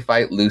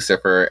fight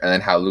Lucifer, and then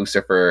how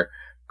Lucifer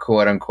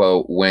quote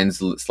unquote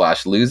wins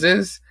 /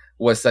 loses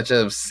was such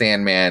a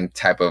Sandman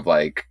type of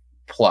like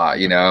plot,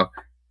 you know?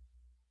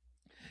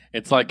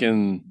 It's like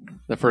in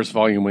the first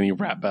volume when he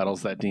rap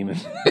battles that demon.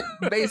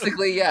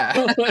 Basically,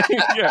 yeah.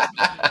 Yeah.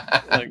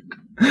 Like,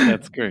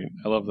 that's great.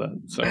 I love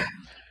that. So.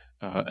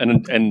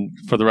 And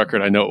for the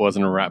record, I know it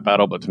wasn't a rap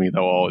battle, but to me, that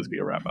will always be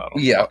a rap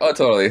battle. Yeah, oh,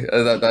 totally.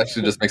 That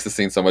actually just makes the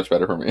scene so much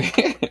better for me.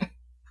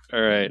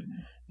 All right.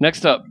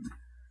 Next up,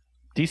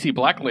 DC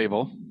Black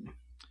Label.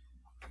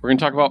 We're going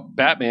to talk about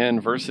Batman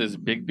versus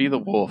Bigby the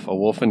Wolf, a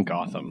wolf in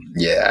Gotham.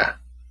 Yeah.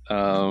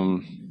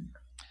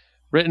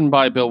 Written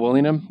by Bill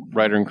Willingham,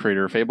 writer and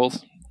creator of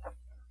Fables.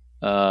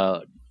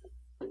 Art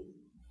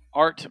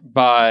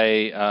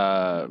by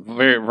a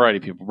variety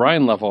of people.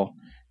 Brian Lovell,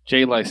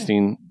 Jay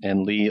Leistein,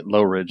 and Lee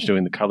Lowridge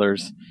doing the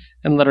colors,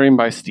 and lettering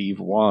by Steve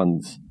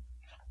Wands.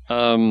 Me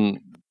and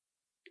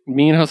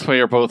Josue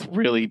are both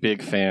really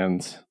big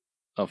fans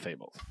of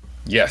Fables.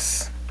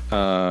 Yes.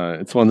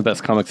 It's one of the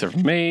best comics ever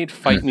made.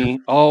 Fight Me.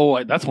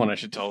 Oh, that's one I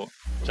should tell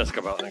Jessica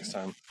about next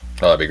time.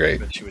 Oh, that'd be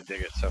great. I bet she would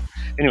dig it. So,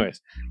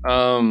 anyways,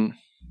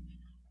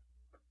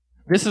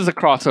 this is a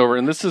crossover,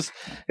 and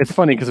it's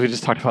funny because we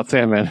just talked about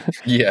Sandman.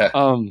 Yeah.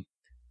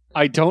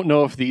 I don't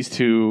know if these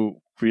two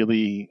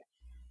really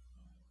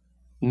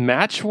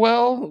match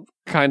well,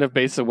 kind of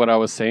based on what I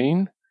was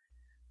saying,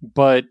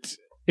 but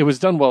it was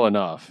done well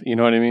enough. You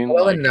know what I mean?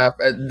 Well enough.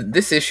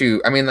 This issue,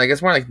 I mean, like,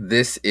 it's more like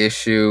this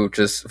issue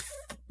just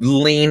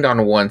leaned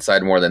on one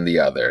side more than the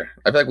other.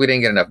 I feel like we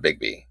didn't get enough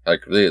Bigby,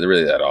 like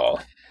really at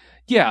all.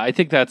 Yeah, I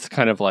think that's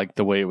kind of like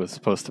the way it was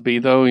supposed to be,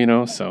 though. You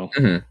know, so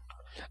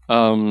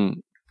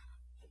I'm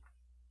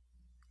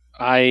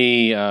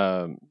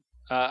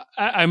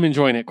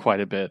enjoying it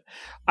quite a bit.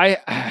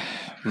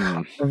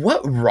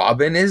 What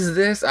Robin is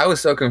this? I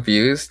was so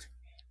confused.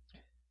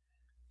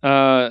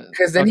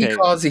 Because then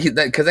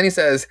he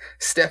says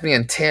Stephanie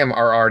and Tim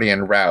are already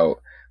en route.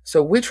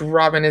 So which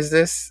Robin is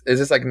this? Is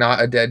this like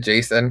not a dead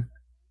Jason?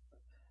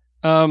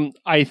 So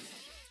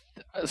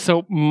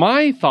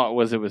my thought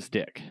was it was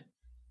Dick.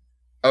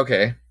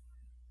 Okay.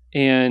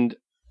 And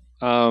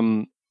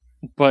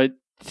but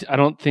I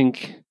don't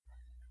think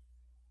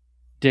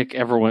Dick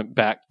ever went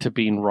back to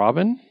being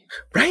Robin,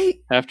 right?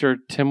 After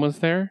Tim was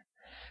there.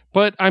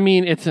 But I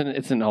mean, it's an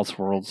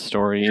Elseworlds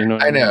story, you know.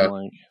 I know.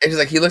 Like, it's just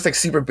like he looks like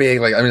super big.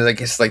 Like, I mean,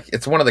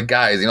 it's one of the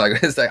guys. You know,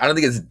 like it's like I don't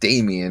think it's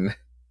Damien.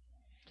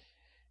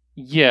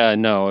 Yeah,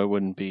 no, it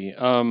wouldn't be.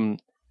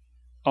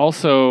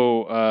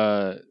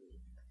 Also,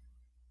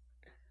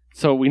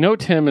 so we know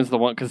Tim is the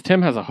one because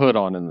Tim has a hood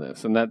on in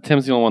this, and that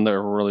Tim's the only one that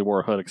ever really wore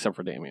a hood except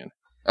for Damien.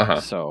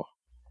 So,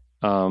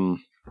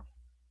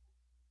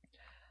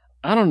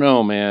 I don't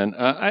know, man.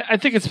 I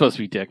think it's supposed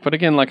to be Dick, but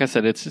again, like I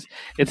said, it's an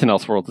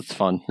Elseworlds. It's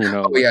fun, you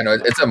know. Oh yeah, no,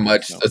 it's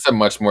a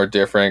much more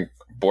different,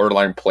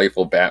 borderline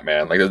playful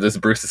Batman. Like this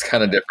Bruce is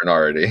kind of different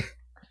already.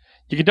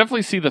 You can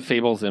definitely see the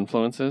Fables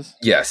influences.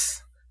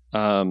 Yes.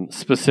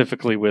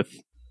 Specifically with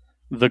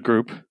the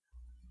group,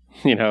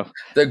 you know,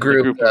 the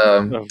group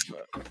of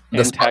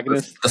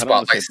antagonists, the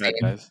spotlight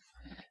scene.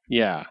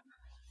 Yeah,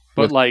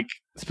 but with, like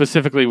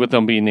specifically with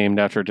them being named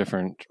after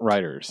different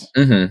writers,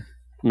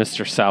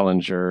 Mr.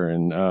 Salinger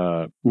and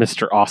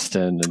Mr.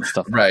 Austin and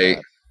stuff like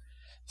that.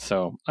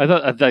 So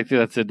I think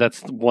that's it.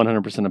 That's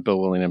 100% a Bill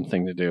Willingham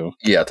thing to do.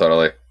 Yeah,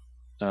 totally.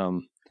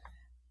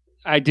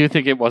 I do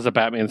think it was a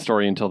Batman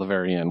story until the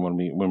very end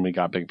when we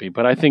got Bigby,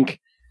 but I think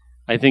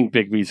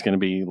Bigby's going to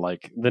be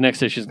like the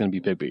next issue is going to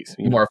be Bigby's.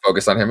 More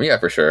focused on him, yeah,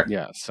 for sure.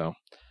 Yeah, so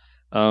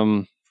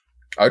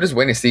I was just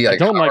waiting to see.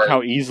 Like, I don't like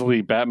how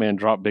easily Batman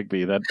dropped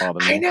Bigby. That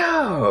bothered me. I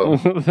know.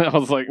 I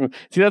was like,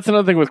 see, that's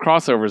another thing with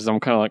crossovers. I'm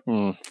kind of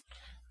like,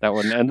 that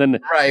wouldn't. And then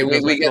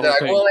we get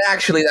that. Like, well,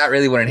 actually, that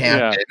really wouldn't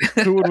happen.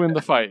 Yeah. Who would win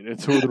the fight?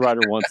 It's who the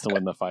writer wants to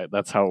win the fight.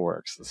 That's how it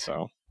works.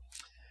 So,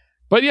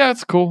 but yeah,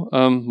 it's cool.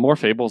 More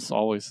Fables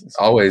always.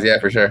 Always, yeah,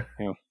 for sure.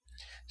 You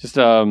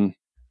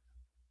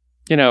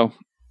know,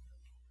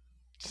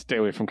 just stay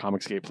away from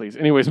Comicsgate, please.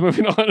 Anyways,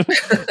 moving on.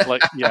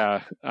 Like,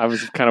 yeah, I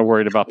was kind of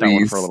worried about that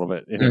one for a little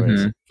bit.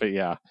 Anyways, but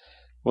yeah,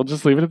 we'll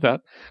just leave it at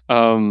that.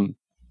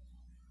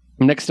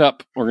 Next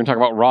up, we're going to talk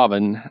about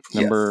Robin,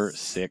 number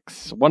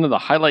 6. One of the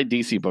highlight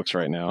DC books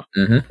right now.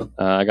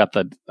 I got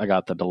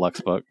the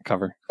deluxe book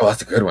cover. Oh,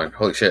 that's a good one.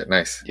 Holy shit,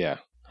 nice. Yeah.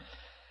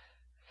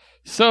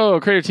 So,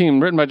 creative team,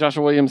 written by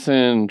Joshua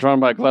Williamson, drawn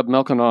by Gleb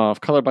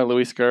Melkonoff, colored by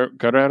Luis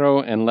Guerrero,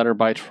 and letter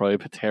by Troy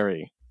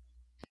Peteri.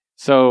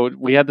 So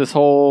we had this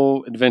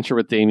whole adventure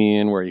with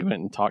Damian where he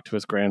went and talked to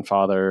his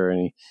grandfather,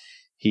 and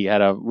he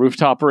had a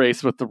rooftop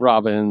race with the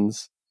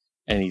Robins,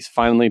 and he's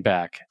finally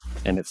back,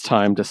 and it's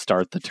time to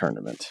start the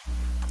tournament.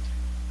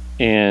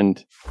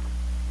 And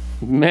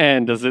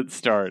man, does it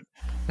start.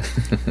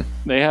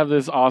 They have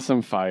this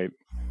awesome fight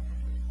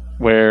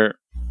where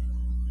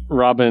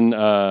Robin,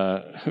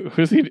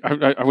 who's he?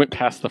 I went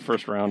past the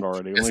first round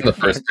already. It's the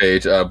first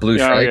page. Blue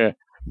Shrike. Yeah.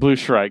 Blue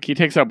Shrike. He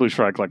takes out Blue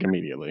Shrike like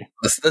immediately.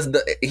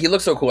 He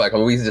looks so cool. Like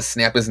when we just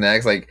snap his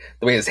necks, like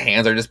the way his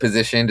hands are just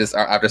positioned just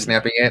after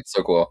snapping it.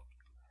 So cool.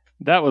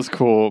 That was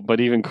cool, but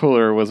even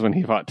cooler was when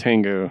he fought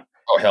Tengu.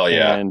 Oh hell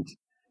yeah! And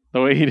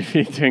the way he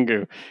defeated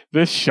Tengu,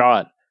 this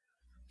shot,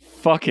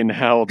 fucking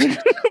hell, dude.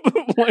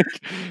 Like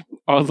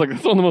I was like,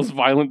 that's one of the most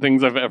violent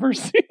things I've ever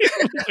seen.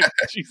 Like,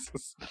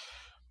 Jesus.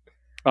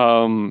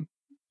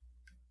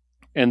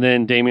 And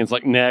then Damian's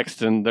like,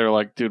 next, and they're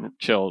like, dude,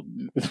 chill.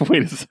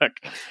 Wait a sec.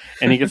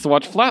 And he gets to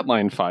watch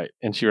Flatline fight,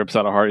 and she rips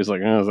out a heart. He's like,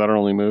 is that her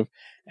only move?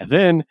 And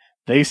then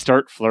they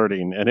start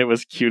flirting, and it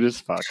was cute as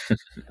fuck.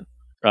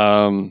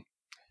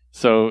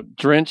 So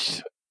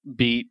Drenched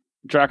beat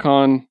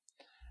Drakon.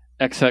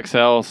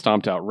 XXL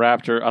stomped out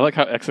Raptor. I like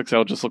how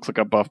XXL just looks like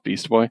a buff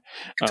Beast Boy.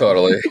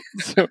 Totally.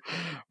 So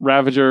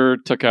Ravager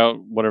took out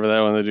whatever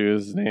that one to do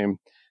is his name.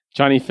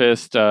 Johnny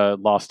Fist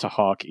lost to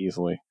Hawk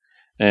easily.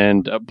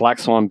 And Black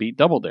Swan beat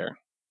Double Dare.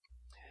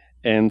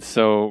 And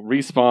so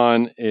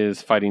Respawn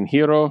is fighting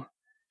Hero,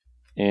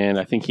 and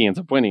I think he ends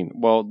up winning.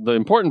 Well, the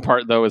important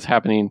part, though, is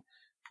happening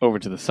over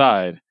to the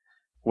side,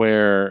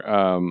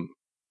 where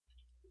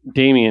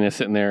Damian is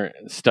sitting there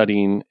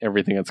studying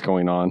everything that's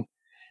going on.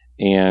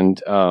 And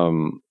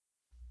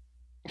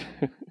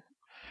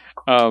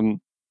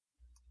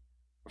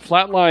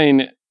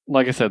Flatline,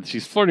 like I said,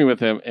 she's flirting with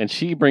him, and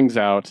she brings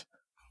out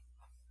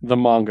the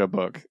manga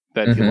book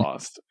that he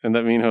lost, and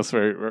that me and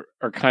Josue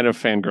are kind of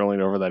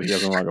fangirling over that he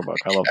has a manga book.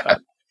 I love that.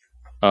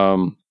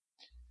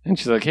 And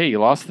she's like, "Hey, you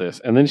lost this,"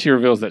 and then she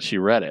reveals that she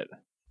read it,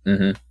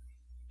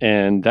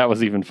 and that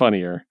was even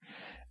funnier.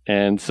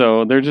 And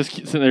so they're just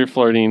sitting there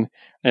flirting,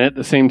 and at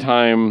the same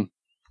time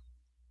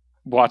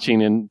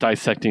watching and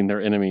dissecting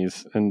their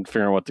enemies and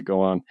figuring out what to go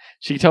on.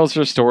 She tells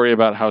her story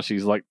about how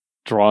she's like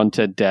drawn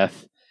to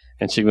death,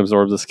 and she can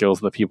absorb the skills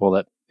of the people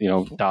that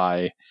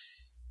die,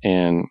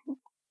 and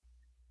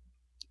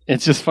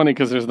it's just funny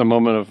because there's the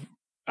moment of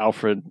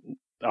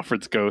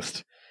Alfred's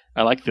ghost.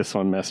 I like this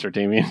one, Master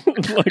Damien.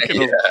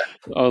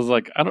 I was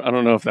like, I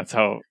don't know if that's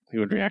how he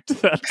would react to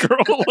that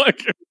girl.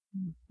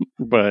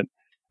 But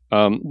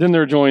then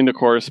they're joined, of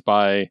course,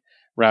 by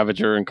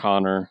Ravager and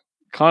Connor.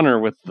 Connor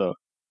with the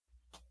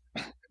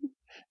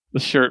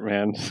shirt,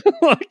 man.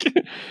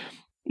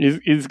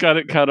 He's got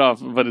it cut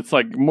off, but it's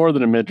like more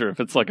than a midriff.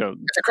 It's a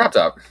crop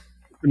top,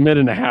 mid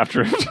and a half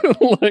drift.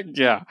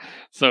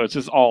 So it's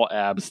just all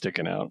abs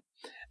sticking out.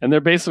 And they're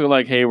basically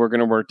like, hey, we're going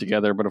to work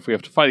together, but if we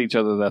have to fight each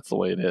other, that's the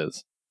way it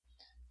is.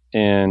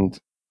 And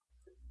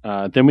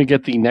then we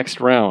get the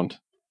next round.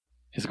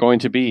 It's going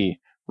to be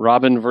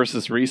Robin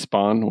versus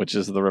Respawn, which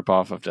is the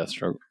ripoff of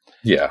Deathstroke.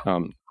 Yeah.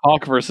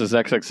 Hawk versus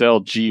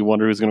XXL. Gee,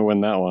 wonder who's going to win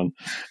that one.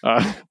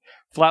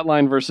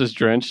 Flatline versus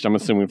Drenched. I'm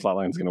assuming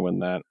Flatline's going to win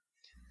that.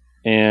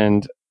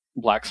 And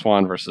Black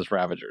Swan versus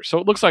Ravager. So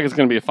it looks like it's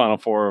going to be a final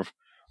four of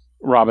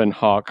Robin,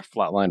 Hawk,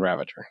 Flatline,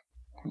 Ravager.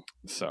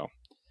 So...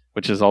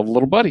 which is all the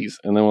little buddies,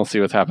 and then we'll see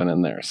what's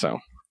happening there. So,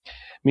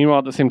 meanwhile,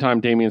 at the same time,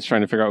 Damian's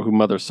trying to figure out who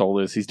Mother Soul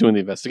is. He's doing the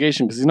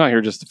investigation because he's not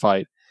here just to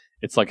fight.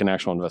 It's like an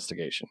actual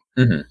investigation.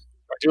 I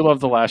do love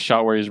the last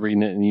shot where he's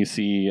reading it, and you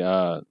see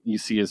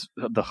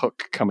the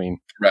hook coming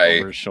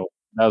over his shoulder.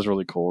 That was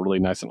really cool, really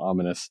nice and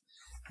ominous.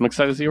 I'm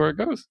excited to see where it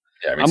goes.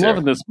 Yeah, me I'm too.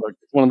 loving this book.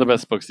 It's one of the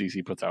best books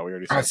DC puts out. We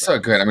already said It's so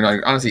good. I mean,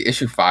 like, honestly,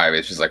 issue 5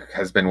 is just like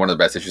has been one of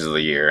the best issues of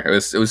the year. It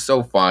was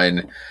so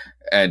fun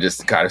and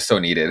just God, it's so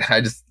needed. I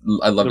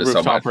loved it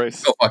so much.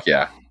 Race. Oh fuck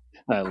yeah!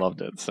 I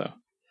loved it. So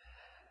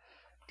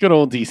good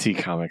old DC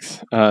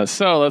Comics.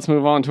 So let's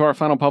move on to our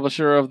final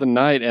publisher of the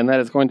night, and that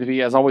is going to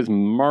be, as always,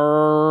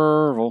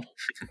 Marvel.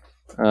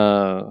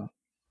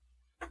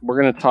 We're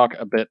going to talk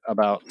a bit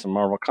about some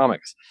Marvel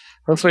comics.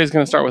 Josue is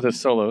going to start with his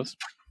solos.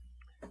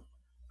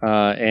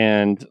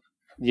 And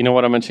you know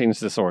what? I'm going to change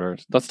this order.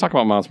 Let's talk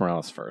about Miles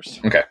Morales first.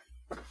 Okay.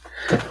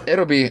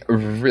 It'll be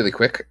really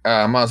quick.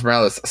 Miles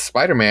Morales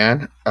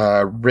Spider-Man,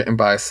 written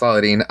by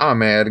Saladin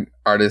Ahmed.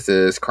 Artist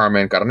is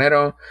Carmen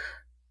Carnero.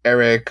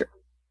 Eric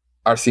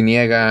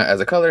Arciniega as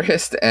a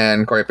colorist,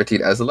 and Corey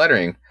Petit as the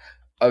lettering.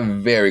 A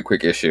very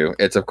quick issue.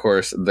 It's, of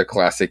course, the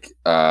classic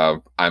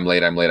I'm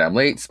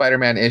late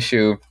Spider-Man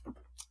issue.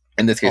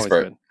 In this case,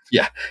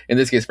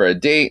 for a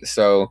date.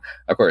 So,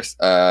 of course,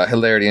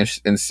 hilarity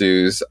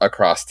ensues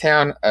across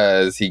town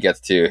as he gets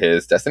to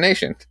his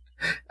destination,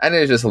 and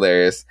it's just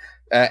hilarious.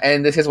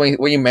 And this is when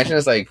you mention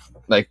it's like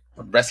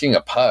rescuing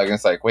a pug, and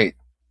it's like, wait,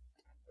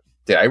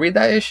 did I read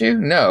that issue?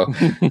 No,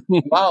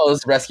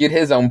 Miles rescued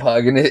his own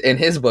pug in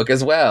his book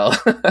as well.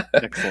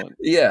 Excellent.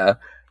 Yeah.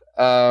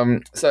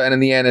 So, and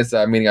in the end, it's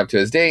meeting up to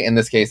his date. In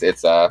this case,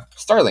 it's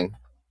Starling,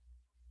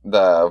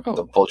 the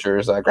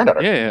vulture's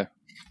granddaughter.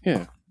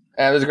 Yeah.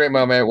 And there's a great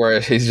moment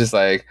where he's just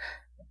like,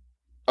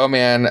 "Oh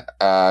man,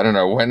 I don't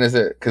know, when is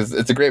it?" Because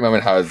it's a great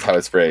moment how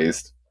it's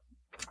phrased.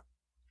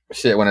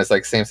 Shit, when it's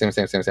like same.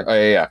 Oh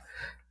yeah.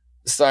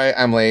 Sorry,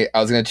 I'm late.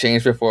 I was gonna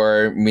change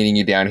before meeting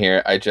you down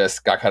here. I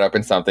just got caught up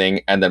in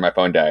something, and then my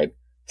phone died.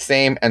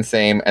 Same.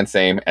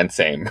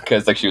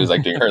 Because like she was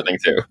like doing her thing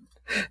too.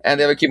 And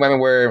they have a cute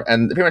moment where,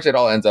 and pretty much it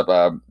all ends up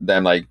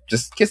them like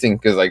just kissing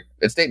because like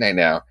it's date night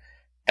now,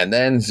 and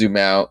then zoom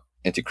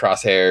into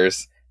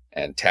Crosshairs.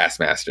 And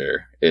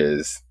Taskmaster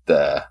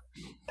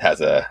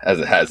has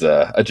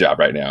a job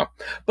right now,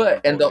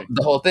 but and the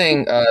whole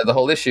thing, the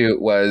whole issue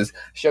was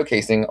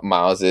showcasing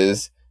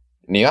Miles's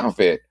new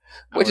outfit,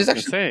 which is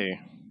actually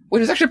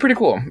pretty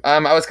cool. I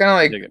was kind of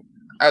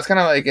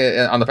like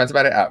on the fence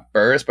about it at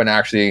first, but now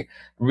actually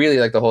really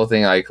like the whole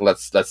thing. Like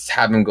let's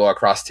have him go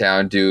across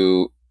town,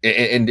 do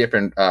in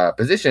different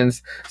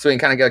positions, so we can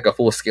kind of get like a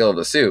full scale of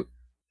the suit,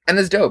 and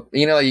it's dope.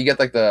 You know, like you get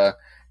like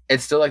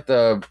it's still like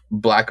the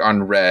black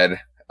on red.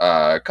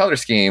 Color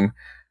scheme.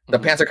 The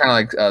pants are kind of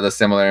like the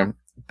similar,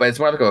 but it's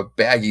more like a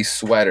baggy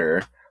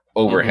sweater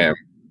over him,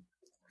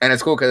 and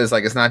it's cool because it's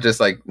like it's not just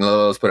like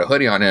let's put a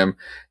hoodie on him.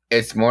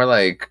 It's more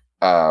like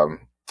a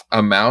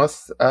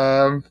mouth.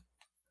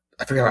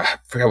 I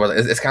forgot what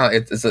it's kind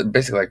of. It's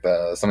basically like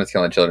someone's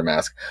killing children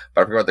mask,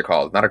 but I forgot what they're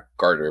called. Not a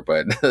garter,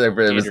 but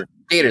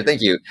gator.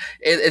 Thank you.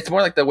 It's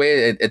more like the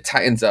way it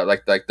tightens up,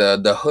 like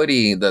the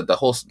hoodie,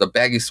 the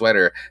baggy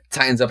sweater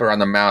tightens up around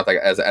the mouth, like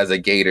as a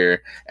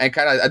gator, and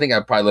kind of I think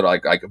I probably little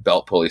like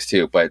belt pulleys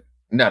too, but.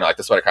 No, like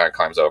the sweater kind of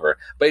climbs over,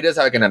 but he does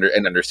have like an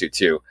undersuit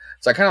too.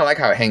 So I kind of like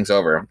how it hangs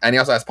over, and he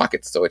also has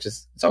pockets, so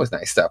it's always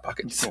nice to have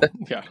pockets. Cool.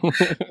 Yeah.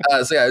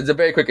 So yeah, it's a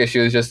very quick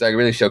issue. It's just like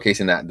really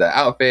showcasing the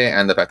outfit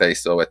and the fact that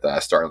he's still with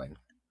Starling.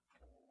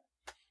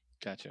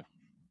 Gotcha.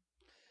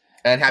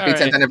 And happy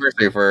 10th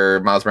anniversary for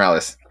Miles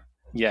Morales.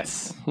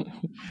 Yes,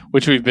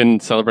 which we've been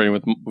celebrating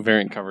with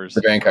variant covers.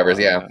 The variant covers,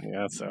 yeah.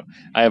 Yeah. So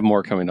I have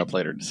more coming up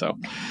later. So,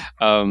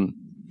 all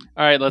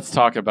right, let's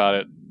talk about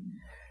it.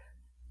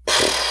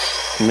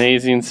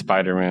 Amazing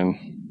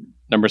Spider-Man,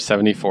 number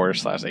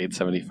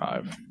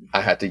 74/875.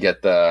 I had to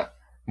get the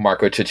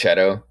Marco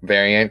Cicchetto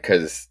variant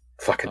because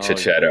fucking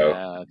Cicchetto.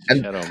 Yeah,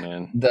 Cicchetto,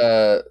 man.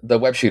 The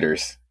web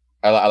shooters.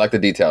 I like the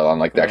detail on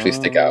like they actually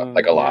stick out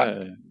like a lot.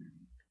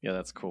 Yeah,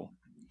 that's cool.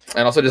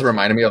 And also just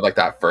reminded me of like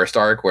that first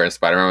arc where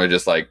Spider-Man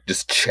was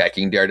just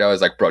checking Daredevil.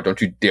 It's like, bro,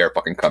 don't you dare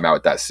fucking come out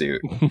with that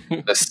suit.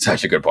 That's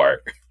such a good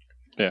part.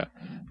 Yeah.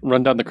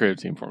 Run down the creative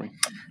team for me.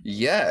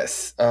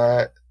 Yes.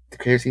 The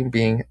creative team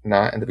being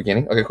not in the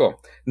beginning. Okay,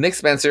 cool. Nick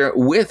Spencer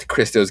with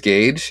Christos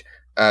Gage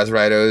as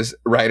writers,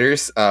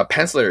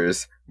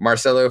 pencilers,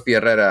 Marcelo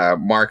Fierrera,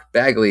 Mark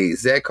Bagley,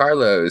 Zé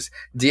Carlos,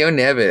 Dio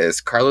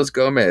Neves, Carlos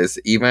Gomez,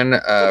 Ivan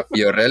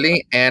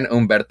Fiorelli, and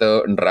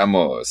Humberto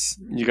Ramos.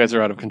 You guys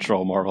are out of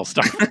control, Marvel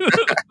stuff.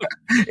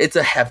 It's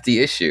a hefty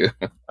issue.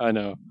 I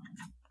know.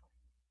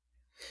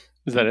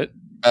 Is that it?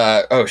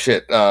 Oh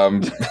shit.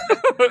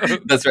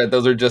 That's right.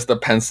 Those are just the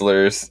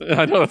pencilers.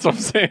 I know, that's what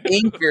I'm saying.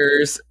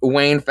 Inkers,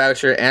 Wayne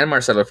Foucher and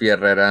Marcelo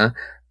Fierrera,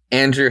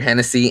 Andrew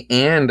Hennessy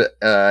and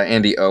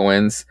Andy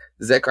Owens,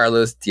 Zé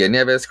Carlos, Tia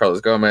Neves, Carlos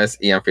Gomez,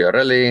 Ian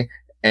Fiorelli,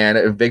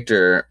 and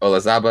Victor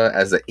Olazaba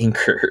as the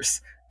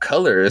inkers.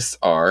 Colors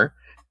are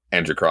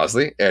Andrew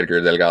Crosley,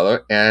 Edgar Delgado,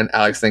 and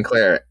Alex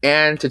Sinclair.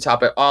 And to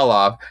top it all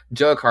off,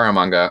 Joe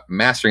Caramanga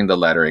mastering the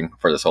lettering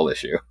for this whole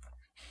issue.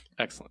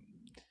 Excellent.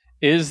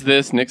 Is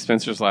this Nick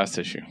Spencer's last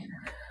issue?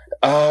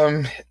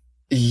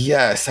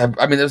 Yes.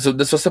 I mean, this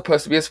was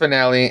supposed to be his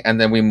finale, and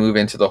then we move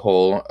into the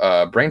whole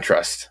brain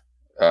trust.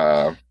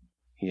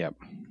 Yep.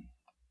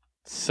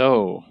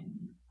 So,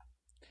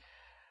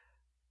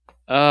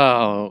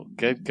 Oh,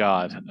 good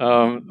God.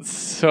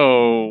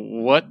 So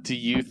what do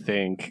you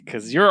think?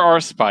 Because you're our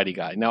Spidey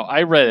guy. Now,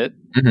 I read it,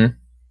 Mhm.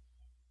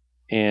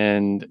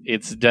 and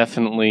it's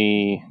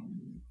definitely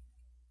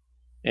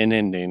an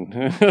ending.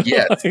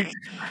 Yes. Like,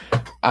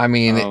 I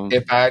mean,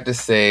 if I had to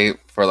say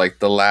for like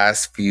the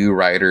last few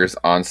writers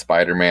on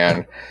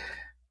Spider-Man,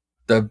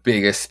 the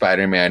biggest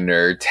Spider-Man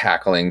nerd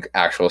tackling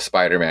actual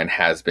Spider-Man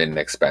has been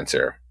Nick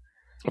Spencer.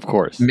 of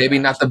course. Maybe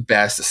not the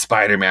best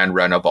Spider-Man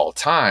run of all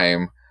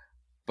time,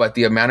 but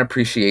the amount of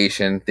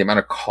appreciation, the amount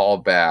of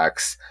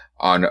callbacks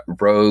on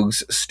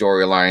Rogue's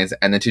storylines,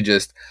 and then to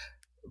just,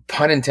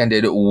 pun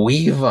intended,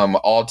 weave them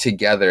all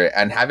together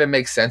and have it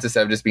make sense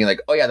instead of just being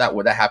like, oh yeah, that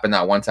happened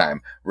that one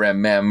time.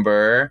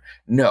 Remember?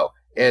 No.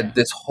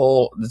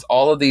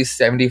 All of these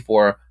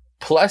 74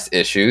 plus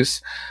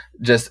issues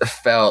just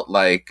felt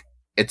like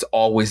it's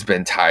always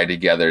been tied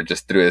together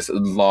just through this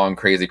long,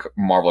 crazy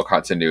Marvel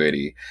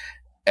continuity.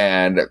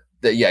 And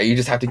you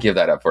just have to give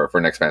that up for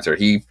Nick Spencer.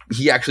 He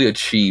actually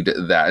achieved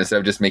that instead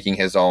of just making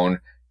his own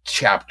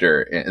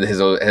chapter,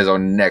 his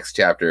own next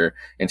chapter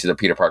into the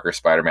Peter Parker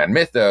Spider-Man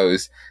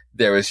mythos.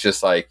 There was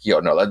just like,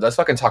 let's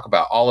fucking talk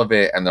about all of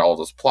it and all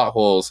those plot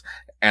holes,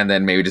 and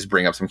then maybe just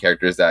bring up some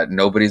characters that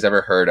nobody's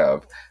ever heard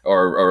of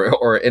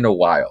or in a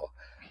while.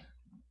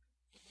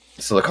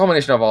 So the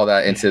culmination of all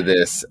that into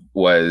this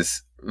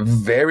was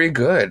very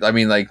good. I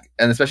mean, like,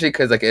 and especially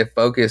because like it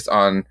focused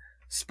on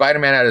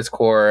Spider-Man at its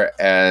core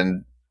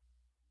and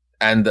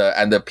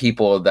the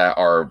people that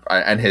are,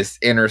 and his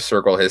inner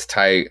circle, his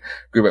tight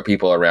group of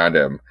people around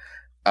him.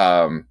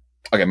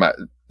 Okay,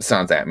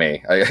 sounds at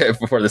me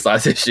before this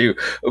last issue,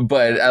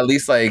 but at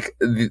least like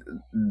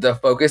the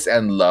focus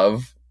and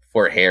love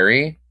for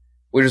Harry,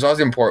 which is always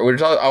important,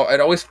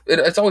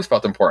 it's always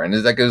felt important.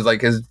 It was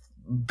like his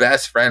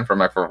best friend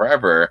from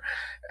forever,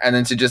 and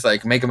then to just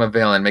like make him a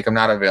villain, make him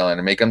not a villain,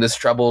 and make him this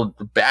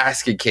troubled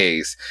basket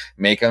case,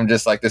 make him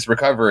just like this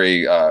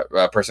recovery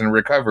person in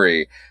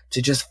recovery,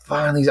 to just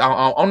finally,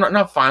 I'll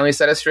not finally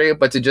set it straight,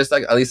 but to just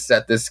like at least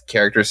set this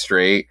character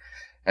straight.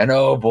 And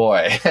oh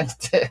boy, damn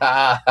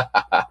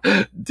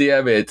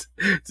it,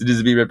 to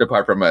just be ripped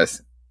apart from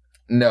us.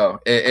 No,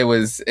 it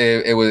was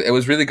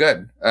really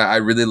good. I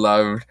really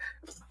loved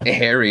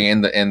Harry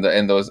in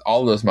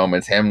all those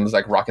moments. Him was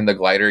like rocking the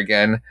glider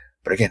again,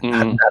 but again,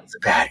 I'm not the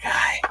bad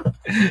guy.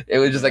 It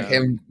was just like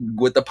him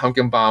with the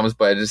pumpkin bombs,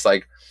 but just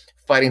like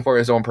fighting for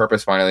his own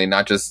purpose finally,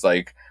 not just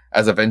like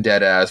as a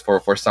vendetta as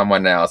for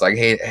someone else. Like,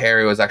 hey,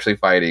 Harry was actually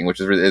fighting, which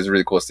is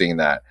really cool seeing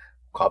that.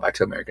 Call back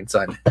to American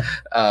Son.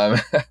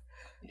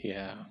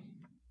 Yeah.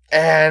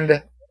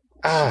 And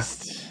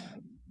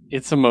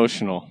it's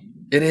emotional.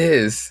 It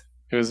is.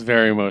 It was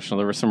very emotional.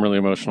 There were some really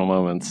emotional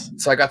moments.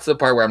 So I got to the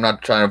part where I'm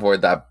not trying to avoid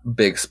that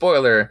big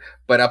spoiler,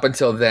 but up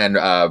until then,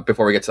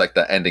 before we get to like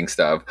the ending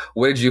stuff,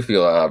 what did you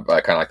feel kind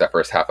of like that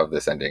first half of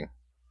this ending?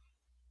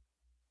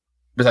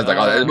 Besides like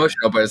all the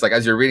emotional, but it's like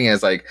as you're reading it,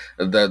 it's like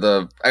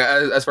the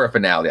as for a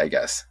finale, I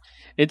guess.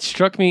 It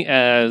struck me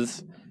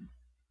as,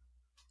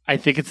 I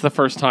think it's the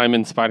first time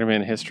in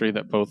Spider-Man history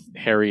that both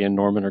Harry and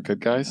Norman are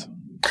good guys.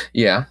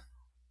 Yeah.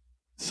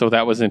 So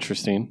that was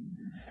interesting.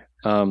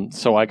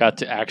 So I got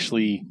to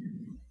actually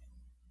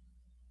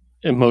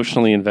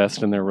emotionally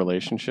invest in their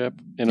relationship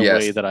in a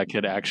way that I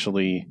could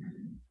actually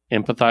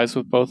empathize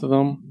with both of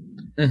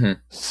them. Mm-hmm.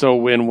 So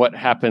when what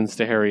happens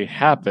to Harry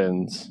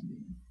happens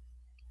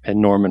and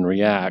Norman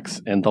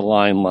reacts, and the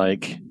line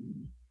like,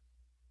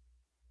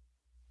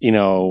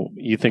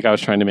 you think I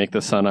was trying to make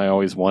the son I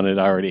always wanted,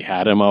 I already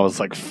had him. I was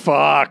like,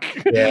 fuck.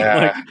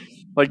 Yeah.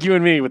 like you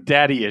and me with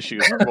daddy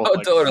issues. We're both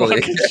like,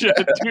 totally. Fucking shit,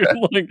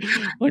 dude.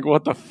 like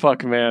what the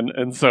fuck, man?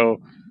 And so,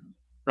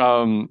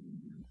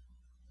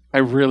 I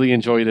really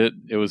enjoyed it.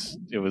 It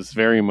was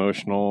very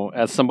emotional.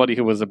 As somebody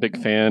who was a big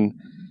fan,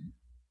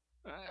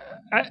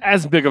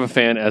 as big of a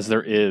fan as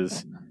there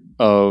is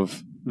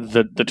of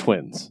the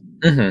twins,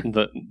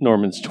 the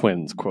Norman's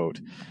twins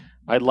quote.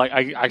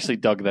 I actually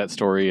dug that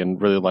story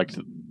and really liked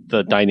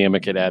the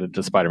dynamic it added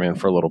to Spider-Man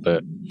for a little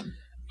bit.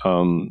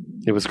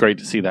 It was great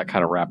to see that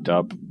kind of wrapped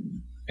up,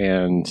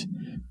 and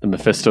the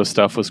Mephisto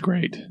stuff was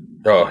great.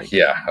 Oh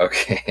yeah,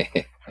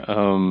 okay.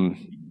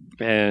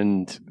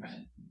 And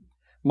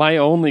my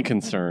only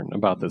concern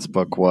about this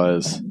book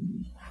was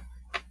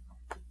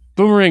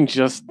Boomerang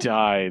just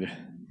died.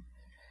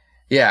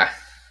 Yeah.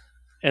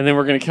 And then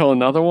we're going to kill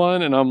another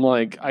one. And I'm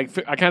like, I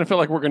kind of feel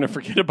like we're going to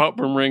forget about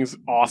Boomerang's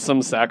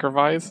awesome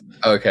sacrifice.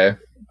 Okay.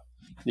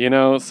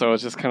 So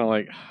it's just kind of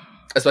like...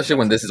 Especially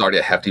when this is already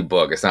a hefty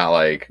book. It's not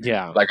like...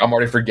 Yeah. Like, I'm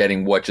already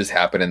forgetting what just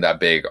happened in that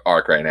big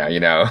arc right now,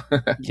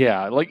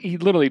 Yeah. Like, he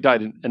literally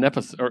died an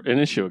episode or an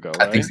issue ago,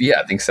 right?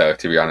 I think so,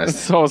 to be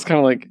honest. So I was kind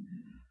of like,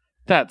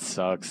 that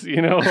sucks,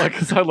 like,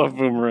 because I love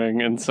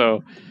Boomerang. And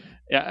so,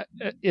 yeah,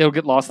 it'll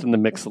get lost in the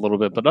mix a little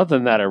bit. But other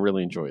than that, I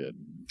really enjoyed it.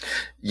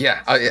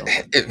 Yeah,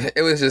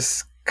 it was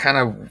just kind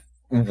of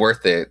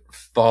worth it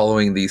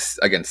following these,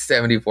 again,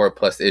 74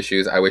 plus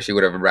issues. I wish he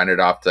would have rounded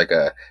off to like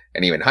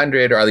an even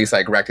 100, or at least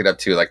like racked it up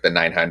to like the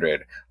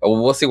 900. But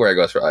we'll see where it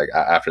goes for like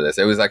after this.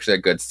 It was actually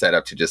a good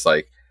setup to just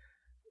like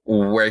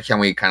where can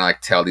we kind of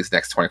like tell these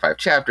next 25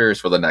 chapters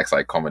for the next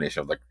like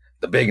culmination of like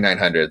the big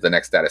 900, the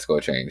next status quo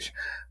change.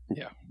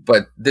 Yeah.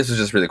 But this was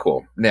just really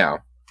cool. Now,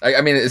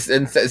 I mean, it's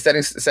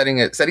setting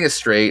it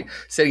straight,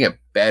 setting it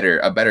better,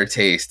 a better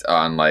taste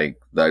on like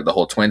the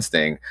whole twins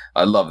thing.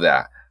 I love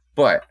that.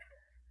 But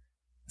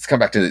let's come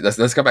back to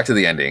let's come back to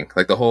the ending,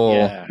 like the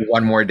whole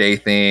one more day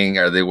thing.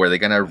 Were they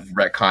gonna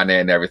retcon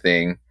it and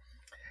everything?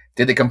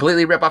 Did they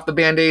completely rip off the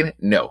Band-Aid?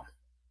 No.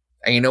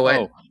 And you know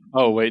what?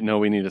 Oh wait, no,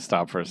 we need to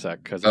stop for a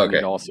sec because I need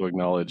to also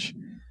acknowledge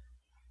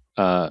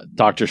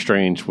Doctor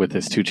Strange with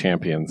his 2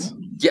 champions.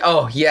 Yeah.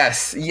 Oh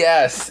yes.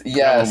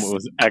 That one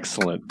was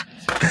excellent.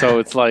 So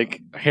it's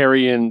like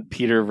Harry and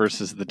Peter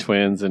versus the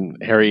twins, and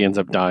Harry ends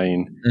up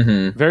dying.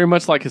 Mm-hmm. Very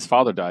much like his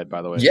father died,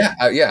 by the way.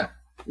 Yeah.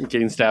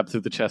 Getting stabbed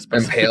through the chest.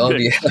 Impaled.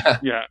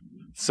 Yeah.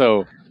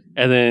 So,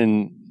 and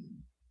then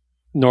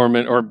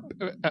Norman or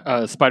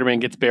Spider-Man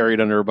gets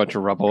buried under a bunch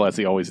of rubble, as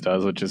he always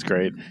does, which is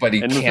great. But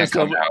he can't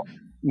come out.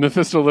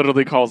 Mephisto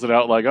literally calls it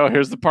out like, "Oh,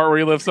 here's the part where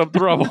he lifts up the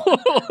rubble,"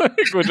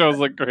 which I was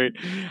like, "Great,"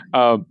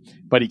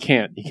 but he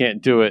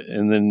can't do it.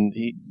 And then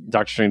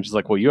Doctor Strange is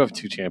like, "Well, you have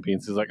 2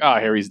 champions." He's like,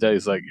 Harry's dead."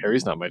 He's like,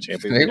 "Harry's not my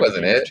champion. He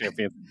wasn't it."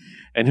 Champion.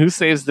 And who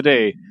saves the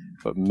day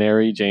but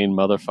Mary Jane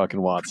motherfucking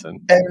Watson?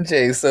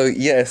 MJ.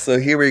 So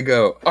here we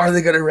go. Are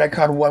they gonna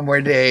retcon one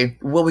more day?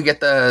 Will we get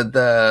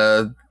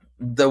the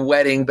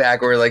wedding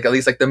back, or like at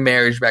least like the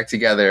marriage back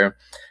together?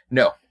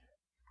 No,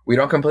 we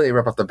don't completely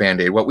rip off the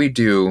Band-Aid. What we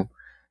do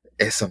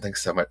is something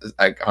so much,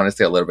 like,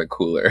 honestly, a little bit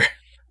cooler.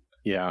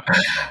 Yeah.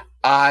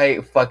 I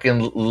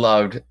fucking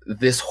loved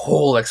this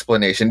whole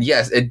explanation.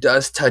 Yes, it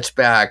does touch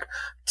back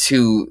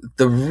to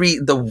the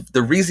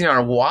reason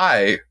on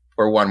why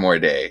for one more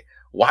day.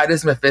 Why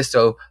does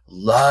Mephisto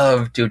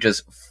love to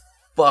just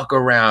fuck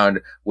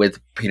around with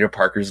Peter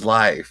Parker's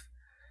life?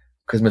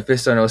 Because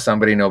Mephisto knows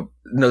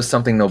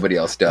something nobody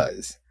else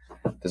does.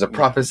 There's a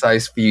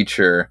prophesized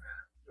future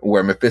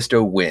where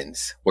Mephisto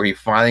wins, where he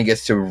finally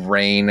gets to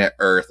rain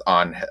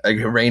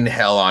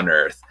hell on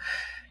Earth,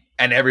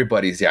 and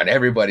everybody's down,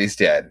 everybody's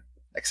dead,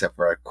 except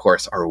for, of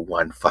course, our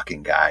one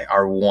fucking guy,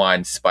 our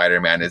one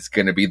Spider-Man is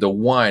gonna be the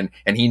one,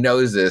 and he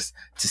knows this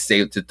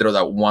to throw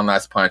that one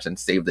last punch and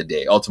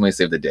ultimately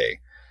save the day.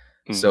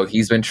 Mm-hmm. So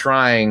he's been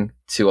trying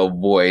to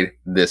avoid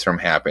this from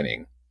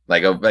happening.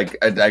 Like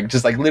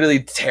just like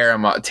literally tear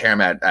him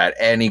at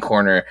any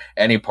corner,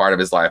 any part of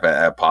his life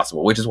at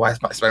possible. Which is why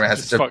Spider-Man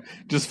has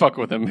just fuck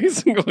with him,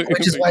 basically.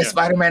 Which is why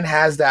Spider-Man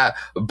has that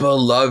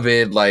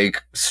beloved,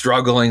 like,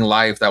 struggling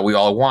life that we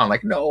all want.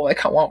 Like, no,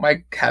 like, I want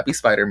my happy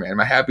Spider-Man,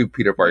 my happy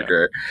Peter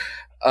Parker.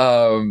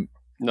 Yeah.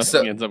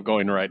 Nothing ends up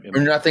going right.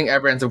 Nothing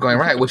ever ends up going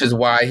right, which is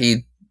why he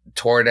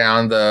tore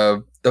down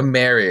the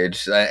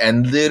marriage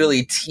and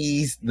literally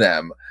teased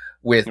them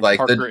with like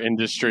Parker the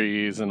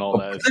Industries and all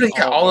that.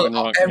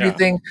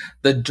 Everything. Yeah.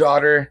 The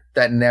daughter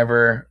that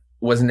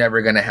was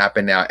never going to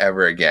happen now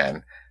ever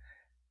again.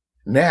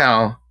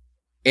 Now,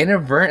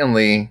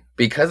 inadvertently,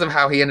 because of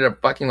how he ended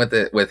up fucking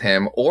with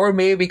him, or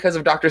maybe because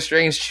of Doctor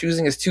Strange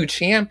choosing his 2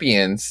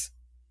 champions,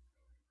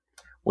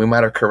 we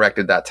might have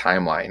corrected that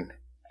timeline.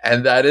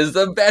 And that is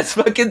the best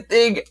fucking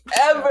thing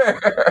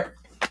ever.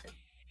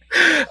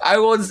 I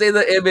won't say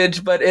the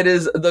image, but it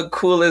is the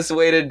coolest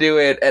way to do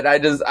it. And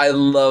I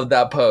love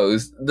that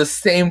pose. The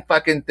same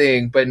fucking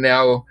thing, but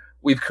now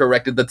we've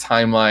corrected the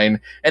timeline.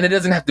 And it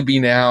doesn't have to be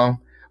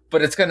now,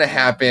 but it's going to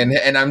happen.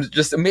 And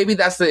maybe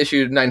that's the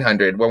issue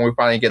 900 when we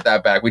finally get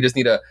that back. We just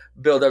need to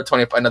build up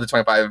another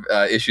 25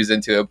 issues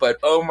into it. But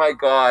oh my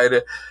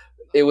God,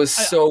 it was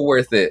so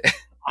worth it.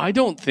 I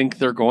don't think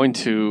they're going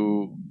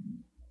to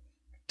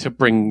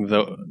bring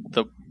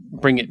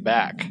bring it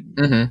back.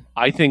 Mm-hmm.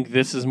 I think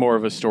this is more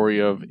of a story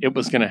of it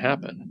was going to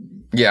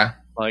happen. Yeah.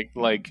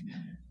 Like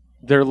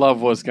their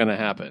love was going to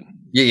happen.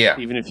 Yeah.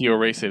 Even if you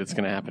erase it, it's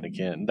going to happen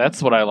again.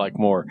 That's what I like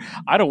more.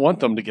 I don't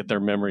want them to get their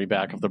memory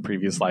back of the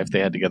previous life they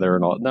had together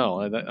and all. No,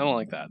 I don't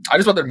like that. I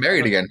just want them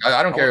married again.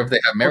 I don't care if they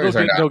have marriages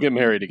or not. They'll get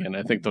married again.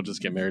 I think they'll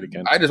just get married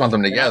again. I just want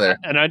them together.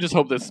 And I just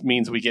hope this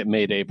means we get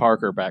Mayday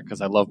Parker back,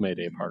 because I love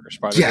Mayday Parker.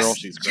 Spider-Girl,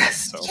 she's great.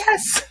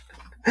 Yes.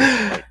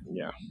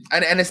 Yeah,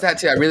 and it's that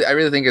too. I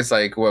really think it's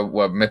like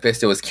what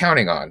Mephisto was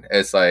counting on.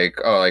 It's like,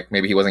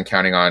 maybe he wasn't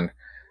counting on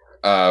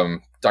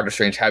Doctor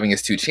Strange having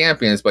his 2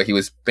 champions, but he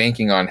was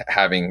banking on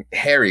having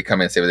Harry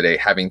come in and save the day,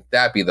 having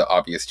that be the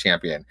obvious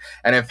champion.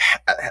 And if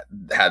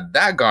had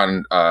that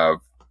gone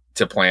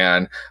to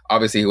plan,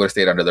 obviously he would have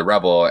stayed under the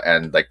Rebel,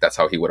 and like that's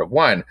how he would have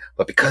won.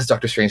 But because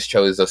Doctor Strange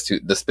chose those 2,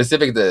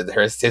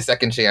 his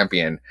second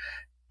champion,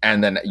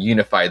 and then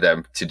unify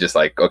them to just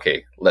like,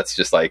 okay, let's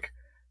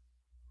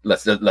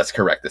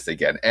correct this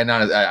again. And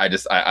honestly,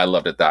 I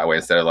loved it that way,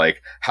 instead of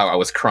like how I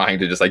was crying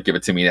to just like give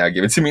it to me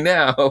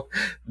now.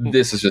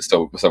 This is just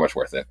so much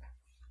worth it.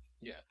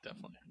 Yeah,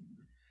 definitely.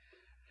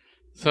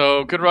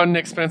 So good run,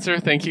 Nick Spencer.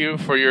 Thank you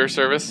for your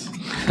service.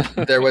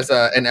 There was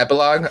an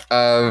epilogue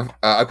of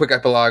a quick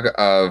epilogue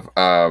of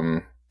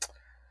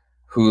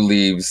who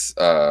leaves.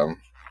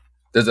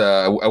 There's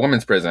a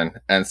women's prison,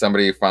 and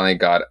somebody finally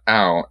got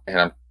out, and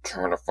I'm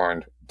trying to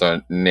find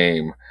the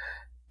name.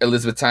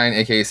 Elizabeth Tyne,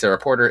 aka Sarah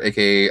Porter,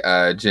 aka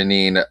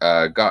Janine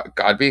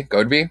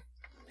Godby.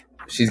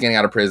 She's getting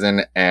out of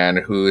prison, and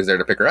who is there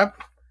to pick her up?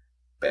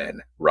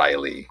 Ben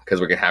Reilly,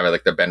 because we're gonna have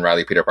like the Ben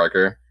Reilly Peter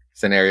Parker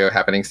scenario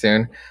happening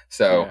soon.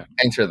 So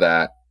enter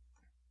that,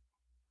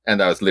 and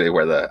that was literally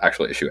where the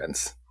actual issue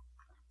ends.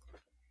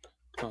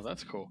 Oh,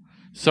 that's cool.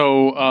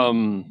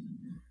 So,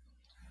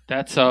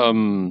 that's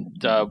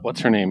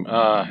what's her name?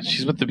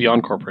 She's with the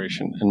Beyond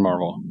Corporation in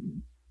Marvel.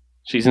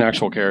 She's an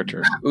actual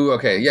character. Ooh,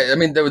 okay, yeah. I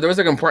mean, there was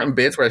like important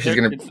bits where she's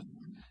gonna.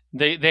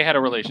 They had a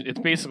relation. It's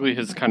basically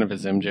his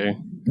MJ.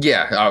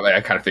 Yeah,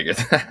 I kind of figured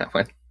that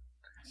one.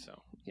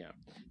 So yeah,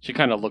 she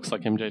kind of looks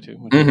like MJ too.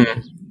 Mm-hmm.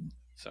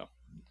 So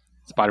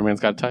Spider-Man's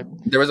got a type.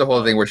 There was a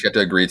whole thing where she had to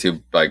agree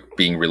to like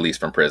being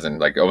released from prison,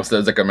 like almost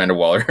like Amanda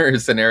Waller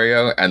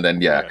scenario, and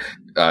then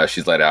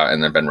she's let out,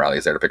 and then Ben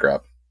Reilly's there to pick her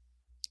up.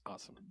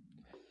 Awesome.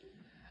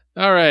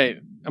 All right,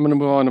 I'm gonna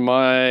move on to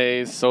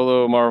my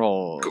solo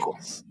Marvel. Cool.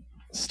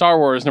 Star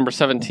Wars number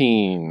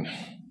 17.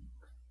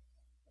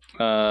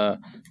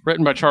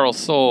 Written by Charles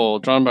Soule,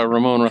 drawn by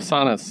Ramon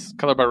Rosanas,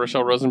 colored by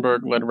Rochelle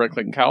Rosenberg, lettered by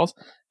Clayton Cowles.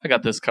 I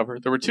got this cover.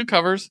 There were two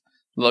covers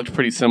that looked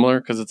pretty similar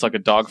because it's like a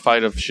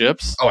dogfight of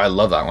ships. Oh, I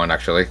love that one,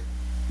 actually.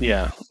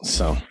 Yeah,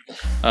 so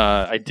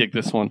I dig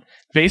this one.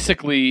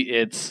 Basically,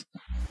 it's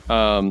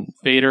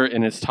Vader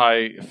and his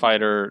TIE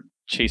fighter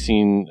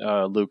chasing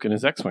Luke in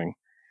his X-Wing.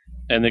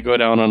 And they go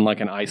down on like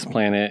an ice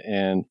planet,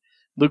 and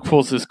Luke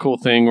pulls this cool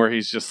thing where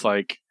he's just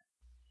like,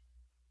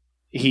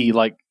 you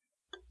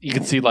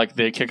can see like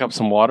they kick up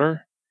some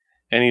water.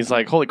 And he's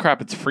like, holy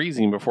crap, it's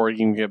freezing before he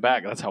can get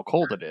back. That's how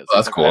cold it is. Oh,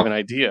 that's cool. I have an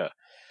idea.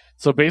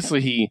 So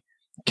basically, he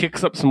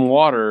kicks up some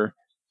water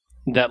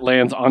that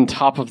lands on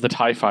top of the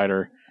TIE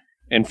fighter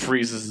and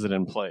freezes it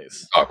in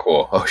place. Oh,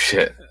 cool. Oh,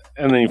 shit.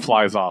 And then he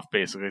flies off,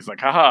 basically. He's like,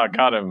 haha,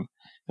 got him.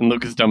 And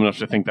Luke is dumb enough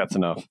to think that's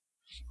enough.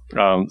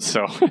 Then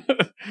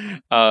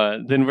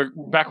we're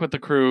back with the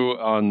crew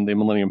on the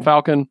Millennium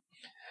Falcon.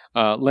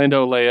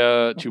 Lando,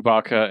 Leia,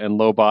 Chewbacca, and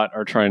Lobot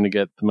are trying to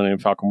get the Millennium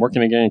Falcon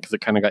working again because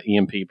it kind of got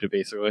EMP'd,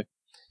 basically.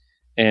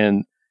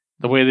 And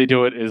the way they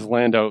do it is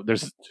Lando.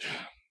 There's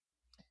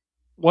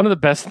one of the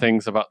best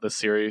things about this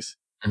series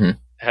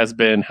has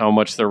been how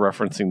much they're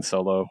referencing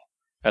Solo.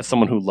 As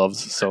someone who loves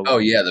Solo. Oh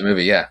yeah, the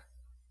movie, yeah.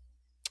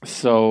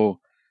 So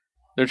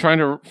they're trying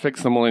to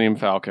fix the Millennium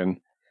Falcon,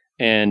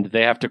 and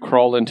they have to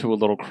crawl into a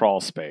little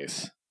crawl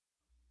space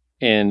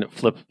and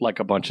flip like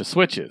a bunch of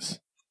switches.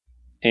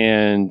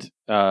 And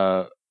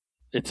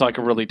it's like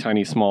a really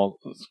tiny, small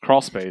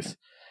crawl space.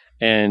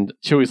 And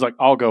Chewie's like,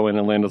 I'll go in.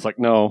 And Lando's like,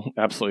 no,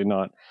 absolutely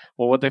not.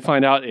 Well, what they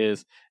find out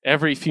is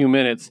every few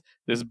minutes,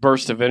 this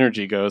burst of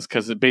energy goes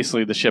because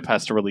basically the ship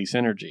has to release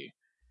energy.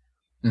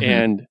 Mm-hmm.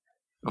 And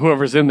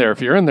whoever's in there,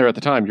 if you're in there at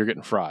the time, you're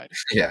getting fried.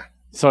 Yeah.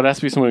 So it has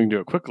to be someone who can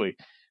do it quickly.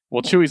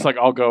 Well, Chewie's like,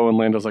 I'll go. And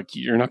Lando's like,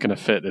 you're not going to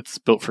fit. It's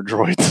built for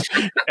droids.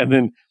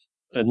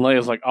 And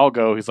Leia's like, I'll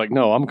go. He's like,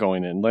 no, I'm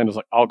going in. Lando's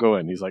like, I'll go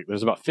in. He's like,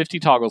 there's about 50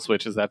 toggle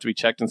switches that have to be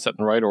checked and set in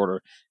the right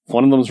order. If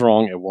one of them's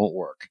wrong, it won't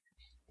work.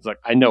 He's like,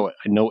 I know it.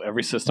 I know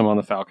every system on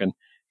the Falcon.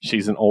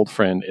 She's an old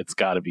friend. It's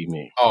got to be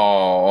me.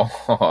 Oh,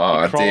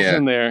 he crawls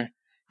in there.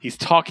 He's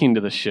talking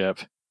to the ship.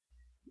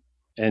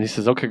 And he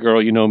says, okay,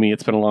 girl, you know me.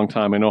 It's been a long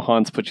time. I know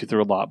Han's put you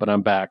through a lot, but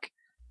I'm back.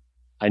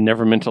 I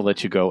never meant to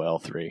let you go,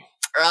 L3.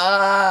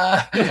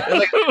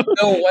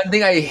 The one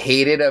thing I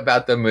hated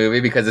about the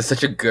movie, because it's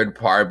such a good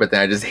part, but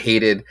then I just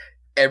hated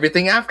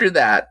everything after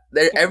that.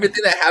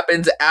 Everything that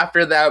happens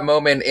after that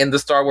moment in the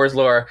Star Wars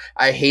lore,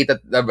 I hate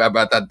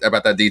about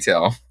that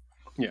detail.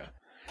 Yeah.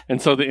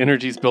 And so the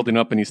energy's building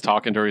up, and he's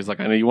talking to her. He's like,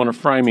 I know you want to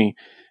fry me.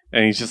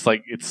 And he's just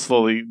like, it's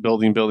slowly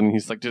building.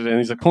 He's like,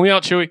 pull me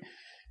out, Chewie.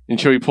 And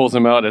Chewie pulls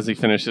him out as he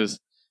finishes.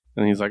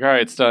 And he's like, all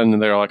right, it's done.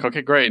 And they're like,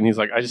 okay, great. And he's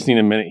like, I just need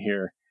a minute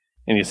here.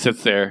 And he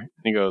sits there, and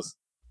he goes,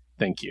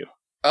 thank you.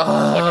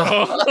 I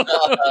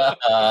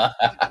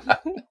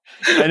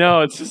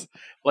know, it's just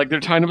like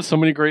they're tying up so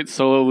many great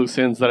solo loose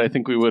ends that I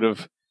think we would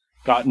have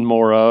gotten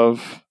more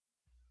of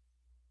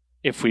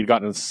if we'd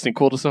gotten a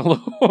sequel to Solo.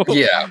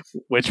 Yeah.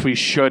 Which we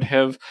should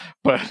have.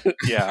 But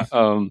yeah,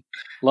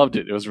 loved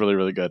it. It was really,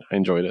 really good. I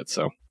enjoyed it.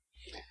 So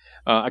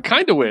I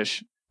kind of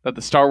wish that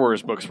the Star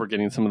Wars books were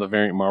getting some of the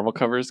variant Marvel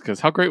covers,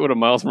 because how great would a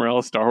Miles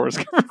Morales Star Wars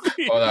cover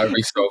be? Oh, that would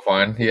be so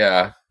fun.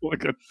 Yeah.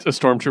 Like a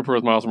stormtrooper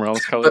with Miles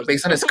Morales colors. But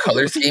based on his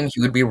color scheme, he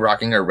would be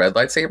rocking a red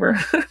lightsaber.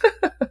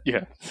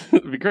 Yeah,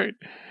 it'd be great.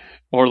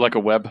 Or like a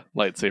web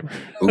lightsaber.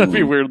 That'd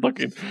be weird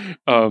looking.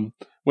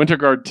 Winter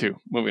Guard 2.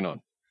 Moving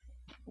on.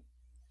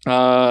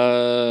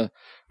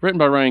 Written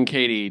by Ryan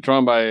Cady,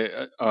 drawn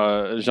by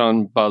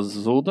Jean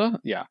Bazulda.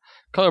 Yeah.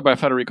 Colored by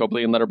Federico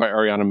Blee and lettered by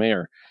Ariana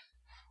Mayer.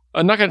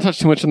 I'm not going to touch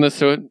too much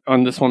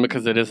on this one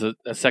because it is a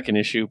second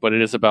issue, but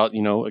it is about,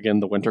 again,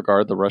 the Winter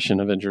Guard, the Russian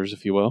Avengers,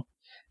 if you will,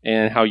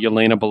 and how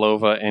Yelena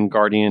Belova and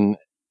Guardian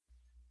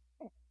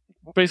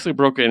basically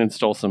broke in and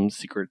stole some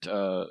secret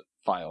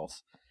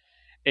files.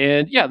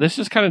 And yeah, this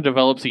just kind of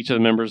develops each of the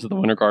members of the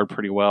Winter Guard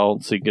pretty well,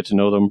 so you get to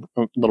know them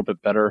a little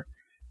bit better.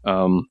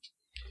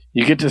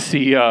 You get to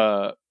see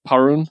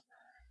Parun,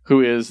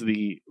 who is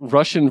the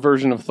Russian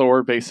version of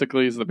Thor.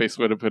 Basically, is the best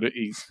way to put it.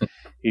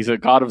 He's a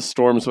god of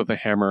storms with a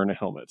hammer and a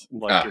helmet.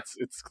 Like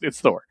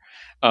it's Thor.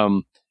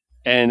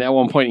 And at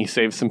one point he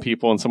saves some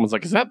people, and someone's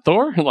like, "Is that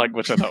Thor?" Like,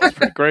 which I thought was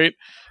pretty great.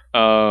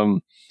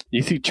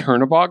 You see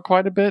Chernobog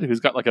quite a bit, who's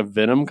got like a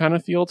Venom kind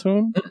of feel to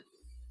him,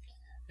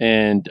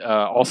 and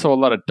also a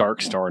lot of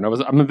Darkstar.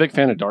 And I'm a big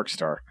fan of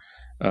Darkstar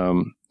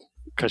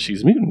because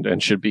she's mutant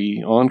and should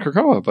be on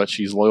Krakoa, but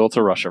she's loyal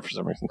to Russia for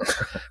some reason.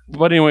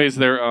 But anyways,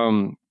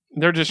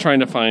 they're just trying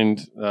to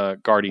find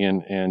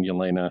Guardian and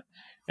Yelena,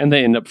 and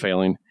they end up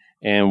failing.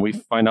 And we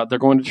find out they're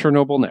going to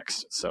Chernobyl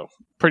next. So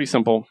pretty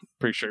simple,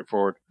 pretty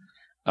straightforward.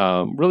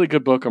 Really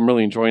good book. I'm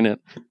really enjoying it.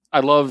 I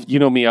love, you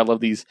know me, I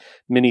love these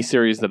mini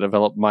series that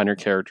develop minor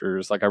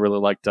characters. Like I really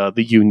liked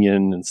the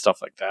Union and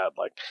stuff like that.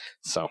 Like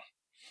so.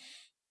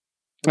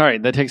 All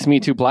right, that takes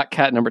me to Black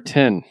Cat number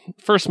 10.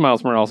 First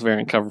Miles Morales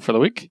variant cover for the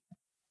week.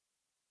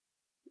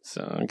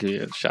 So I'll give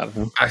you a shot of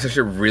him. That's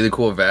actually a really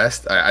cool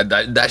vest.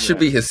 That should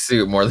be his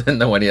suit more than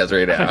the one he has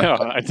right now. I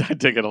know, I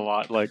dig it a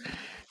lot. Like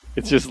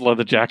it's just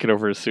leather jacket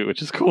over his suit,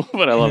 which is cool,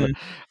 but I love it.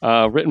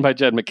 Written by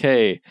Jed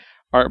McKay,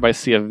 art by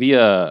Cia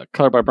Villa,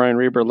 color by Brian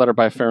Reber, letter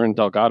by Farron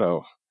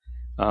Delgado.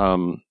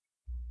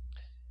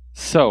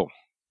 So,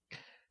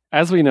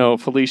 as we know,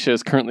 Felicia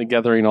is currently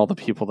gathering all the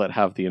people that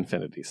have the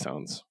Infinity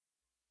Stones.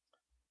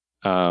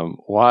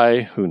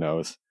 Why? Who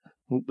knows?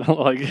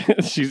 Like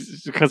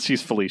because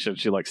she's Felicia,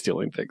 she likes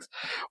stealing things.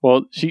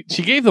 Well, she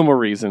gave them a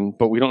reason,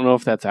 but we don't know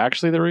if that's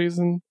actually the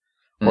reason,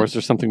 or is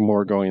there something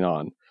more going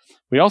on.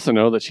 We also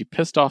know that she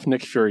pissed off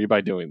Nick Fury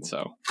by doing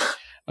so,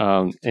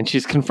 and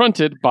she's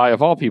confronted by,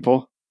 of all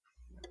people,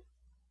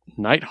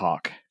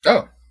 Nighthawk.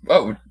 Oh,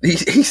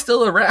 he's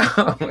still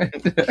around.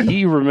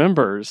 He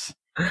remembers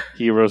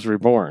Heroes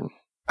Reborn.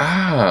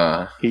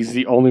 He's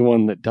the only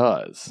one that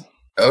does.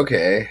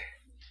 Okay.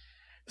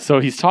 So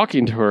he's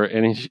talking to her,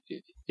 and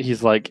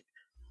he's like,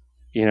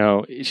 you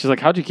know, she's like,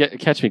 "How'd you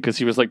catch me?" Because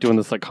he was like doing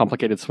this like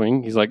complicated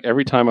swing. He's like,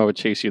 "Every time I would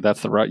chase you,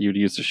 that's the route you'd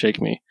use to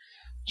shake me."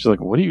 She's like,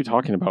 "What are you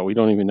talking about? We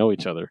don't even know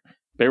each other.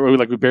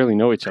 We barely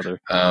know each other."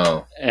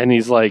 Oh. And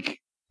he's like,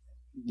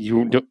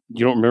 You don't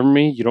remember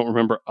me? You don't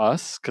remember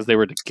us? Because they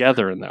were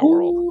together in that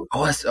world.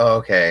 Oh,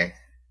 okay.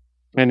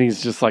 And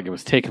he's just like, it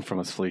was taken from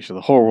us, Felicia.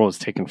 The whole world was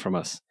taken from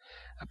us.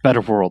 A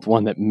better world,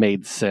 one that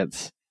made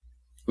sense.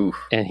 Oof.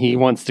 And he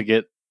wants to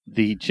get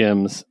the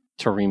gems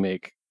to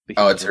remake the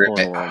it's a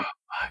remake. World.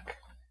 Fuck.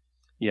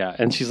 Yeah,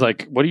 and she's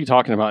like, "What are you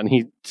talking about?" And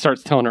he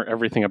starts telling her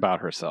everything about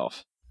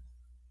herself.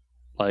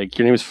 Like,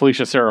 your name is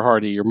Felicia Sarah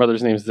Hardy. Your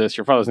mother's name is this.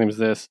 Your father's name is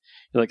this.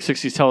 You like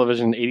 60s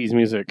television, 80s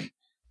music.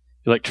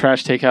 You like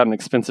trash takeout and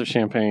expensive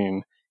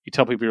champagne. You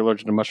tell people you're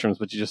allergic to mushrooms,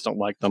 but you just don't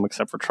like them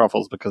except for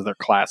truffles because they're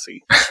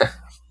classy.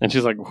 And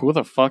she's like, "Who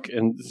the fuck?"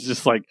 And it's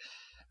just like,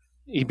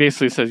 he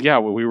basically says, "Yeah,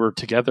 well, we were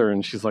together."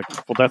 And she's like,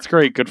 "Well, that's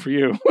great. Good for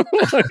you."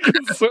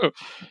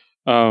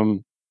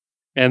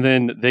 And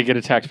then they get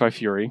attacked by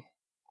Fury.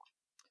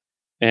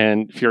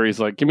 And Fury's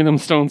like, "Give me them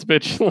stones,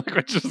 bitch,"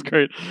 which is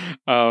great.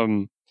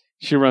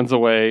 She runs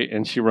away,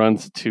 and she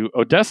runs to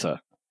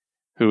Odessa,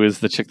 who is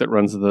the chick that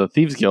runs the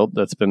Thieves Guild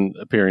that's been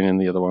appearing in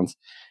the other ones.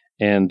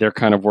 And they're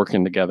kind of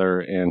working together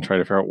and trying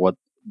to figure out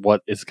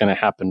what is going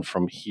to happen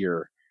from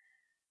here.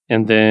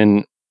 And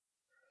then,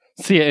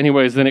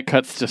 anyways, then it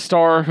cuts to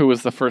Star, who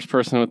was the first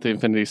person with the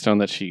Infinity Stone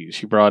that she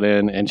brought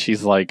in. And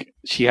she's like,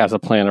 she has a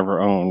plan of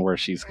her own where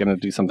she's going to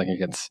do something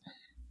against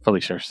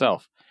Felicia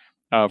herself.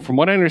 From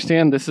what I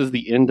understand, this is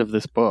the end of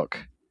this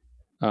book.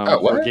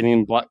 We're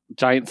getting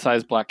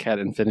giant-sized Black Cat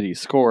Infinity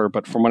score,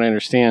 but from what I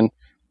understand,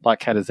 Black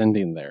Cat is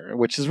ending there,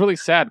 which is really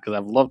sad because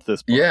I've loved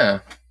this book. Yeah.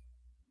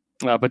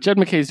 But Jed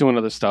McKay's doing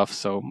other stuff,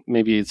 so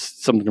maybe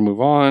it's something to move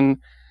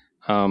on.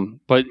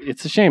 But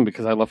it's a shame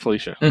because I love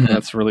Felicia. Mm-hmm.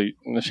 That's really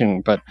a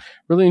shame. But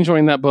really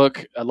enjoying that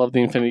book. I love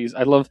the Infinities.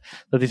 I love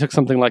that they took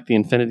something like the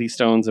Infinity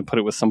Stones and put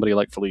it with somebody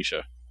like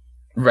Felicia.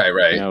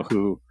 Right. You know,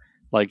 who,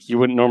 like, you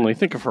wouldn't normally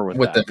think of her with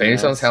that. The Infinity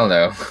Stones? Hell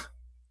no.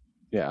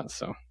 Yeah,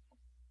 so.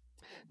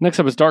 Next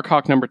up is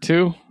Darkhawk number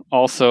 2.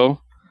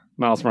 Also,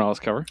 Miles Morales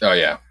cover. Oh,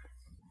 yeah.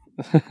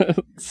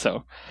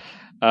 So,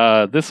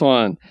 this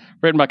one,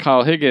 written by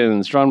Kyle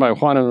Higgins, drawn by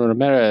Juan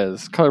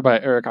Ramirez, colored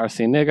by Eric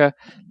Arciniega,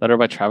 letter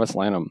by Travis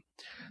Lanham.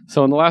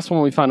 So in the last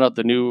one, we found out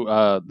the new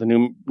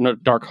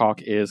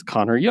Darkhawk is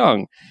Connor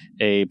Young,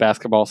 a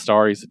basketball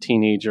star. He's a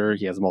teenager.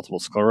 He has multiple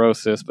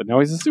sclerosis, but now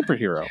he's a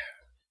superhero.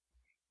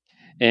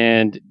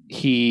 And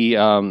he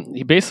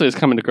basically is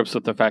coming to grips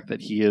with the fact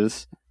that he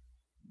is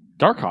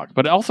Darkhawk,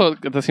 but also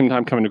at the same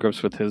time coming to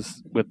grips with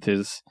his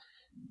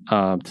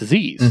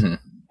disease, mm-hmm.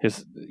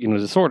 his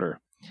disorder.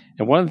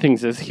 And one of the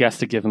things is he has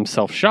to give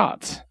himself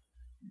shots.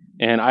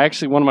 And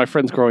one of my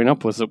friends growing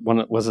up was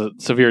a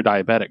severe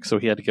diabetic, so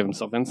he had to give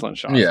himself insulin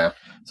shots. Yeah.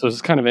 So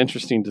it's kind of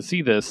interesting to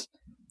see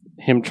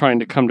him trying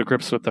to come to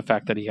grips with the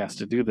fact that he has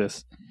to do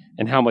this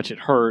and how much it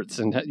hurts.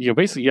 And,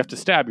 basically you have to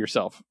stab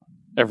yourself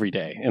every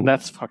day. And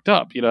that's fucked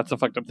up. That's a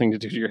fucked up thing to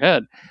do to your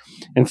head.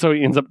 And so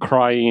he ends up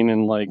crying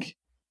and like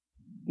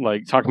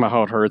talking about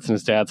how it hurts, and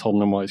his dad's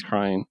holding him while he's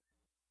crying.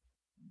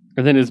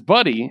 And then his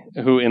buddy,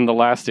 who in the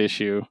last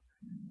issue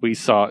we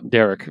saw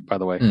Derek, by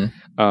the way,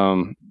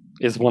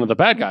 is one of the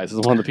bad guys, is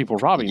one of the people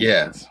robbing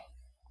things.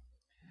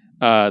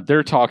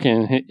 They're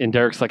talking, and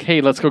Derek's like,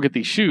 hey, let's go get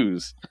these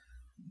shoes.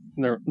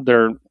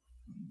 They're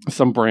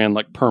some brand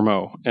like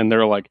Permo, and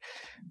they're like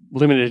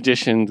limited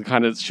edition, the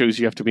kind of shoes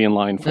you have to be in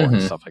line for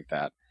and stuff like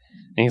that.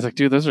 And he's like,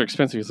 dude, those are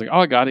expensive. He's like, oh,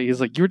 I got it.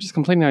 He's like, you were just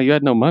complaining how you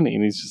had no money.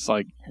 And he's just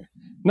like,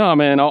 no,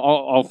 man,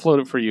 I'll float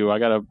it for you. I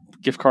got a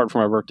gift card for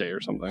my birthday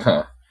or something.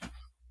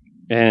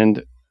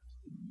 And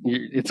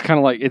it's kind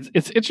of like,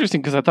 it's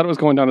interesting because I thought it was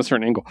going down a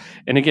certain angle.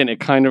 And again,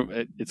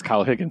 it's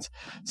Kyle Higgins.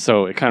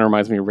 So it kind of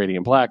reminds me of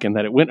Radiant Black in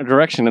that it went a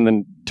direction and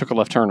then took a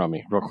left turn on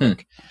me real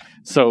quick.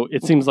 So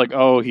it seems like,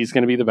 oh, he's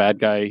going to be the bad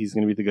guy. He's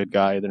going to be the good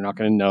guy. They're not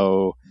going to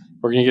know.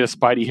 We're going to get a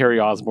Spidey Harry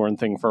Osborn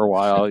thing for a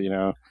while, you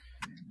know.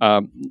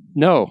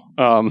 No.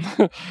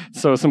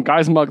 So some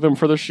guys mug them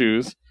for their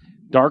shoes.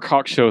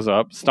 Darkhawk shows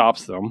up,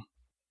 stops them.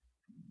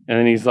 And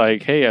then he's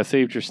like, hey, I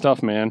saved your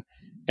stuff, man.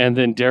 And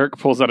then Derek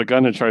pulls out a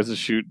gun and tries to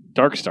shoot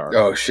Darkstar.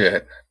 Oh,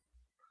 shit.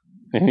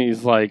 And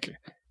he's like,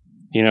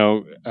 you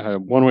know,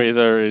 one way or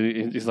the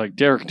other, he's like,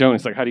 Derek, don't.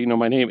 He's like, how do you know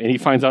my name? And he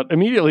finds out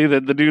immediately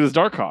that the dude is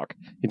Darkhawk.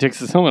 He takes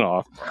his helmet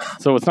off.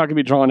 So it's not going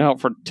to be drawn out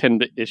for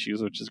 10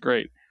 issues, which is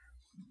great.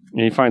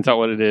 And he finds out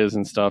what it is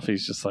and stuff.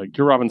 He's just like,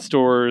 you're robbing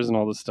stores and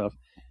all this stuff.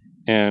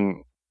 And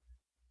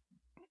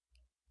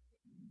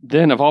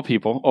then, of all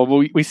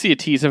people, we see a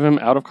tease of him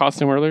out of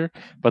costume earlier,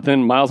 but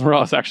then Miles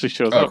Morales actually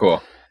shows up. Oh,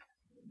 cool.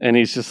 And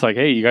he's just like,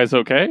 hey, you guys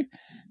okay?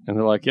 And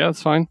they're like, yeah,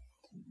 it's fine.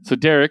 So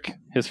Derek,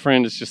 his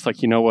friend, is just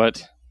like, you know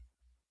what?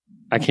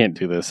 I can't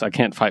do this. I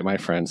can't fight my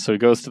friend. So he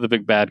goes to the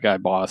big bad guy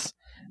boss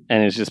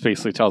and it just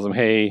basically tells him,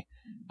 hey,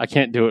 I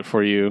can't do it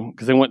for you.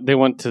 Because they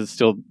want to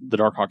steal the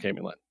Darkhawk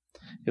amulet.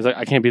 He's like,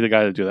 I can't be the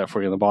guy to do that for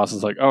you. And the boss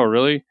is like, oh,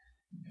 really?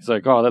 He's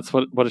like, oh, that's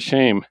what a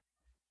shame.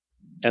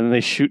 And then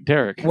they shoot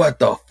Derek. What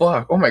the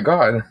fuck? Oh my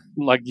god.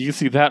 Like, you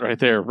see that right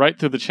there, right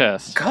through the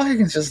chest. Kyle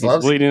Higgins just He's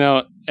loves bleeding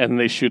out, and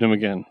they shoot him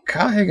again.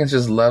 Kyle Higgins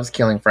just loves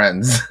killing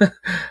friends.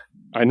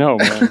 I know,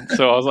 man.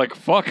 So I was like,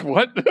 fuck,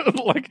 what?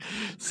 Like,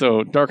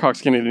 so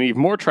Darkhawk's getting an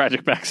even more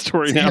tragic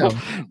backstory now.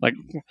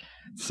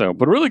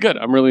 But really good.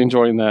 I'm really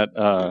enjoying that.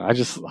 I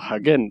just,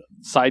 again,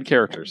 side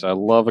characters. I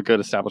love a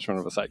good establishment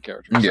of a side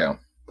character. Yeah.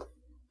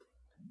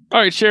 All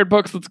right, shared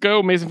books. Let's go.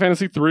 Amazing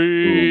Fantasy 3.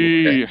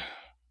 Ooh, okay.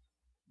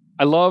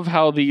 I love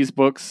how these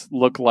books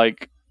look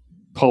like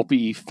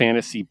pulpy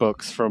fantasy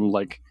books from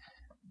like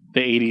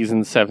the 80s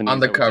and 70s. On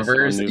the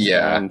covers,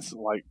 yeah.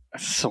 Like,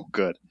 so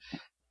good.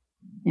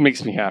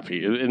 Makes me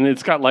happy. And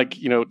it's got like,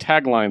 you know,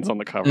 taglines on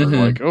the cover.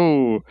 Like,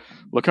 oh,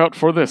 look out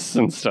for this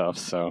and stuff.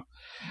 So,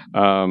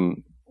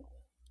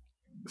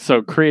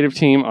 creative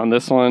team on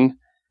this one.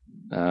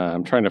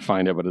 I'm trying to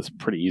find it, but it's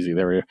pretty easy.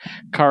 There we go.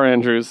 Cara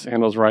Andrews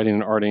handles writing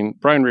and arting.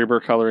 Brian Reber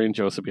coloring.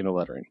 Joe Sabino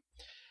lettering.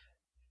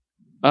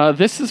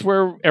 This is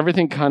where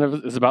everything kind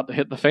of is about to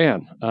hit the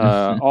fan.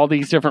 All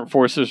these different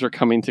forces are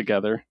coming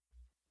together.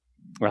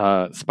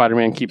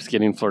 Spider-Man keeps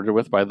getting flirted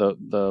with by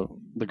the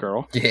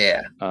girl.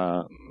 Yeah.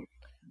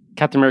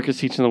 Captain America's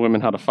teaching the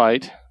women how to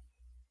fight.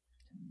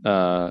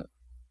 And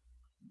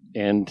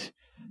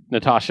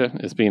Natasha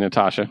is being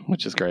Natasha,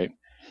 which is great.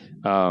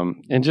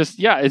 And just,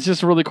 yeah, it's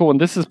just really cool. And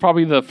this is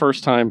probably the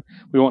first time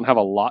we won't have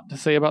a lot to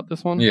say about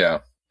this one. Yeah.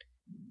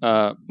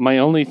 My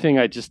only thing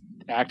I just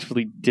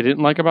actively didn't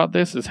like about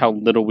this is how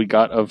little we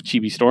got of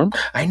Chibi Storm.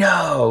 I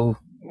know.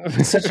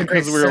 It's such a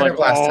great setup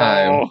last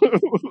time.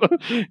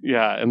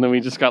 Yeah, and then we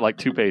just got like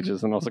 2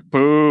 pages, and I was like,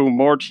 boom,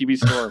 more Chibi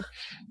Storm.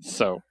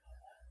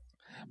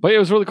 But it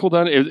was really cool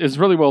done. It's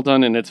really well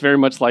done, and it's very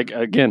much like,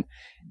 again,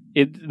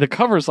 the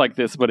cover's like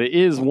this, but it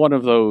is one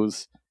of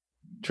those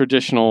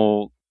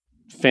traditional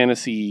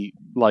fantasy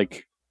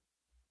like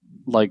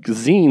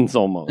zines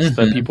almost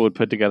that people would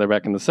put together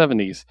back in the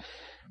 70s.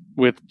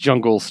 With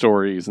jungle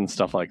stories and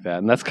stuff like that.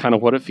 And that's kind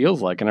of what it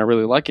feels like. And I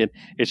really like it.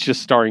 It's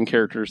just starring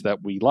characters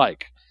that we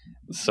like.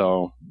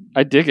 So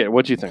I dig it.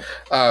 What do you think?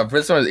 For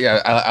this one,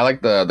 yeah, I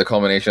like the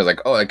culmination. It's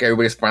like, oh, like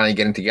everybody's finally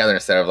getting together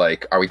instead of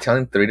like, are we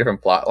telling 3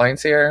 different plot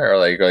lines here? Or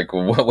like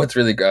what's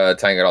really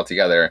tying it all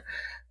together?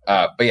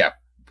 But yeah,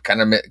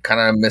 kind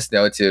of missed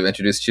note to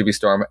introduce Chibi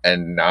Storm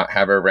and not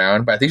have her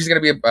around. But I think she's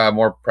going to be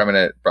more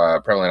prevalent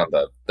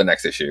on the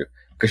next issue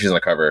because she's on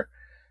the cover.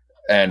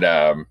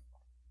 And,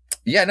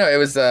 yeah, no, it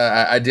was.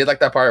 I did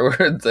like that part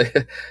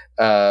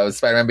where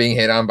Spider-Man being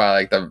hit on by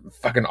like the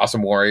fucking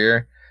awesome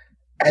warrior,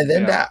 and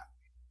then that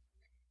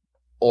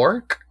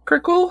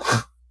Orc-crickle,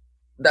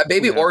 that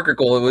baby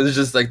Orc-crickle, it was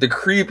just like the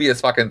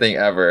creepiest fucking thing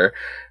ever.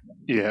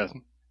 Yeah,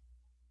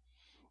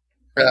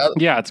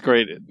 yeah, it's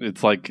great.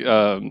 It's like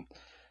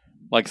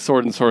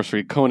sword and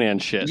sorcery Conan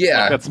shit.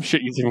 Yeah, like, that's some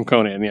shit you see from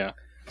Conan. Yeah.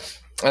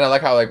 And I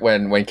like how like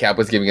when Cap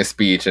was giving a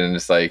speech and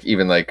it's like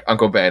even like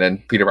Uncle Ben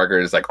and Peter Parker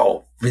is like,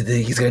 oh,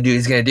 he's gonna do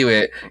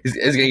it. He's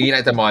gonna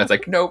unite them all. It's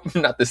like, nope,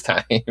 not this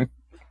time.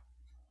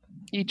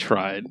 He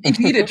tried.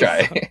 He did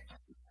try.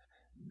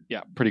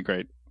 Yeah, pretty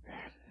great.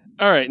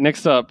 All right,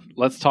 next up,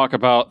 let's talk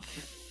about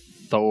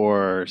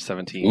Thor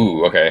 17.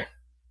 Ooh, okay.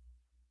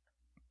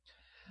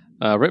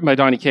 Written by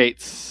Donny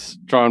Cates,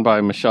 drawn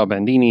by Michelle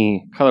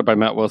Bandini, colored by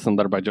Matt Wilson,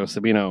 lettered by Joe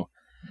Sabino.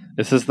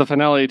 This is the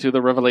finale to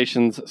the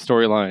Revelations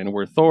storyline,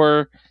 where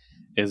Thor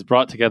is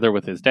brought together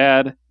with his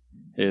dad,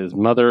 his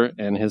mother,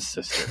 and his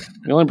sister.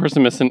 The only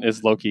person missing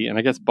is Loki, and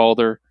I guess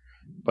Balder,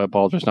 but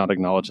Balder's not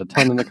acknowledged a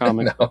ton in the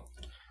comic. No.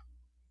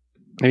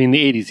 I mean, in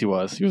the 80s he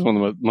was. He was one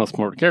of the most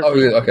important characters. Oh,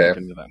 yeah, okay.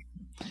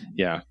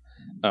 Yeah.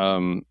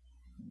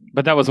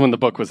 But that was when the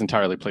book was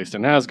entirely placed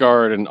in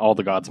Asgard, and all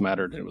the gods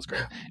mattered, and it was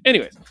great.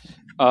 Anyways,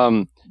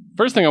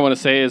 first thing I want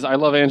to say is I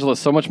love Angela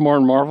so much more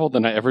in Marvel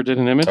than I ever did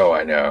in Image. Oh,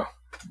 I know.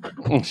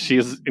 She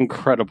is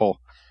incredible.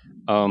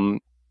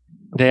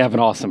 They have an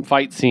awesome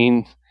fight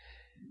scene,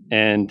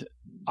 and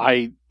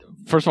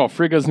first of all,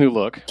 Frigga's new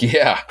look.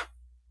 Yeah.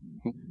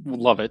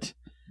 Love it.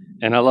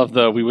 And I love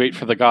we wait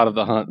for the god of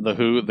the hunt,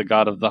 the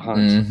god of the hunt.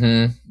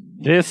 Mm-hmm.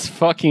 This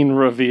fucking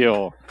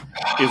reveal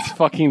is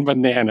fucking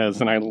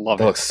bananas, and I love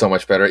it. It looks so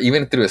much better.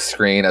 Even through a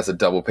screen as a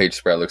double page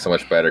spread, it looks so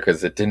much better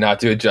because it did not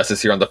do it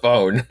justice here on the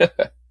phone.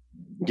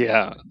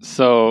 Yeah.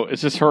 So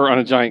it's just her on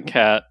a giant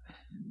cat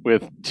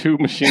with 2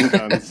 machine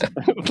guns.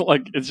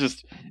 Like, it's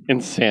just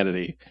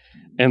insanity.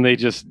 And they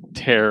just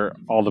tear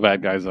all the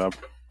bad guys up.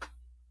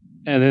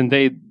 And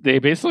then they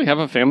basically have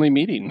a family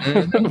meeting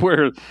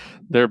where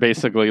they're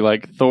basically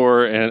like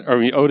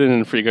Odin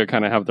and Frigga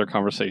kind of have their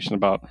conversation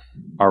about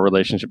our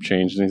relationship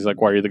changed. And he's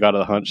like, why are you the god of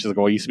the hunt? She's like,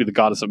 well, I used to be the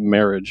goddess of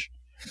marriage.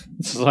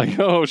 It's like,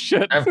 oh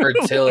shit. And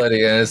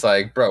fertility. And it's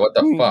like, bro, what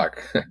the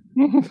fuck?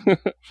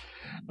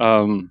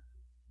 And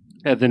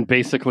then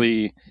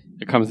basically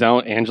it comes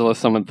down, Angela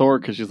summoned Thor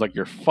because she's like,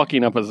 you're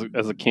fucking up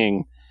as a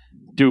king.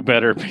 Do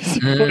better,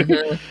 basically.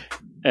 Mm-hmm.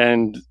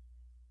 And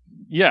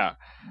yeah.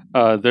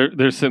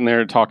 They're sitting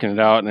there talking it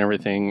out and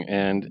everything,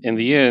 and in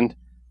the end,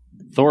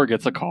 Thor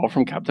gets a call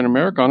from Captain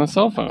America on a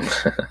cell phone.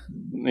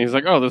 And he's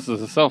like, "Oh, this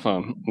is a cell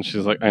phone," and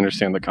she's like, "I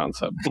understand the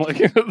concept." Like,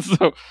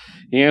 so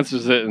he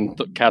answers it, and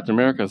Captain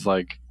America's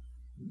like,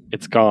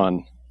 "It's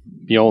gone,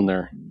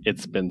 Mjolnir.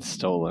 It's been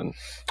stolen,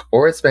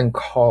 or it's been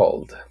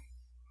called."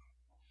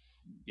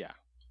 Yeah,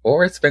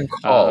 or it's been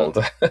called.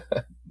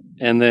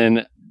 And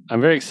then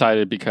I'm very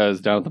excited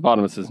because down at the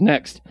bottom it says,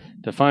 "Next,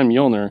 to find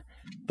Mjolnir,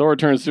 Thor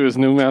turns to his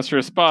new master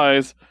of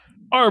spies.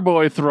 Our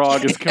boy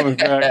Throg is coming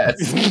back."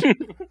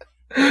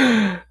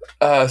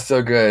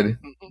 So good.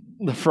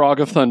 The Frog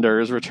of Thunder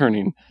is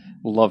returning.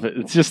 Love it.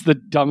 It's just the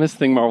dumbest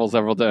thing Marvel's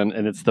ever done,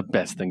 and it's the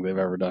best thing they've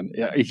ever done.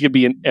 Yeah, it could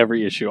be in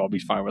every issue. I'll be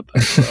fine with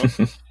that.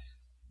 So.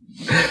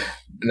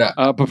 No.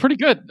 But pretty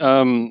good.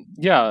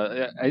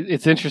 Yeah,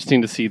 it's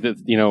interesting to see that.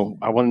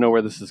 I want to know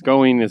where this is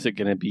going. Is it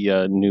going to be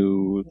a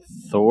new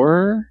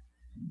Thor?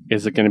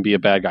 Is it going to be a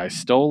bad guy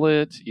stole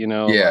it? Yeah.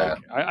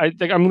 Like, I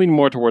think I'm leaning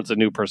more towards a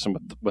new person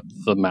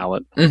with the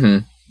mallet.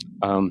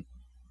 Mm-hmm.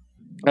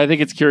 I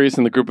think it's curious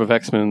in the group of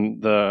X-Men,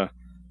 the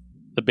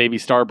baby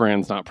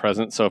Starbrand's not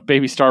present. So if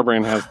baby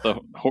Starbrand has the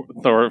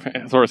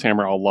Thor's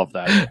hammer, I'll love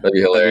that. That'd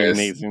be hilarious. That'd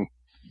be amazing.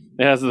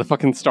 It has the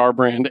fucking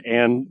Starbrand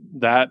and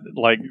that,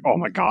 like, oh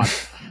my god,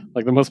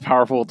 like the most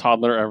powerful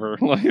toddler ever.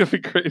 Like, it'd be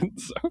great.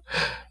 So.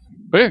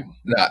 But yeah.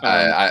 No,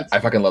 I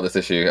fucking love this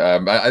issue.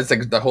 It's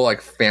like the whole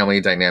like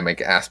family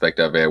dynamic aspect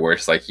of it, where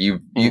it's like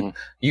you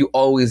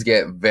always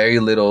get very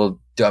little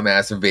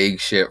dumbass vague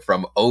shit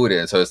from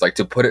Odin. So it's like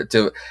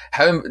to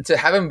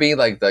have him be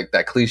like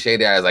that cliche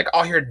guy is like,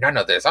 oh, you're none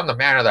of this. I'm the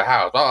man of the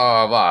house.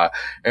 Blah blah blah.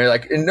 And you're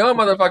like, no,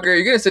 motherfucker,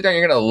 you're gonna sit down.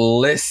 You're gonna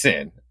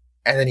listen.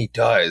 And then he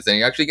does, and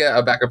you actually get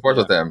a back and forth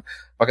with him.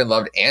 Fucking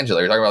loved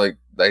Angela. You're talking about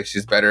like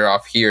she's better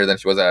off here than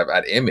she was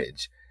at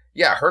Image.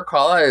 Yeah, her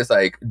call out is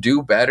like,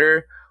 do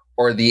better,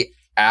 or the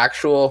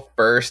actual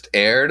first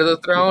heir to the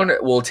throne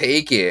will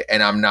take it.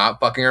 And I'm not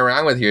fucking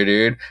around with you,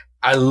 dude.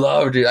 I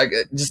loved it. Like,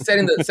 just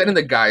setting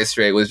the guy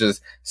straight was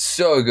just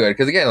so good.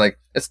 Because again, like,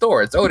 it's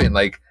Thor, it's Odin,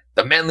 like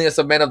the manliest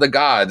of men of the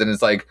gods, and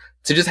it's like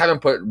to just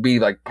have him be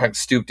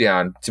stooped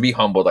down, to be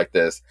humbled like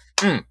this.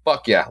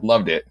 Fuck yeah,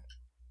 loved it.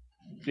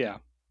 Yeah.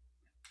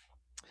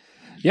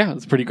 Yeah,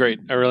 it's pretty great.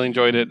 I really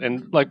enjoyed it.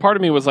 And like, part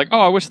of me was like, oh,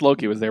 I wish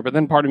Loki was there. But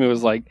then part of me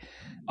was like,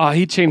 oh,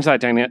 he changed that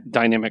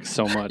dynamic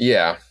so much.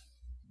 Yeah.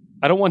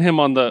 I don't want him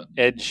on the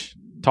edge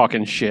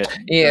talking shit.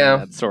 Yeah.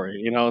 That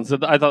story, So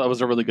I thought that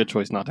was a really good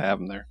choice not to have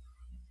him there.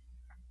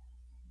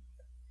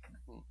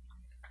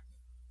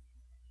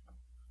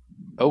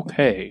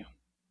 Okay.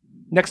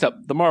 Next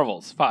up, The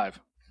Marvels 5.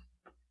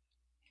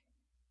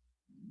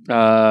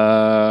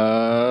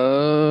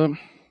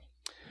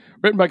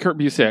 Written by Kurt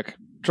Busiek,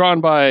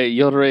 drawn by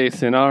Yildiray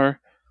Cinar,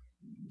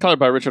 colored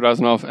by Richard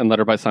Osanoff, and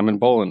lettered by Simon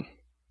Bolin.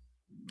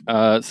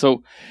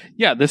 So,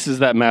 yeah, this is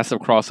that massive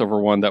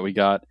crossover one that we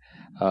got.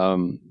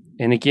 And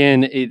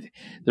again,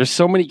 there's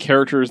so many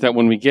characters that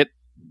when we get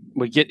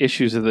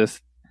issues of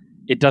this,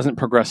 it doesn't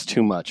progress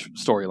too much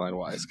storyline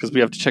wise because we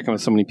have to check in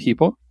with so many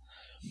people.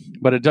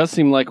 But it does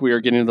seem like we are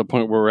getting to the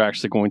point where we're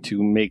actually going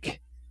to make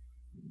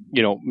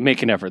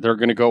an effort. They're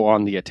going to go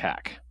on the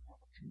attack.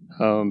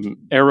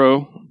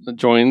 Arrow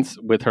joins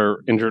with her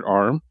injured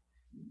arm,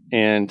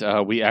 and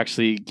we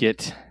actually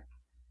get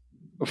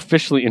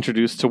officially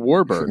introduced to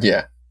Warbird.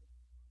 Yeah.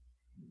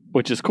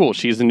 which is cool.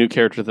 She's a new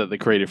character that they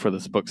created for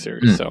this book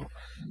series. So,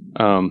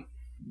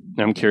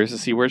 I'm curious to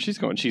see where she's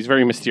going. She's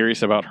very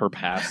mysterious about her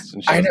past,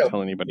 and she doesn't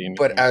tell anybody anything.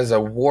 But as a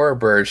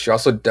warbird, she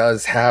also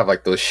does have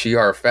like those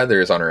Shi'ar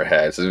feathers on her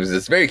head. So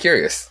it's very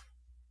curious.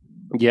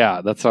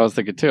 Yeah, that's what I was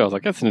thinking too. I was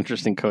like, that's an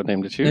interesting code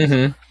name to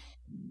choose.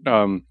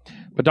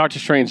 But Doctor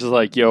Strange is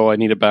like, yo, I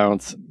need a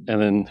bounce.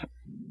 And then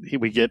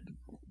we get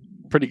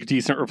pretty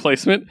decent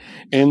replacement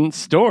in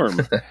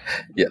Storm.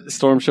 Yeah.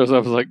 Storm shows up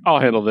and is like, I'll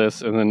handle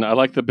this. And then I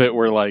like the bit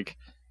where, like,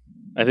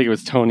 I think it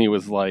was Tony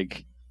was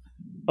like,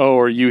 oh,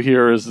 are you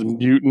here as a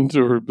mutant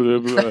or blah,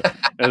 blah.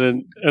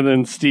 and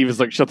then Steve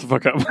is like, shut the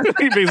fuck up.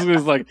 He basically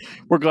is like,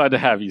 we're glad to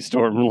have you,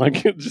 Storm.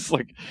 Like, just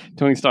like,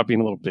 Tony, stop being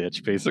a little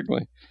bitch,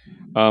 basically.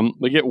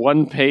 We get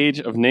one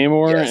page of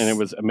Namor, and it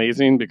was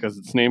amazing because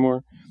it's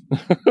Namor.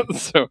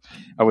 So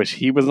I wish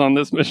he was on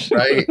this mission.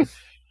 Right.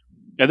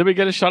 And then we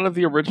get a shot of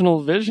the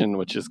original Vision,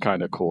 which is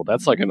kind of cool.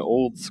 That's like an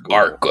old school.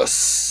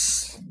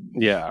 Arcus.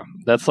 Yeah,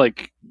 that's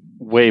like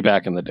way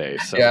back in the day.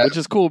 So, which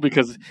is cool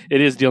because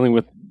it is dealing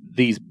with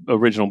these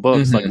original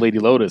books like Lady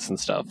Lotus and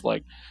stuff.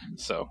 Like,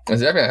 so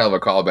it's definitely a hell of a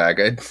callback.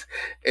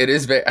 It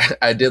is very.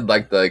 I did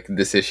like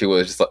this issue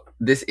was just like,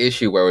 this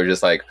issue where we're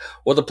just like,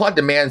 well, the plot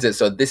demands it,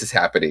 so this is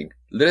happening.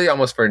 Literally,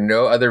 almost for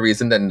no other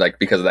reason than like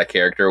because of that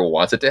character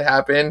wants it to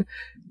happen.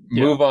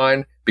 Move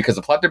on because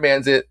the plot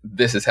demands it.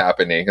 This is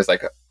happening. It's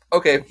like,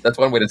 okay, that's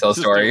one way to tell a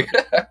story.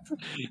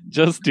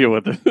 Just deal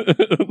with it.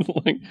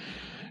 Like,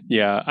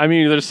 yeah, I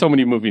mean, there's so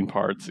many moving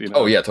parts. You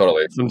know? Oh yeah,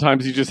 totally.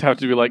 Sometimes you just have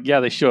to be like, yeah,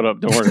 they showed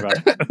up. Don't worry about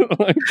it.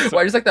 Like, so.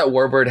 Well, I just like that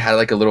Warbird had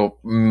like a little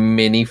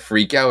mini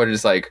freak out, and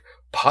just like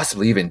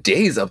possibly even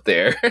days up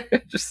there,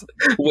 just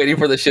waiting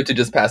for the ship to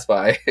just pass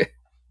by.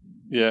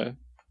 Yeah.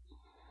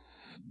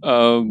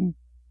 So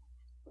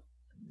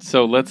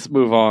let's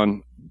move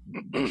on.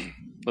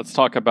 Let's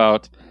talk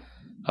about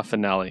a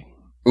finale.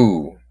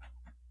 Ooh.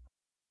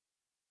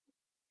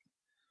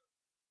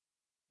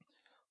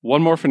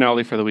 One more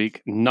finale for the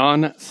week.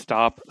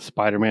 Non-stop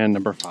Spider-Man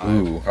number 5.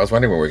 Ooh. I was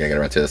wondering when we were going to get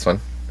around to this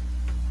one.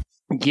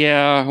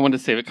 Yeah, I wanted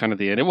to save it kind of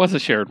the end. It was a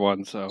shared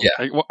one, so yeah.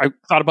 I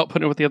thought about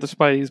putting it with the other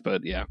Spideys,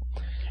 but yeah.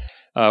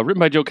 Written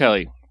by Joe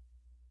Kelly.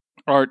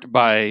 Art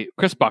by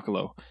Chris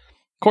Bacalo,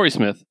 Corey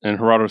Smith, and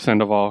Gerardo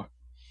Sandoval.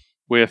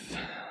 With,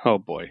 oh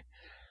boy,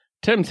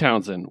 Tim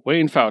Townsend,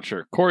 Wayne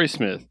Foucher, Corey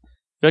Smith,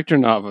 Victor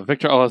Nava,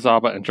 Victor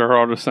Olazaba, and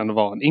Gerardo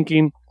Sandoval in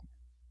inking.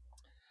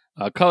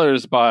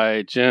 Colors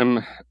by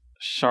Jim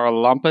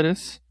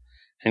Charalampidis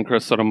and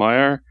Chris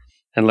Sotomayor,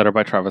 and letter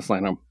by Travis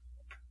Lanham.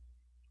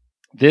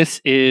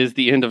 This is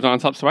the end of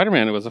Nonstop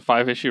Spider-Man. It was a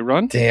 5-issue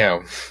run.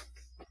 Damn.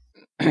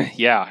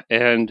 Yeah,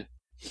 and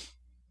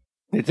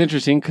it's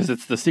interesting because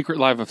it's The Secret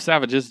Life of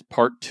Savages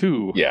Part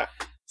 2. Yeah.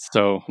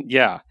 So,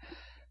 yeah.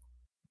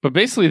 But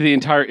basically the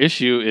entire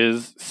issue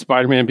is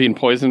Spider-Man being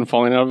poisoned and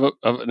falling out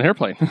of an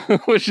airplane,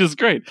 which is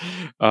great.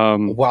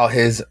 While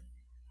his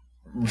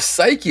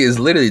psyche is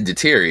literally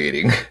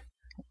deteriorating.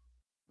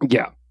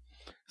 Yeah.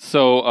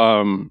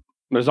 So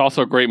there's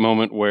also a great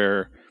moment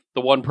where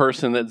the one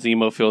person that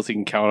Zemo feels he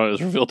can count on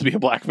is revealed to be a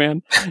black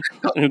man.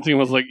 And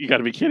Zemo's like, you got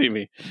to be kidding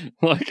me.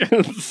 Like,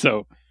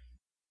 so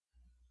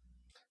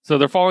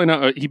they're falling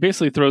out. He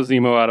basically throws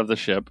Zemo out of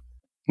the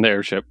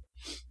airship.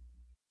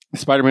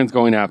 Spider-Man's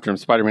going after him.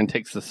 Spider-Man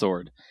takes the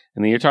sword.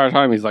 And the entire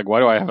time he's like, why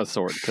do I have a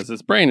sword? Because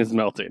his brain is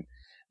melting.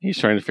 He's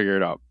trying to figure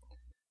it out.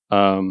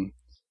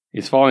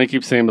 He's falling. He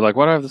keeps saying, like,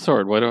 why do I have the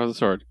sword? Why do I have the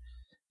sword?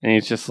 And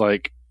he's just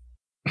like,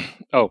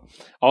 oh,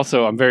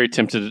 also, I'm very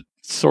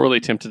sorely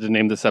tempted to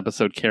name this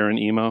episode Karen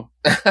Emo.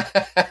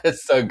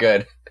 It's so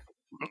good.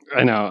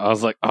 I know. I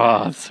was like,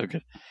 oh, it's so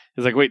good.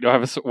 He's like, wait, why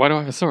do I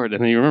have a sword?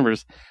 And then he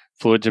remembers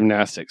fluid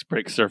gymnastics,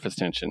 break surface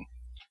tension.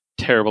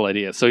 Terrible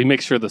idea. So he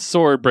makes sure the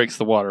sword breaks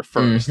the water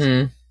first.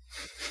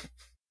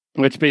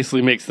 Which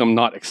basically makes them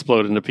not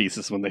explode into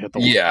pieces when they hit the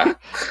water. Yeah.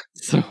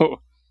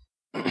 So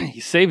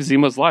he saves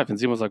Zemo's life, and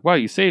Zemo's like, wow,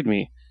 you saved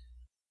me.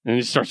 And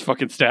he starts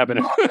fucking stabbing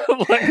him.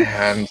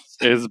 Like,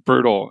 it's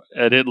brutal.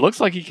 And it looks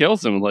like he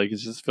kills him. Like,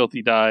 it's just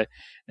filthy dye.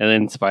 And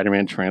then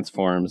Spider-Man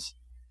transforms.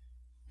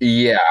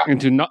 Yeah.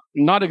 Into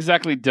not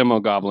exactly Demo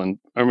Goblin.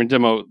 I mean,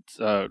 Demo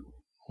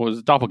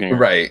was Doppelganger.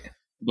 Right.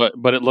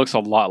 But it looks a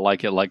lot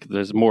like it. Like,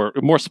 there's more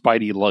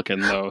Spidey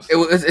looking, though.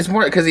 It's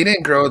more because he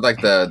didn't grow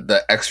like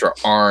the extra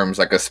arms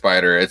like a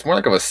spider. It's more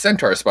like of a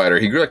centaur spider.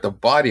 He grew like the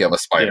body of a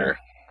spider.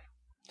 Yeah.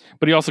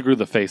 But he also grew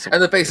the face of one.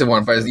 And the face of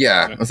one. But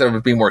yeah, instead of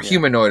it being more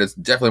humanoid, it's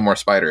definitely more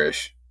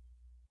spiderish.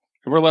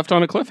 We're left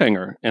on a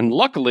cliffhanger. And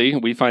luckily,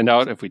 we find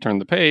out, if we turn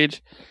the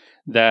page,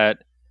 that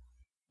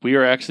we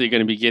are actually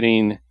going to be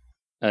getting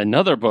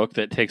another book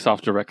that takes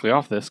off directly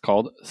off this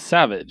called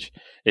Savage.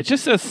 It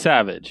just says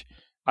Savage.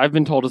 I've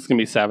been told it's going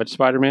to be Savage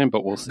Spider-Man,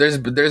 but we'll see.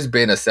 There's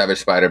been a Savage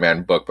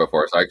Spider-Man book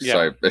before,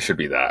 so it should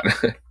be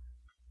that.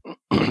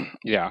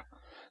 Yeah.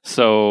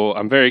 So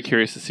I'm very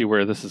curious to see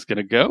where this is going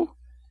to go.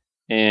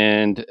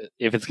 And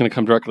if it's going to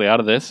come directly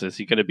out of this, is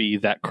he going to be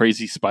that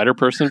crazy spider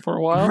person for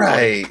a while?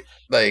 Right.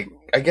 Like,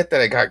 I get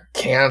that it got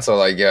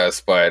canceled, I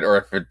guess, or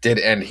if it did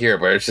end here,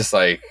 but it's just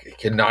like,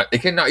 you cannot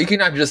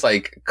just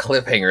like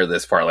cliffhanger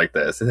this part like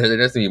this. There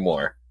needs to be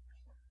more.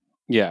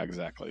 Yeah,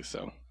 exactly.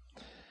 So,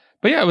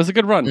 but yeah, it was a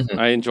good run. Mhm.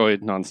 I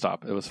enjoyed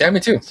Nonstop. It was Yeah, fun. me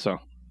too. So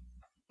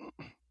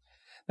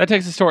that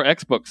takes us to our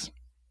X books.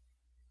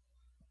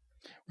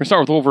 We're gonna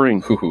start with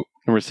Wolverine, Hoo-hoo.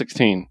 number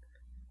 16,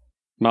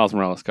 Miles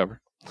Morales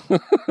cover.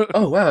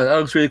 Oh wow, that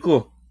looks really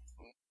cool.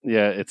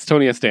 Yeah, it's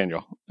Tony S.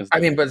 Daniel. I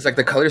mean, but it's like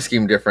the color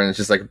scheme difference.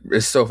 Just like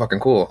it's so fucking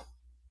cool.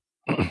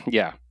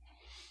 Yeah.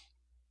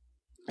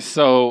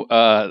 So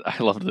I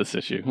loved this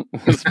issue.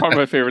 It's probably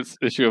my favorite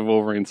issue of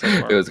Wolverine so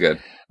far. It was good.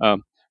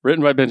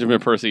 Written by Benjamin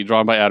Percy,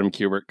 drawn by Adam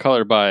Kubert,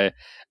 colored by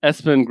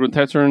Espen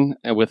Gruntetern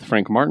with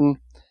Frank Martin,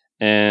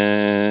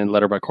 and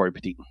letter by Corey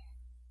Petit.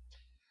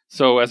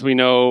 So as we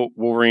know,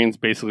 Wolverine's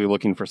basically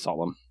looking for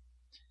Solemn.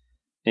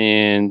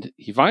 And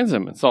he finds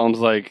him, and Solemn's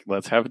like,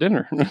 let's have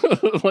dinner.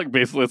 Like,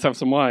 basically, let's have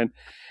some wine.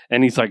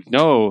 And he's like,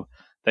 no,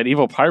 that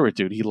evil pirate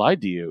dude, he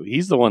lied to you.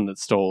 He's the one that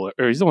stole,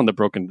 or he's the one that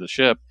broke into the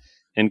ship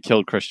and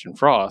killed Christian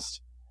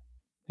Frost.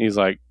 He's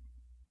like,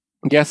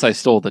 yes, I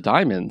stole the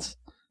diamonds,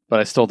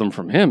 but I stole them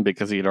from him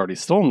because he had already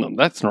stolen them.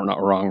 That's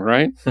not wrong,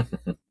 right?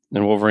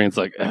 And Wolverine's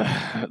like,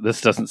 this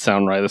doesn't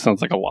sound right. This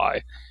sounds like a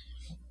lie.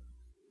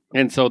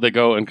 And so they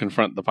go and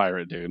confront the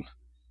pirate dude.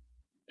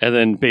 And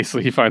then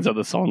basically he finds out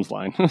the Solemn's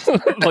lying.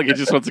 Like, he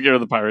just wants to get rid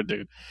of the pirate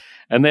dude.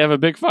 And they have a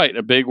big fight,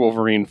 a big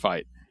Wolverine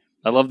fight.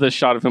 I love this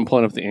shot of him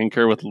pulling up the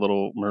anchor with the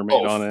little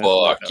mermaid on it.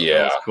 Fuck yeah.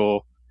 That was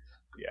cool.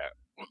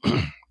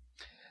 Yeah.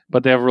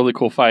 But they have a really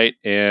cool fight,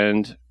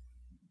 and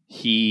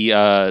he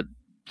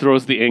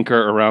throws the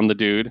anchor around the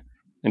dude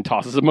and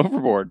tosses him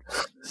overboard.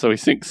 So he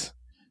sinks,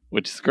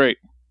 which is great.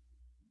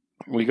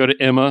 We go to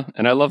Emma,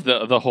 and I love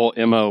the whole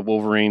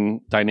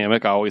Emma-Wolverine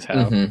dynamic I always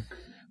have,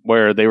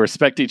 where they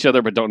respect each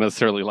other but don't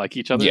necessarily like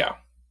each other. Yeah.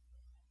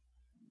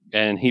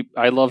 And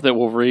I love that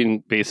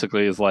Wolverine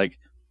basically is like,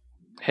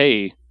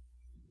 hey,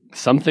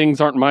 some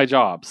things aren't my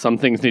job. Some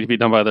things need to be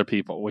done by other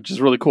people, which is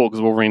really cool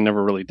because Wolverine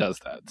never really does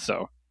that.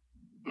 So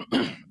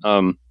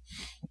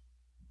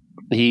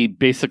he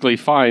basically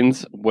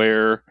finds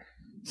where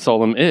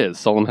Solemn is.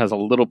 Solemn has a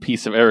little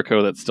piece of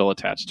Erico that's still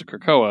attached to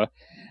Krakoa,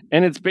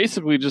 and it's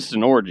basically just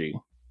an orgy.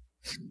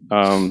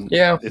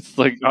 Yeah. It's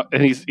like,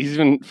 and he's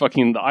even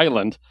fucking the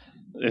island,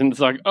 and it's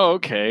like, oh,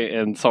 okay.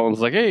 And Solemn's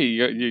like, hey,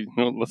 you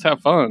know, let's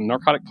have fun,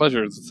 narcotic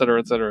pleasures, etc.,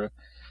 etc.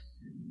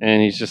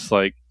 And he's just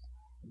like,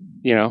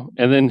 you know.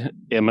 And then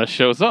Emma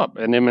shows up,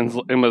 and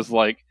Emma's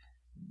like,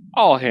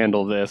 I'll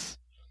handle this.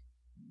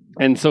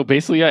 And so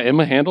basically, yeah,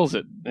 Emma handles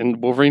it,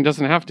 and Wolverine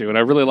doesn't have to. And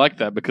I really like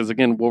that because,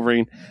 again,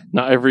 Wolverine,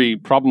 not every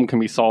problem can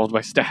be solved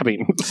by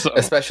stabbing. So.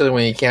 Especially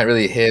when you can't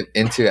really hit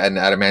into an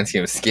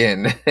adamantium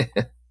skin.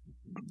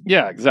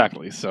 Yeah,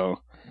 exactly.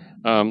 So,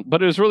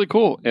 but it was really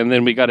cool. And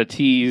then we got a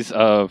tease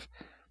of,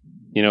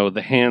 you know,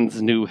 the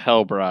Hand's new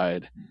Hell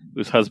Bride,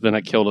 whose husband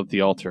I killed at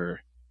the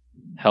altar.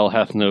 Hell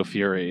hath no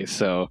fury.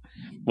 So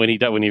when he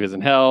was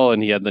in hell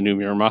and he had the new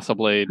Muramasa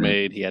blade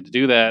made, he had to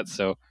do that.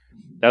 So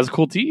that was a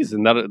cool tease,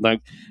 and that, like,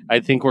 I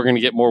think we're going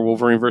to get more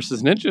Wolverine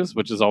versus ninjas,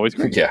 which is always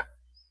great. Yeah.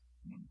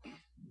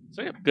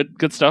 So yeah,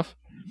 good stuff.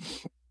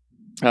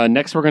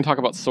 Next, we're going to talk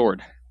about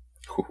Sword,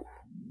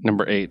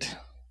 number 8.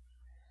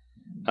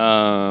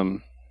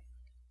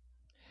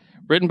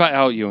 Written by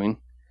Al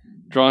Ewing,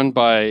 drawn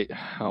by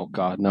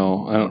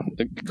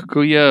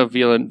Kuya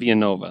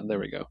Villanova. There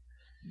we go.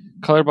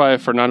 Colored by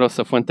Fernando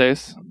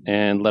Cifuentes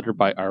and lettered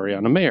by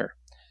Ariana Mayer.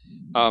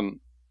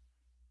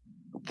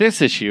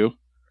 This issue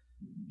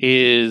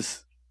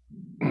it's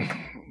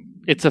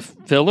a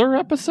filler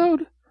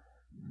episode,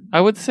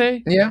 I would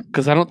say. Yeah.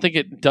 Because I don't think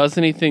it does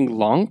anything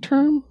long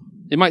term.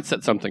 It might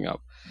set something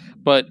up,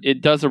 but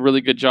it does a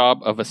really good job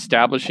of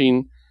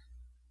establishing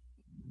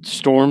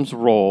Storm's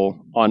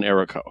role on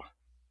Erico,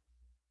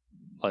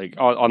 like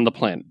on the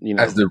planet, you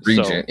know, as the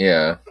regent.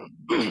 Yeah.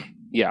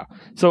 Yeah.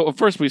 So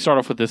first we start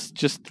off with this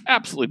just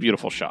absolutely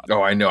beautiful shot.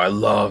 Oh, I know. I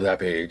love that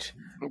page.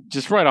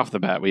 Just right off the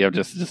bat, we have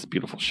just a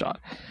beautiful shot.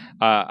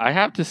 I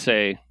have to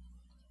say,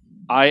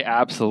 I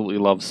absolutely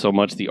love so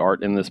much the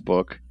art in this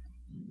book,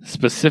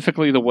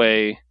 specifically the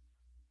way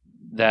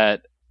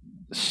that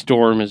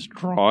Storm is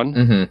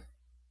drawn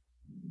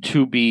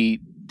to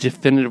be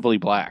definitively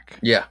black.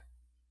 Yeah.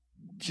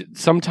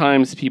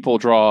 Sometimes people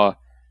draw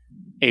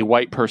a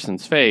white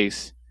person's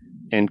face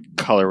and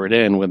color it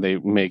in when they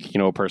make, you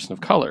know, a person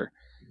of color.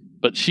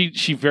 But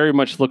she very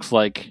much looks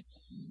like,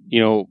 you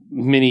know,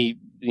 many,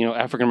 you know,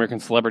 African-American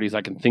celebrities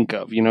I can think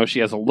of. You know, she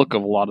has a look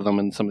of a lot of them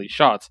in some of these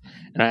shots.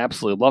 And I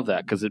absolutely love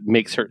that because it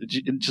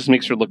just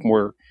makes her look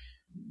more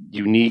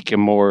unique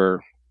and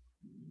more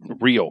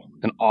real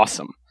and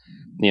awesome,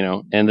 you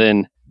know. And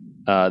then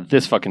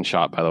this fucking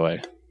shot, by the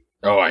way.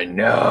 Oh, I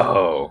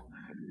know.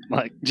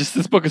 Like, just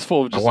this book is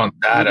full of just I want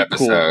that really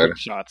episode. cool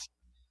shots.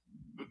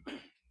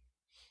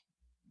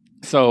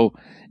 So,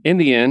 in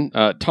the end,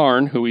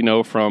 Tarn, who we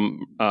know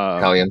from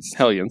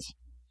Hellions,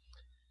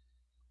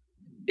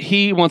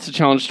 he wants to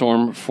challenge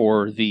Storm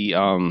for the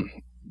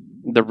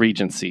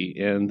Regency,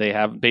 and they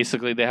have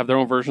their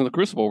own version of the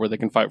Crucible where they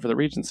can fight for the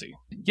Regency.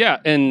 Yeah,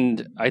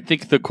 and I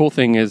think the cool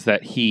thing is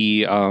that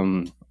he,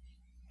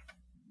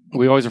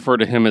 we always refer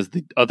to him as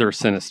the other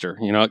Sinister,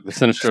 you know, the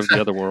Sinister of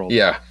the other world.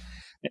 Yeah.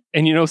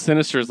 And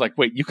Sinister's like,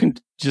 wait, you can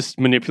just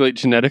manipulate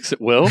genetics at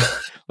will?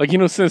 Like,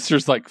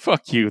 Sinister's like,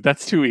 fuck you,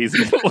 that's too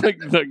easy.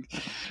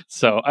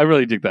 So I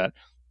really dig that.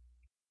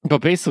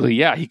 But basically,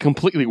 yeah, he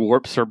completely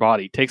warps her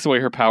body, takes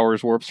away her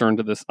powers, warps her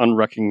into this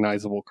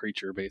unrecognizable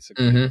creature,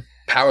 basically. Mm-hmm.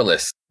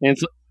 Powerless. And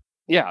it's,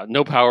 yeah,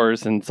 no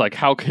powers. And it's like,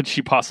 how could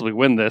she possibly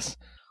win this?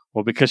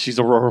 Well, because she's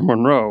Aurora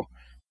Monroe.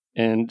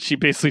 And she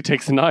basically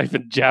takes a knife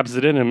and jabs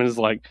it in him and is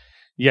like,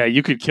 yeah,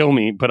 you could kill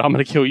me, but I'm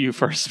going to kill you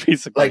first,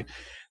 basically. Like,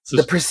 so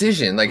the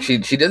precision, like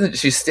she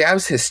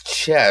stabs his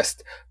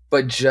chest,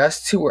 but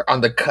just to where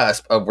on the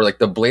cusp of where like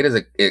the blade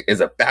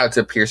is about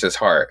to pierce his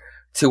heart,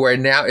 to where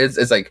now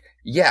it's like,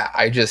 yeah,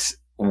 I just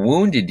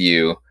wounded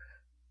you,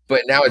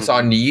 but now it's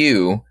on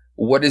you.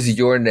 What is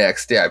your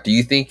next step? Do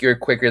you think you're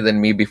quicker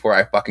than me before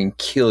I fucking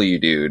kill you,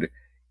 dude?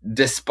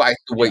 Despite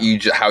what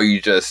how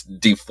you just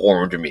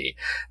deformed me.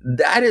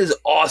 That is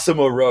awesome,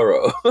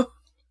 Aurora.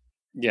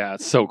 Yeah,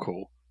 it's so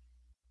cool.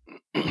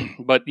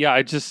 But yeah,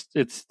 it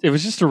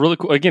was just a really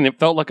cool. Again, it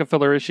felt like a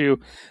filler issue,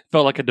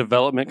 felt like a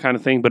development kind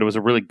of thing, but it was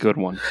a really good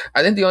one.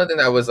 I think the only thing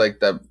that was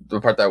like the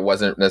part that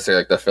wasn't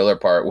necessarily like the filler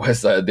part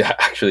was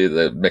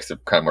the makes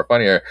it kind of more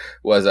funnier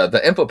was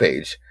the info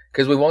page,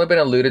 because we've only been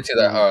alluded to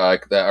that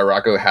like the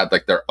Araco had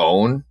like their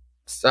own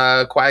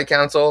quiet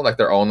council, like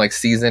their own like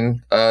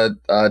season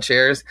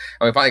chairs,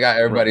 and we finally got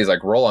everybody's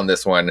like role on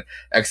this one,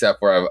 except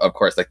for of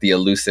course like the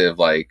elusive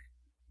like.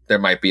 There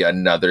might be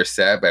another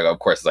set, but of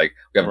course, like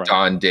we have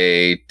dawn,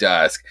 day,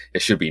 dusk.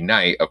 It should be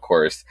night, of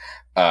course,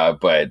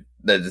 but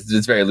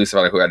it's very elusive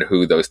on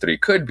who those three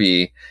could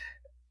be.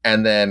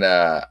 And then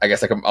I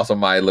guess like also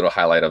my little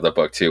highlight of the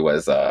book too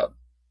was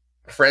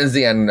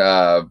Frenzy and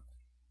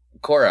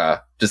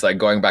Cora just like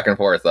going back and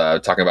forth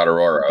talking about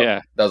Aurora.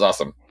 Yeah, that was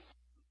awesome.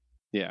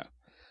 Yeah,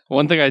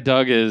 one thing I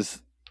dug is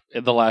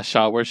in the last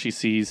shot where she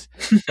sees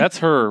that's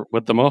her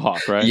with the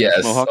mohawk, right?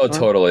 Yes,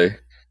 totally.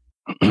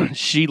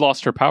 She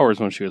lost her powers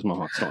when she was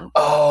Mohawk Storm.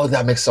 Oh,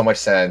 that makes so much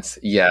sense.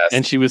 Yes.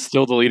 And she was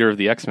still the leader of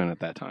the X-Men at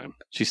that time.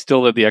 She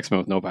still led the X-Men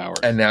with no powers.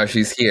 And now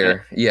she's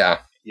here. Yeah.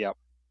 Yep.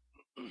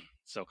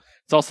 So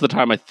it's also the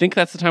time, I think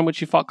that's the time when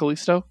she fought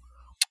Callisto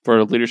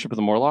for leadership of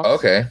the Morlocks.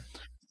 Okay.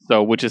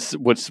 So, which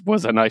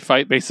was a knife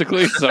fight,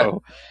 basically.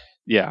 So,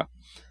 yeah.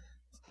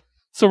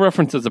 So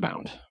references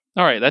abound.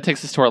 All right, that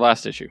takes us to our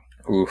last issue.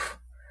 Oof.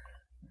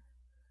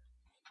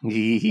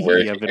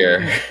 Yeah,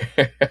 here.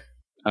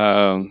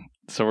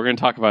 So we're going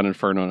to talk about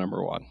Inferno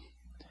number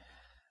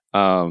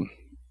 1.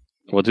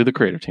 We'll do the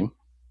creative team.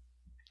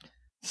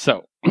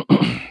 So,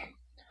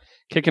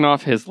 kicking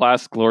off his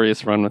last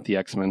glorious run with the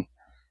X-Men,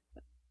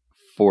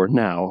 for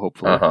now,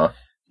 hopefully,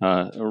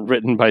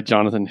 written by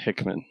Jonathan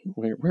Hickman.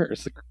 Where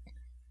is the...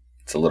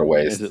 It's a little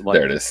ways.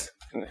 There it is.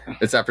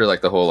 It's after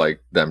like the whole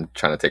like them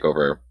trying to take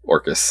over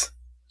Orcus.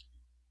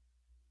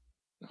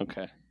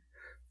 Okay.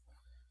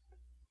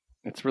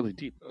 It's really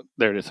deep.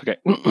 There it is. Okay.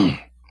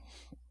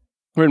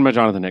 Written by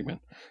Jonathan Hickman.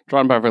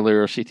 Drawn by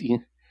Valerio Schiti.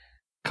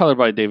 Colored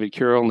by David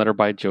Curo and lettered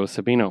by Joe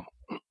Sabino.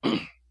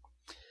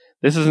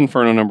 This is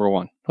Inferno number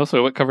 1.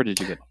 Also, what cover did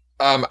you get?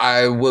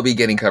 I will be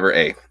getting cover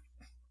A.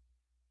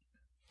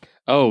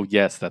 Oh,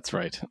 yes, that's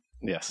right.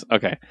 Yes.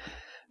 Okay.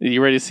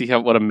 You ready to see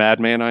what a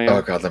madman I am?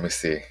 Oh, God, let me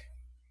see.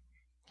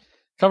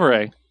 Cover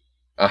A.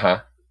 Uh-huh.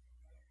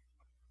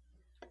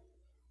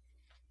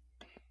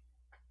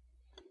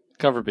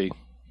 Cover B.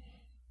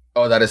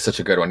 Oh, that is such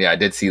a good one. Yeah, I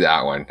did see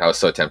that one. I was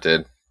so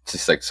tempted.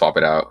 Just like swap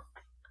it out.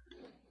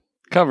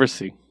 Cover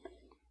C.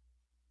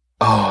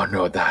 Oh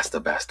no, that's the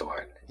best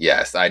one.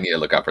 Yes, I need to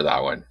look out for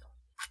that one.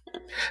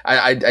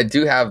 I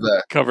do have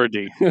the cover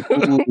D.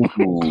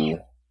 Ooh,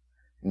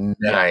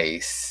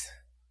 nice.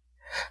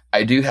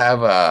 I do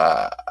have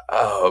I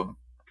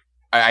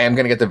am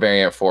gonna get the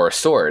variant for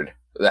Sword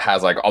that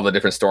has like all the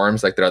different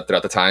storms like throughout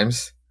the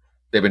times.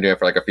 They've been doing it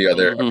for like a few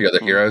other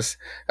heroes.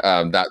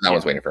 That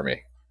one's waiting for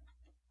me.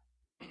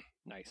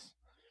 Nice.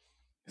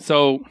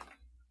 So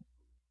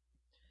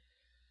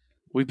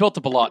we built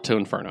up a lot to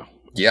Inferno.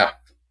 Yeah.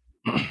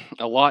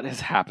 A lot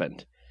has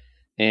happened.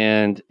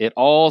 And it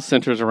all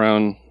centers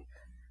around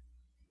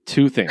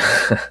two things.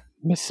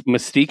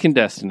 Mystique and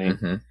Destiny.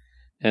 Mm-hmm.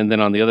 And then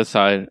on the other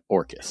side,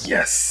 Orcus.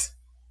 Yes.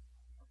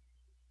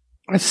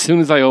 As soon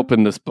as I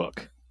open this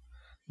book,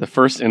 the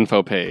first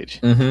info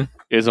page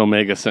is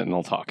Omega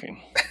Sentinel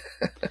talking.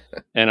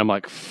 And I'm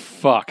like,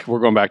 fuck, we're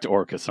going back to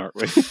Orcus, aren't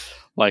we?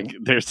 Like,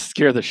 they're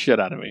scare the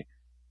shit out of me.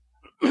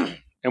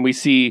 And we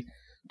see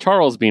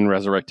Charles being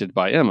resurrected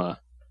by Emma.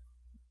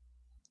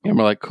 And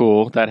we're like,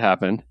 cool, that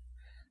happened.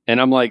 And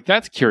I'm like,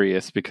 that's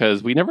curious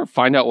because we never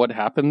find out what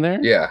happened there.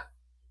 Yeah.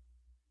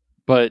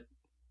 But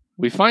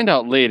we find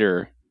out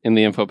later in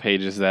the info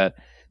pages that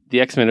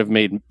the X-Men have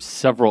made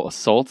several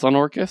assaults on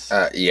Orcus.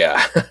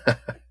 Yeah.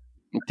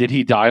 Did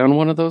he die on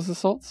one of those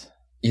assaults?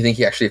 You think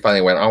he actually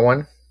finally went on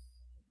one?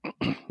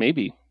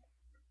 Maybe.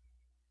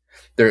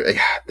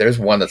 There's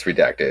one that's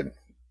redacted.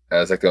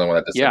 That's like the only one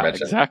that doesn't mention.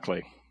 Yeah,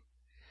 exactly.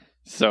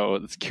 So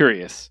it's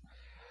curious.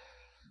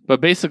 But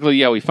basically,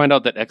 yeah, we find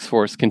out that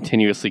X-Force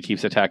continuously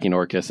keeps attacking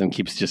Orcus and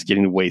keeps just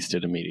getting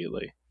wasted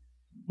immediately.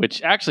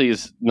 which actually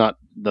is not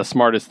the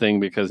smartest thing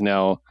because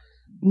now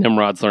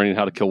Nimrod's learning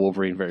how to kill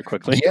Wolverine very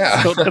quickly.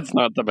 Yeah. So that's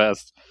not the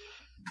best.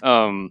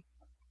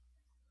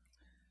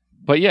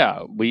 But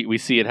yeah, we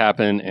see it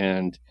happen,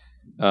 and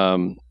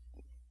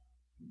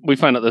we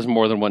find out there's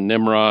more than one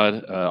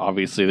Nimrod.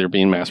 Obviously, they're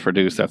being mass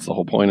produced. That's the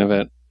whole point of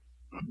it.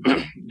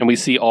 And we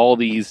see all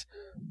these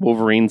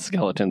Wolverine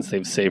skeletons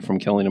they've saved from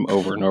killing him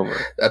over and over.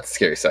 That's a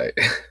scary sight.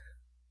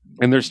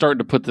 And they're starting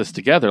to put this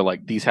together,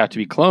 like these have to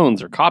be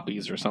clones or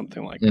copies or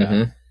something like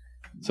that.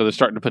 So they're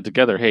starting to put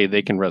together, hey,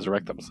 they can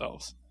resurrect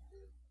themselves.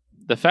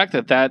 The fact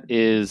that that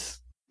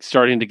is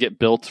starting to get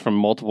built from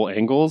multiple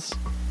angles,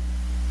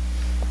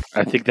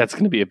 I think that's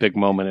going to be a big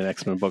moment in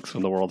X-Men books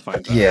when the world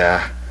finds out.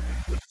 Yeah.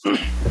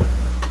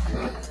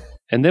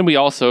 And then we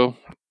also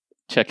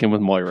check in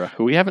with Moira,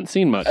 who we haven't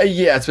seen much.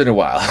 Yeah, it's been a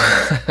while.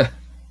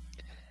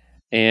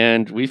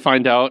 And we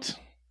find out,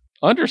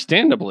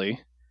 understandably,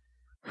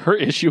 her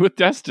issue with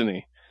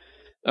Destiny.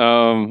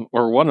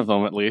 Or one of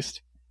them, at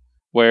least.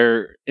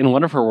 Where in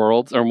one of her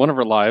worlds, or one of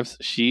her lives,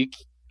 she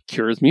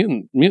cures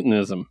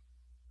mutantism.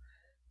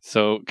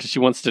 So, because she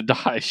wants to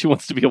die. She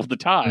wants to be able to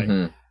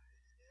die.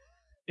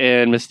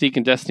 And Mystique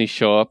and Destiny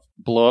show up,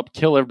 blow up,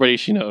 kill everybody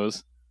she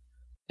knows.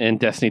 And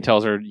Destiny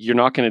tells her, you're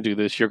not going to do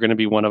this. You're going to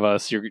be one of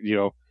us. You're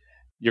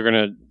going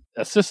to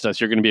assist us.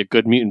 You're going to be a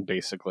good mutant,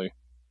 basically.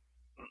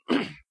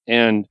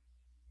 And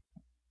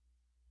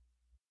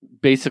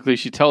basically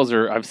she tells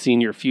her, I've seen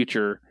your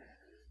future.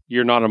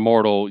 You're not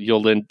immortal.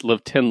 You'll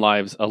live 10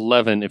 lives,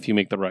 11 if you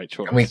make the right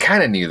choice. We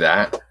kind of knew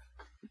that.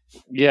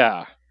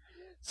 Yeah.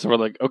 So we're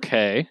like,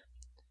 okay.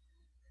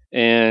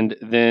 And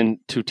then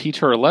to teach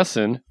her a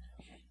lesson,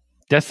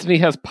 Destiny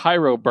has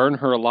Pyro burn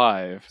her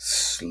alive.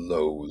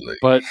 Slowly.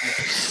 But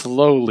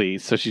slowly,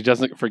 so she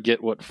doesn't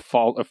forget what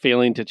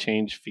failing to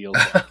change feels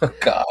like. Oh,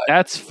 God.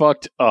 That's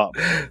fucked up.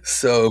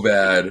 So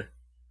bad.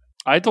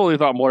 I totally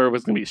thought Moira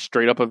was going to be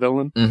straight up a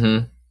villain.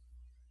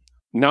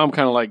 Now I'm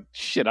kind of like,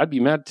 shit, I'd be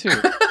mad too.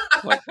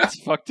 Like, that's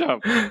fucked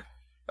up.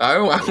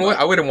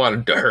 I wouldn't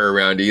want her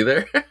around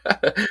either.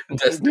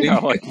 Destiny. Yeah,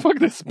 like, fuck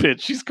this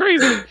bitch. She's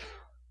crazy.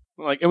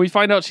 Like, and we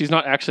find out she's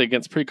not actually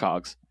against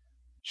precogs.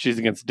 She's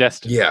against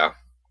Destiny. Yeah.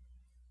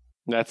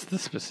 That's the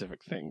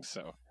specific thing.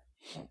 So,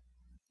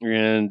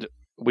 and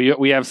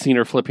we have seen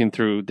her flipping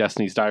through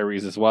Destiny's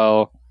diaries as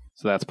well.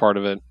 So that's part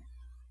of it.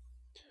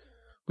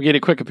 We get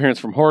a quick appearance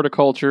from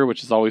Horticulture,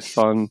 which is always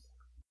fun.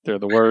 They're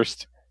the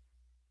worst.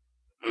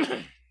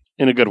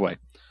 In a good way.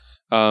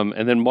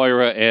 And then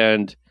Moira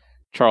and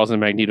Charles and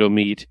Magneto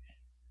meet,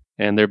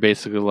 and they're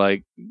basically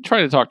like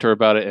trying to talk to her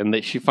about it,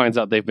 and she finds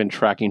out they've been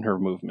tracking her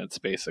movements,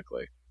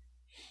 basically.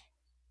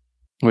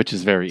 Which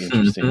is very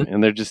interesting.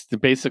 And they're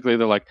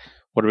like,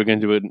 what are we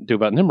going to do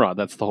about Nimrod?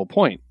 That's the whole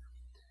point.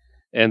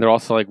 And they're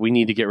also like, we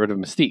need to get rid of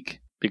Mystique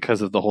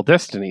because of the whole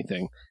Destiny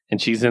thing. And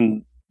she's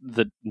in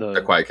the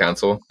Quiet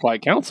Council.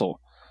 Quiet Council.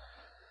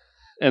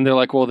 And they're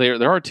like, well,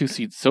 there are 2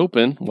 seats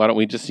open. Why don't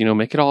we just,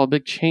 make it all a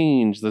big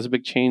change? There's a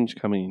big change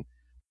coming.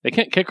 They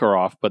can't kick her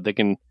off, but they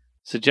can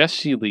suggest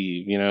she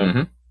leave,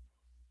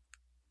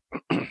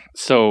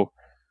 So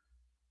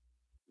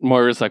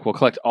Moira's like, we'll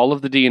collect all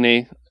of the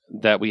DNA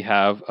that we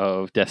have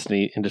of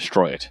Destiny and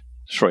destroy it.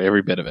 Destroy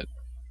every bit of it.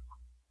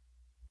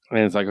 And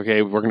it's like,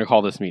 okay, we're going to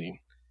call this meeting.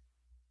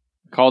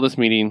 Call this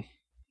meeting.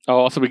 Oh,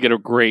 also we get a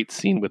great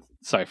scene with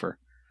Cypher,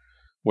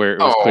 where it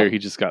was clear he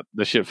just got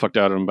the shit fucked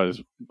out of him by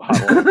his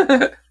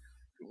hot.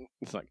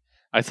 It's like,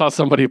 I saw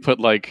somebody put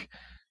like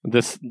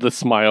the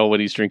smile when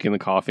he's drinking the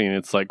coffee, and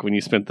it's like when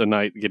you spent the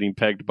night getting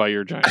pegged by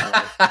your giant.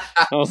 I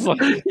was like,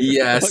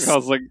 yes. I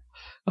was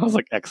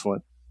like,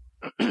 excellent.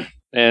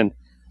 And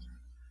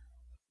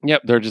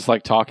yep, they're just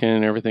like talking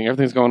and everything.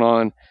 Everything's going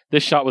on.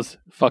 This shot was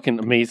fucking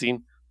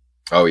amazing.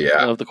 Oh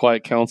yeah, of the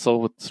Quiet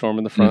Council with Storm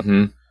in the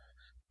front.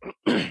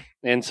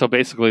 And so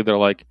basically, they're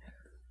like,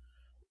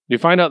 you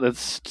find out that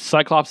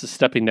Cyclops is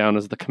stepping down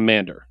as the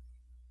commander.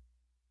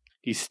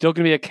 He's still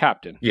going to be a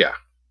captain. Yeah.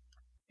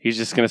 He's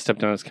just going to step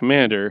down as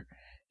commander,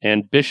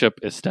 and Bishop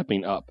is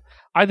stepping up.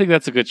 I think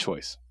that's a good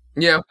choice.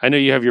 Yeah. I know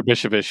you have your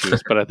Bishop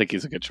issues, but I think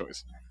he's a good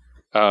choice.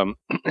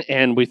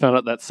 And we found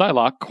out that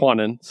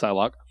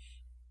Psylocke,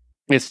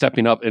 is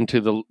stepping up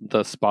into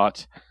the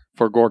spot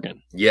for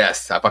Gorgon.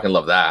 Yes, I fucking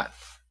love that.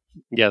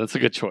 Yeah, that's a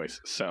good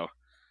choice. So,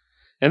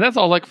 and that's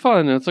all like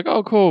fun. And it's like,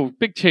 oh, cool,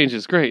 big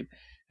changes, great.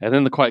 And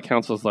then the Quiet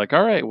Council is like,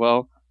 all right,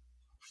 well,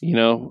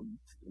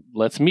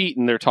 let's meet.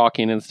 And they're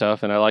talking and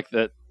stuff. And I like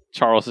that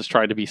Charles is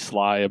trying to be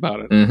sly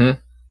about it.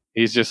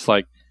 He's just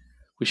like,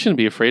 we shouldn't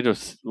be afraid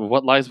of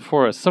what lies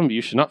before us. Some of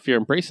you should not fear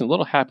embracing a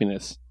little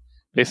happiness.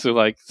 Basically,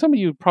 like, some of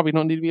you probably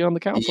don't need to be on the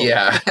council.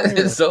 Yeah,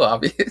 it's so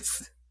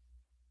obvious.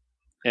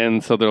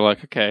 And so they're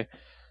like, okay.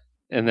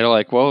 And they're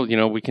like, well,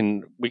 we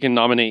can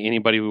nominate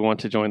anybody we want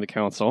to join the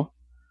council.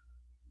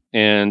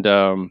 And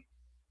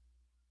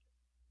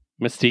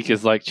Mystique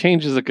is like,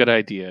 change is a good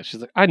idea.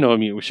 She's like, I know a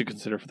mutant we should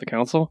consider for the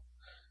council.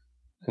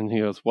 And he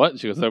goes, what?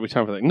 She goes, there'll be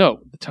time for that. No,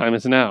 the time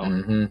is now.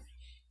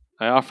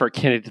 I offer a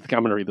candidate. I'm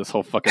going to read this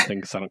whole fucking thing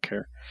because I don't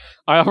care.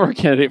 I offer a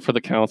candidate for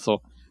the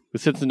council who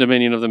sits in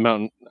dominion of the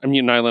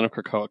mutant island of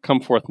Krakoa. Come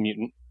forth,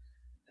 mutant.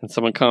 And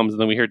someone comes,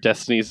 and then we hear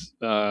Destiny's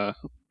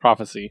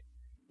prophecy.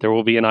 There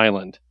will be an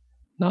island.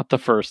 Not the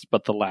first,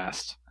 but the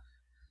last.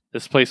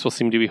 This place will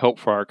seem to be hope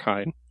for our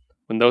kind.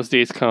 When those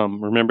days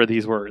come, remember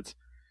these words.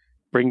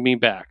 Bring me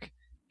back.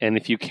 And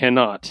if you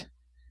cannot,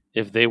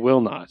 if they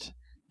will not,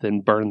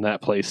 then burn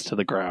that place to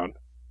the ground.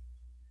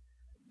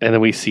 And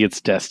then we see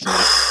it's Destiny.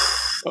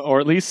 Or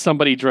at least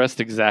somebody dressed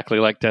exactly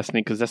like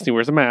Destiny, because Destiny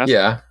wears a mask.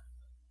 Yeah.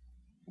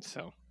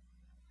 So,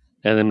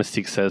 and then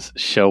Mystique says,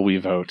 "Shall we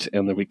vote?"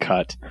 And then we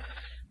cut.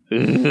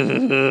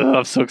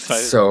 I'm so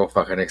excited. So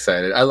fucking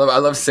excited. I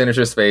love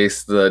Sinister's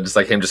face, just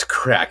like him just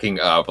cracking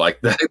up like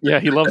that. Yeah,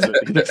 he loves it.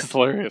 He thinks it's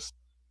hilarious.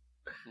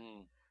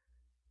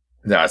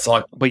 No, it's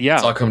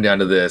all come down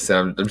to this,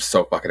 and I'm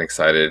so fucking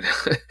excited.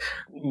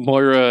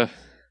 Moira's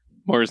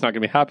not gonna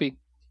be happy.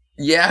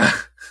 Yeah.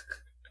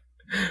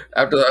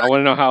 After that, I want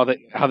to know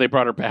how they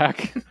brought her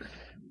back.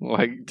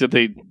 Like, did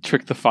they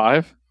trick the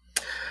Five?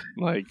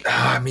 Like,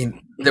 I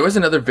mean, there was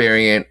another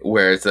variant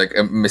where it's like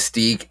a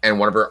Mystique, and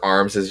one of her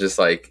arms is just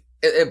like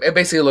it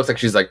basically looks like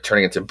she's like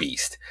turning into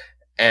Beast.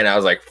 And I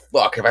was like,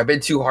 fuck, have I been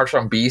too harsh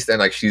on Beast? And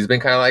like she's been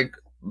kind of like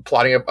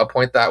plotting a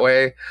point that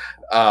way.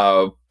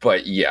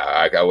 But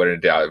yeah, I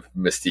wouldn't doubt if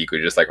Mystique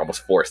would just like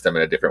almost force them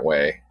in a different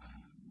way.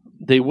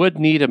 They would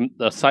need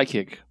a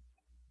psychic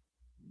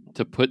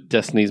to put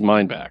Destiny's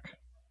mind back.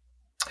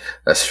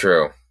 That's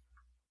true.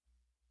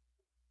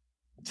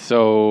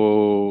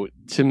 So,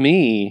 to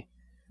me,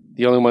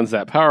 the only ones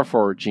that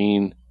powerful are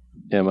Jean,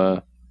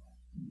 Emma,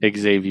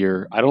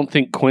 Xavier. I don't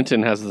think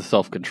Quentin has the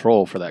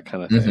self-control for that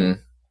kind of thing.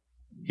 Mm-hmm.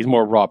 He's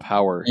more raw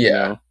power. Yeah. You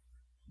know?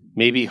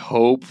 Maybe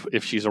Hope,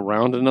 if she's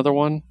around another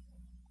one.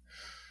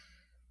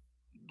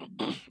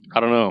 I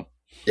don't know.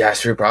 Yeah,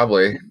 sure,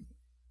 probably.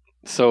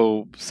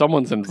 So,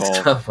 someone's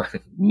involved.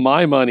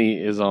 My money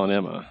is on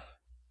Emma.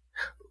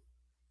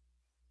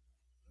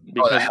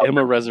 Because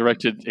Emma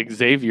resurrected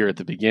Xavier at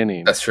the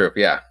beginning. That's true,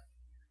 yeah.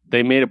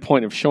 They made a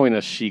point of showing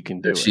us she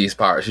can do it. She's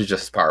just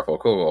as powerful.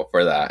 Cool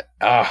for that.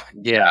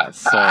 Yeah.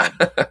 So,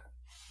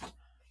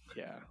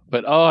 yeah.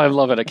 But, I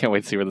love it. I can't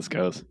wait to see where this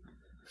goes.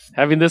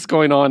 Having this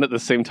going on at the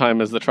same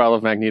time as the trial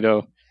of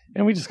Magneto,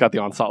 and we just got the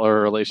Onslaught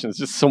Relations.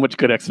 Just so much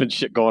good X-Men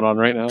shit going on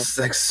right now. It's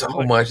like so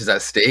much is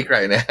at stake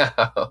right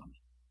now.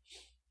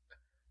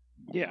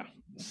 Yeah.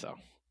 So, all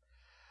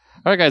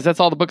right, guys. That's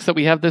all the books that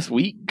we have this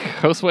week.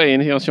 Josue,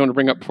 anything else you want to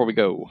bring up before we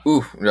go?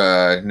 Ooh, no.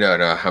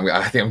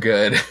 I think I'm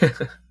good.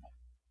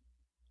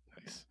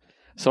 Nice.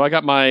 So I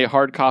got my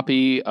hard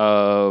copy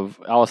of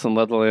Alice in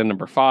Leatherland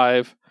number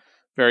 5.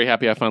 Very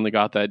happy I finally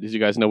got that. As you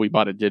guys know, we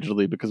bought it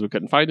digitally because we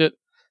couldn't find it.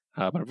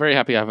 But I'm very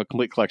happy I have a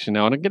complete collection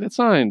now and I get it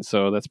signed.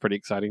 So that's pretty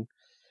exciting.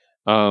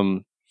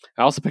 I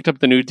also picked up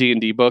the new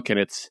D&D book and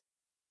it's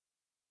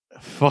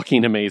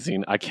fucking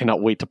amazing. I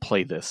cannot wait to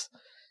play this.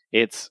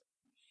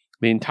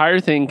 The entire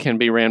thing can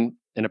be ran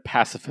in a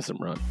pacifism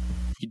run.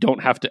 You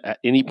don't have to at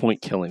any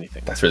point kill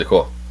anything. That's really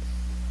cool.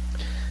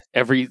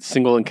 Every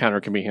single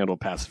encounter can be handled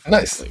pacifistically.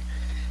 Nice.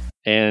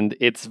 And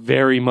it's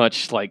very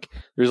much like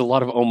there's a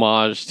lot of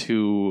homage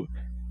to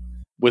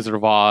Wizard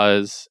of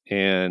Oz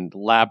and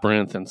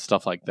Labyrinth and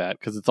stuff like that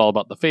because it's all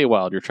about the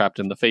Feywild. You're trapped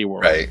in the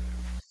Feyworld. Right.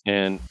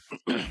 And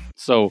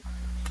so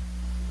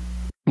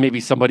maybe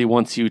somebody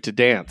wants you to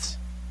dance.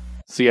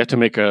 So you have to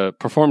make a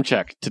perform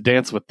check to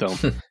dance with them.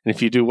 And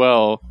if you do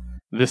well,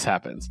 this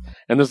happens.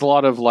 And there's a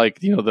lot of like,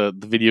 the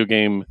video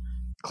game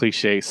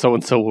cliche,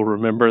 so-and-so will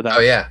remember that.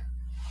 Oh, yeah.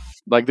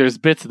 Like there's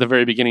bits at the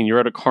very beginning, you're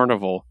at a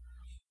carnival,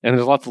 and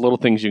there's lots of little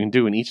things you can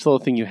do, and each little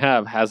thing you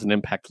have has an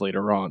impact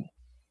later on.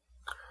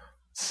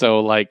 So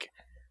like,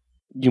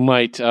 you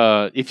might,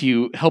 if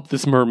you help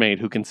this mermaid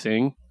who can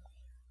sing,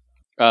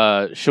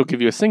 she'll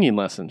give you a singing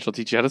lesson. She'll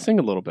teach you how to sing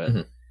a little bit.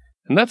 Mm-hmm.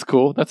 And that's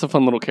cool. That's a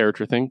fun little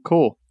character thing.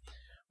 Cool.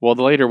 Well,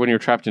 later when you're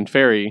trapped in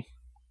Fairy,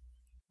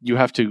 you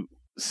have to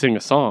sing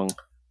a song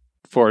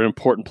for an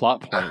important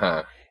plot point.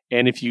 Uh-huh.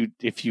 And if you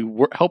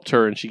helped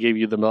her and she gave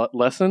you the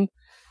lesson,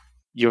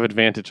 you have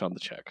advantage on the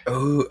check.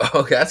 Oh,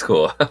 okay, that's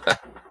cool.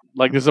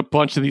 Like there's a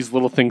bunch of these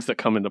little things that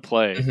come into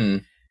play. Mm-hmm.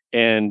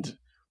 And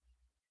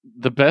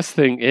the best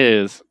thing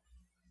is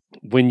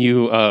when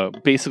you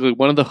basically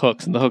one of the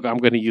hooks, and the hook I'm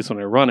going to use when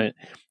I run it,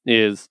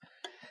 is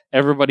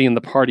everybody in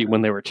the party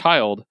when they were a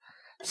child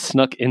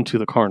snuck into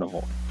the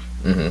carnival.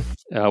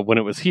 Mm-hmm. When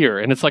it was here,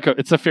 and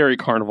it's a fairy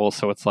carnival,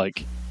 so it's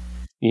like,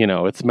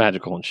 it's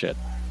magical and shit.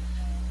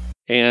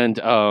 And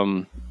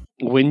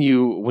when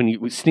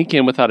you sneak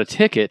in without a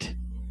ticket,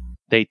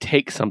 they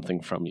take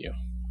something from you.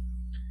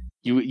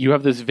 You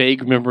have this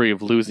vague memory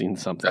of losing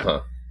something.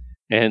 Uh-huh.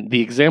 And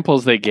the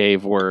examples they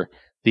gave were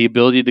the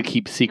ability to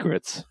keep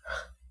secrets,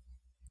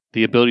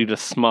 the ability to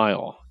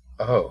smile,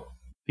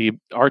 the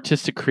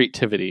artistic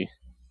creativity,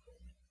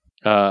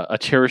 a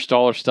cherished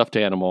doll or stuffed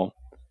animal.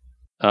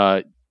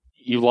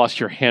 You lost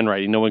your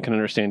handwriting. No one can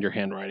understand your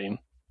handwriting.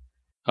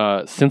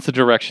 Sense of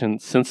direction,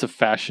 sense of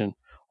fashion,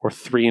 or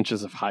 3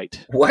 inches of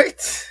height.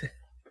 What?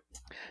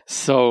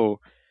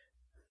 So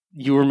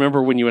you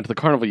remember when you went to the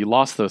carnival, you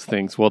lost those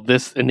things. Well,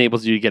 this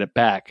enables you to get it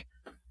back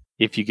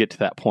if you get to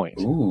that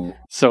point. Ooh.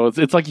 So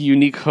it's like a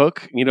unique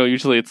hook.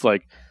 Usually it's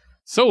like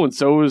so and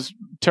so is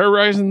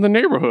terrorizing the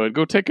neighborhood.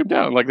 Go take him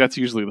down. Like that's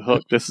usually the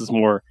hook. This is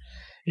more.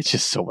 It's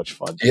just so much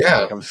fun.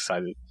 Yeah, like, I'm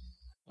excited.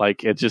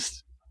 Like it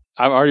just.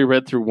 I've already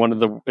read through one of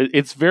the.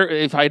 It's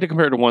very. If I had to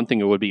compare it to one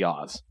thing, it would be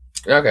Oz.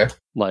 Okay.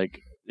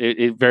 Like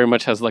it very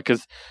much has like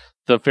because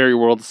the fairy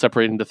world is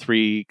separated into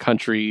 3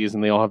 countries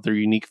and they all have their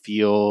unique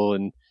feel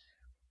and.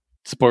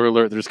 Spoiler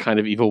alert, there's kind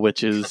of evil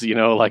witches,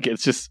 like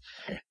it's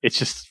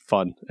just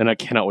fun and I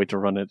cannot wait to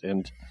run it.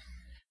 And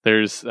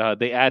there's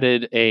they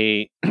added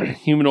a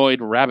humanoid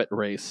rabbit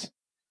race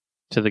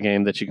to the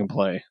game that you can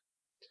play,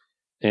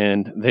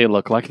 and they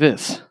look like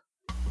this.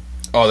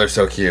 Oh, they're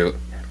so cute.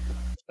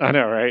 I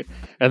know, right?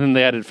 And then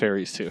they added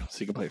fairies too,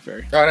 so you can play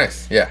fairy. Oh,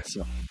 nice. Yeah.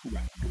 So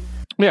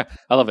yeah,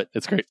 I love it.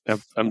 It's great.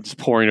 I'm just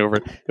pouring over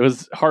it. It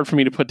was hard for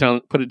me to put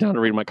it down to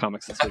read my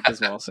comics this week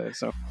as well. I'll say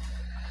so.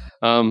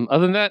 Other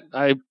than that,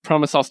 I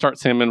promise I'll start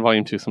Sandman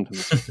Volume 2 sometime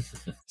this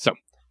week. So,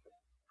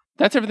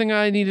 that's everything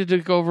I needed to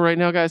go over right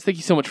now, guys. Thank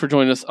you so much for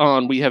joining us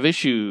on We Have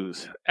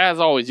Issues.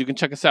 As always, you can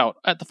check us out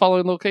at the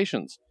following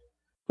locations.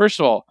 First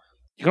of all,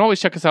 you can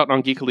always check us out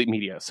on Geek Elite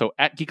Media. So,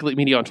 at Geek Elite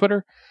Media on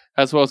Twitter,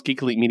 as well as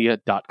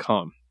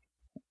geekelitemedia.com.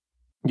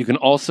 You can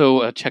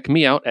also check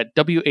me out at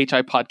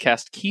WHI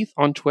Podcast Keith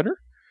on Twitter.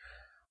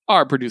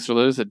 Our producer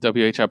Liz at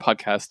WHI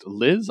Podcast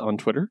Liz on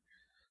Twitter.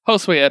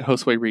 Josue at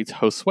Josue Reads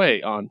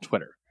Josue on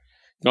Twitter.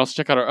 You can also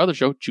check out our other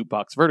show,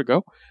 Jukebox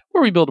Vertigo,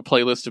 where we build a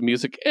playlist of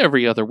music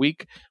every other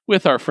week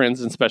with our friends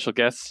and special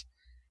guests.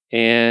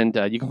 And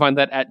you can find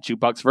that at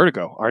Jukebox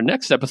Vertigo. Our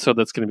next episode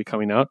that's going to be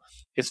coming out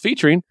is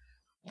featuring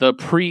the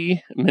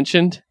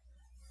pre-mentioned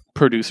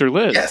producer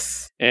Liz.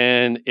 Yes.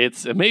 And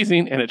it's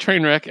amazing and a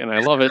train wreck, and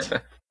I love it.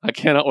 I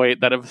cannot wait.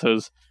 That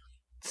episode's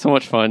so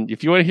much fun.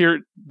 If you want to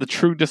hear the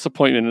true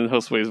disappointment in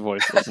Josue's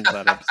voice, listen to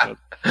that episode.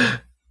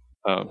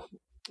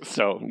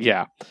 So,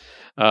 yeah.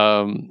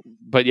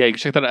 But yeah, you can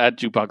check that out at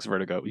Jukebox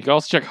Vertigo. You can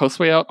also check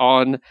Josue out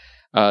on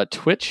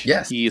Twitch.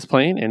 Yes. He is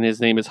playing, and his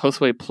name is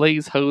Josue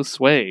Plays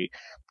Josue.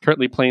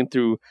 Currently playing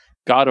through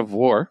God of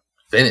War.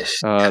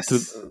 Finished.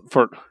 Yes.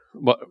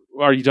 What,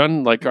 are you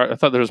done? Like, I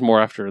thought there was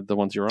more after the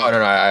ones you were on. Oh,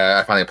 no,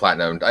 I finally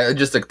platinumed.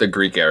 Just the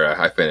Greek era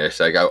I finished.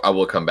 Like, I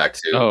will come back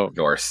to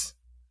Norse.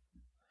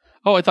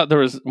 Oh, I thought there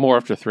was more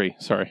after 3.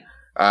 Sorry.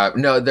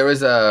 No, there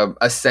was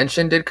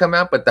Ascension did come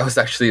out, but that was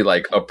actually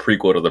like a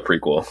prequel to the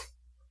prequel.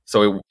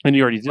 So and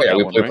you already did that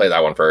we one, right? played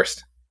that one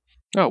first.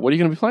 Oh, what are you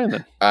going to be playing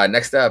then?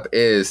 Next up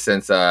is,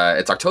 since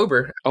it's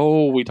October.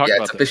 Oh, we talked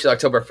about it's officially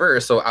October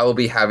 1st, so I will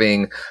be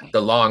having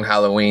the long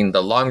Halloween,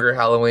 the longer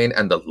Halloween,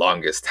 and the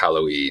longest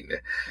Halloween.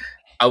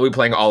 I'll be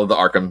playing all of the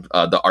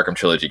Arkham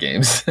trilogy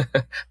games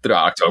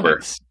throughout October.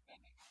 Nice.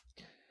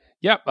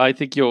 Yep, I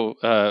think you'll...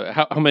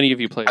 how many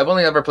have you played? I've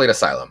only ever played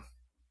Asylum.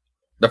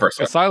 The first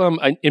one. Asylum,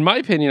 in my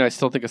opinion, I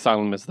still think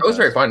Asylum is the best. It was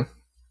very fun.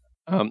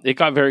 It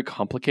got very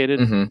complicated.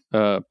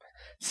 Mm-hmm.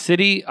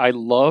 City, I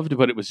loved,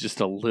 but it was just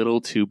a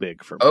little too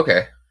big for me.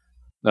 Okay.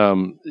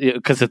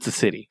 Because it's a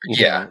city.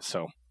 Yeah.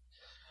 So,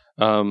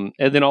 and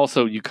then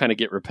also you kind of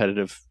get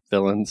repetitive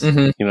villains.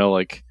 Mm-hmm.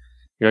 Like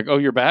you're like, oh,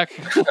 you're back.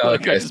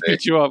 Like I just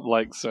beat you up.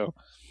 Like so.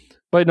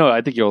 But no,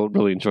 I think you'll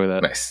really enjoy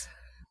that. Nice.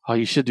 Oh,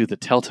 you should do the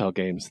Telltale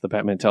games, the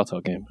Batman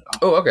Telltale game.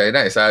 Oh, okay,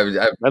 nice.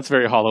 That's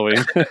very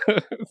Halloween.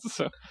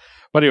 So,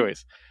 but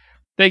anyways,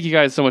 thank you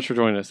guys so much for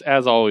joining us.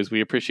 As always,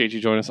 we appreciate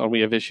you joining us on We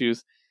Have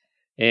Issues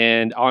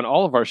and on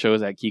all of our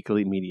shows at Geek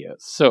Elite Media.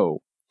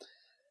 So,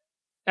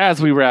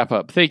 as we wrap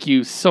up, thank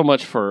you so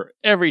much for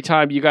every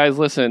time you guys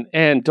listen,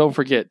 and don't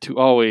forget to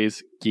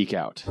always geek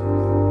out.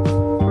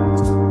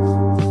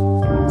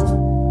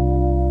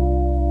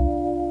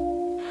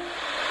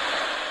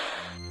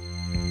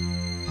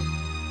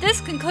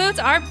 This concludes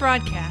our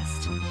broadcast.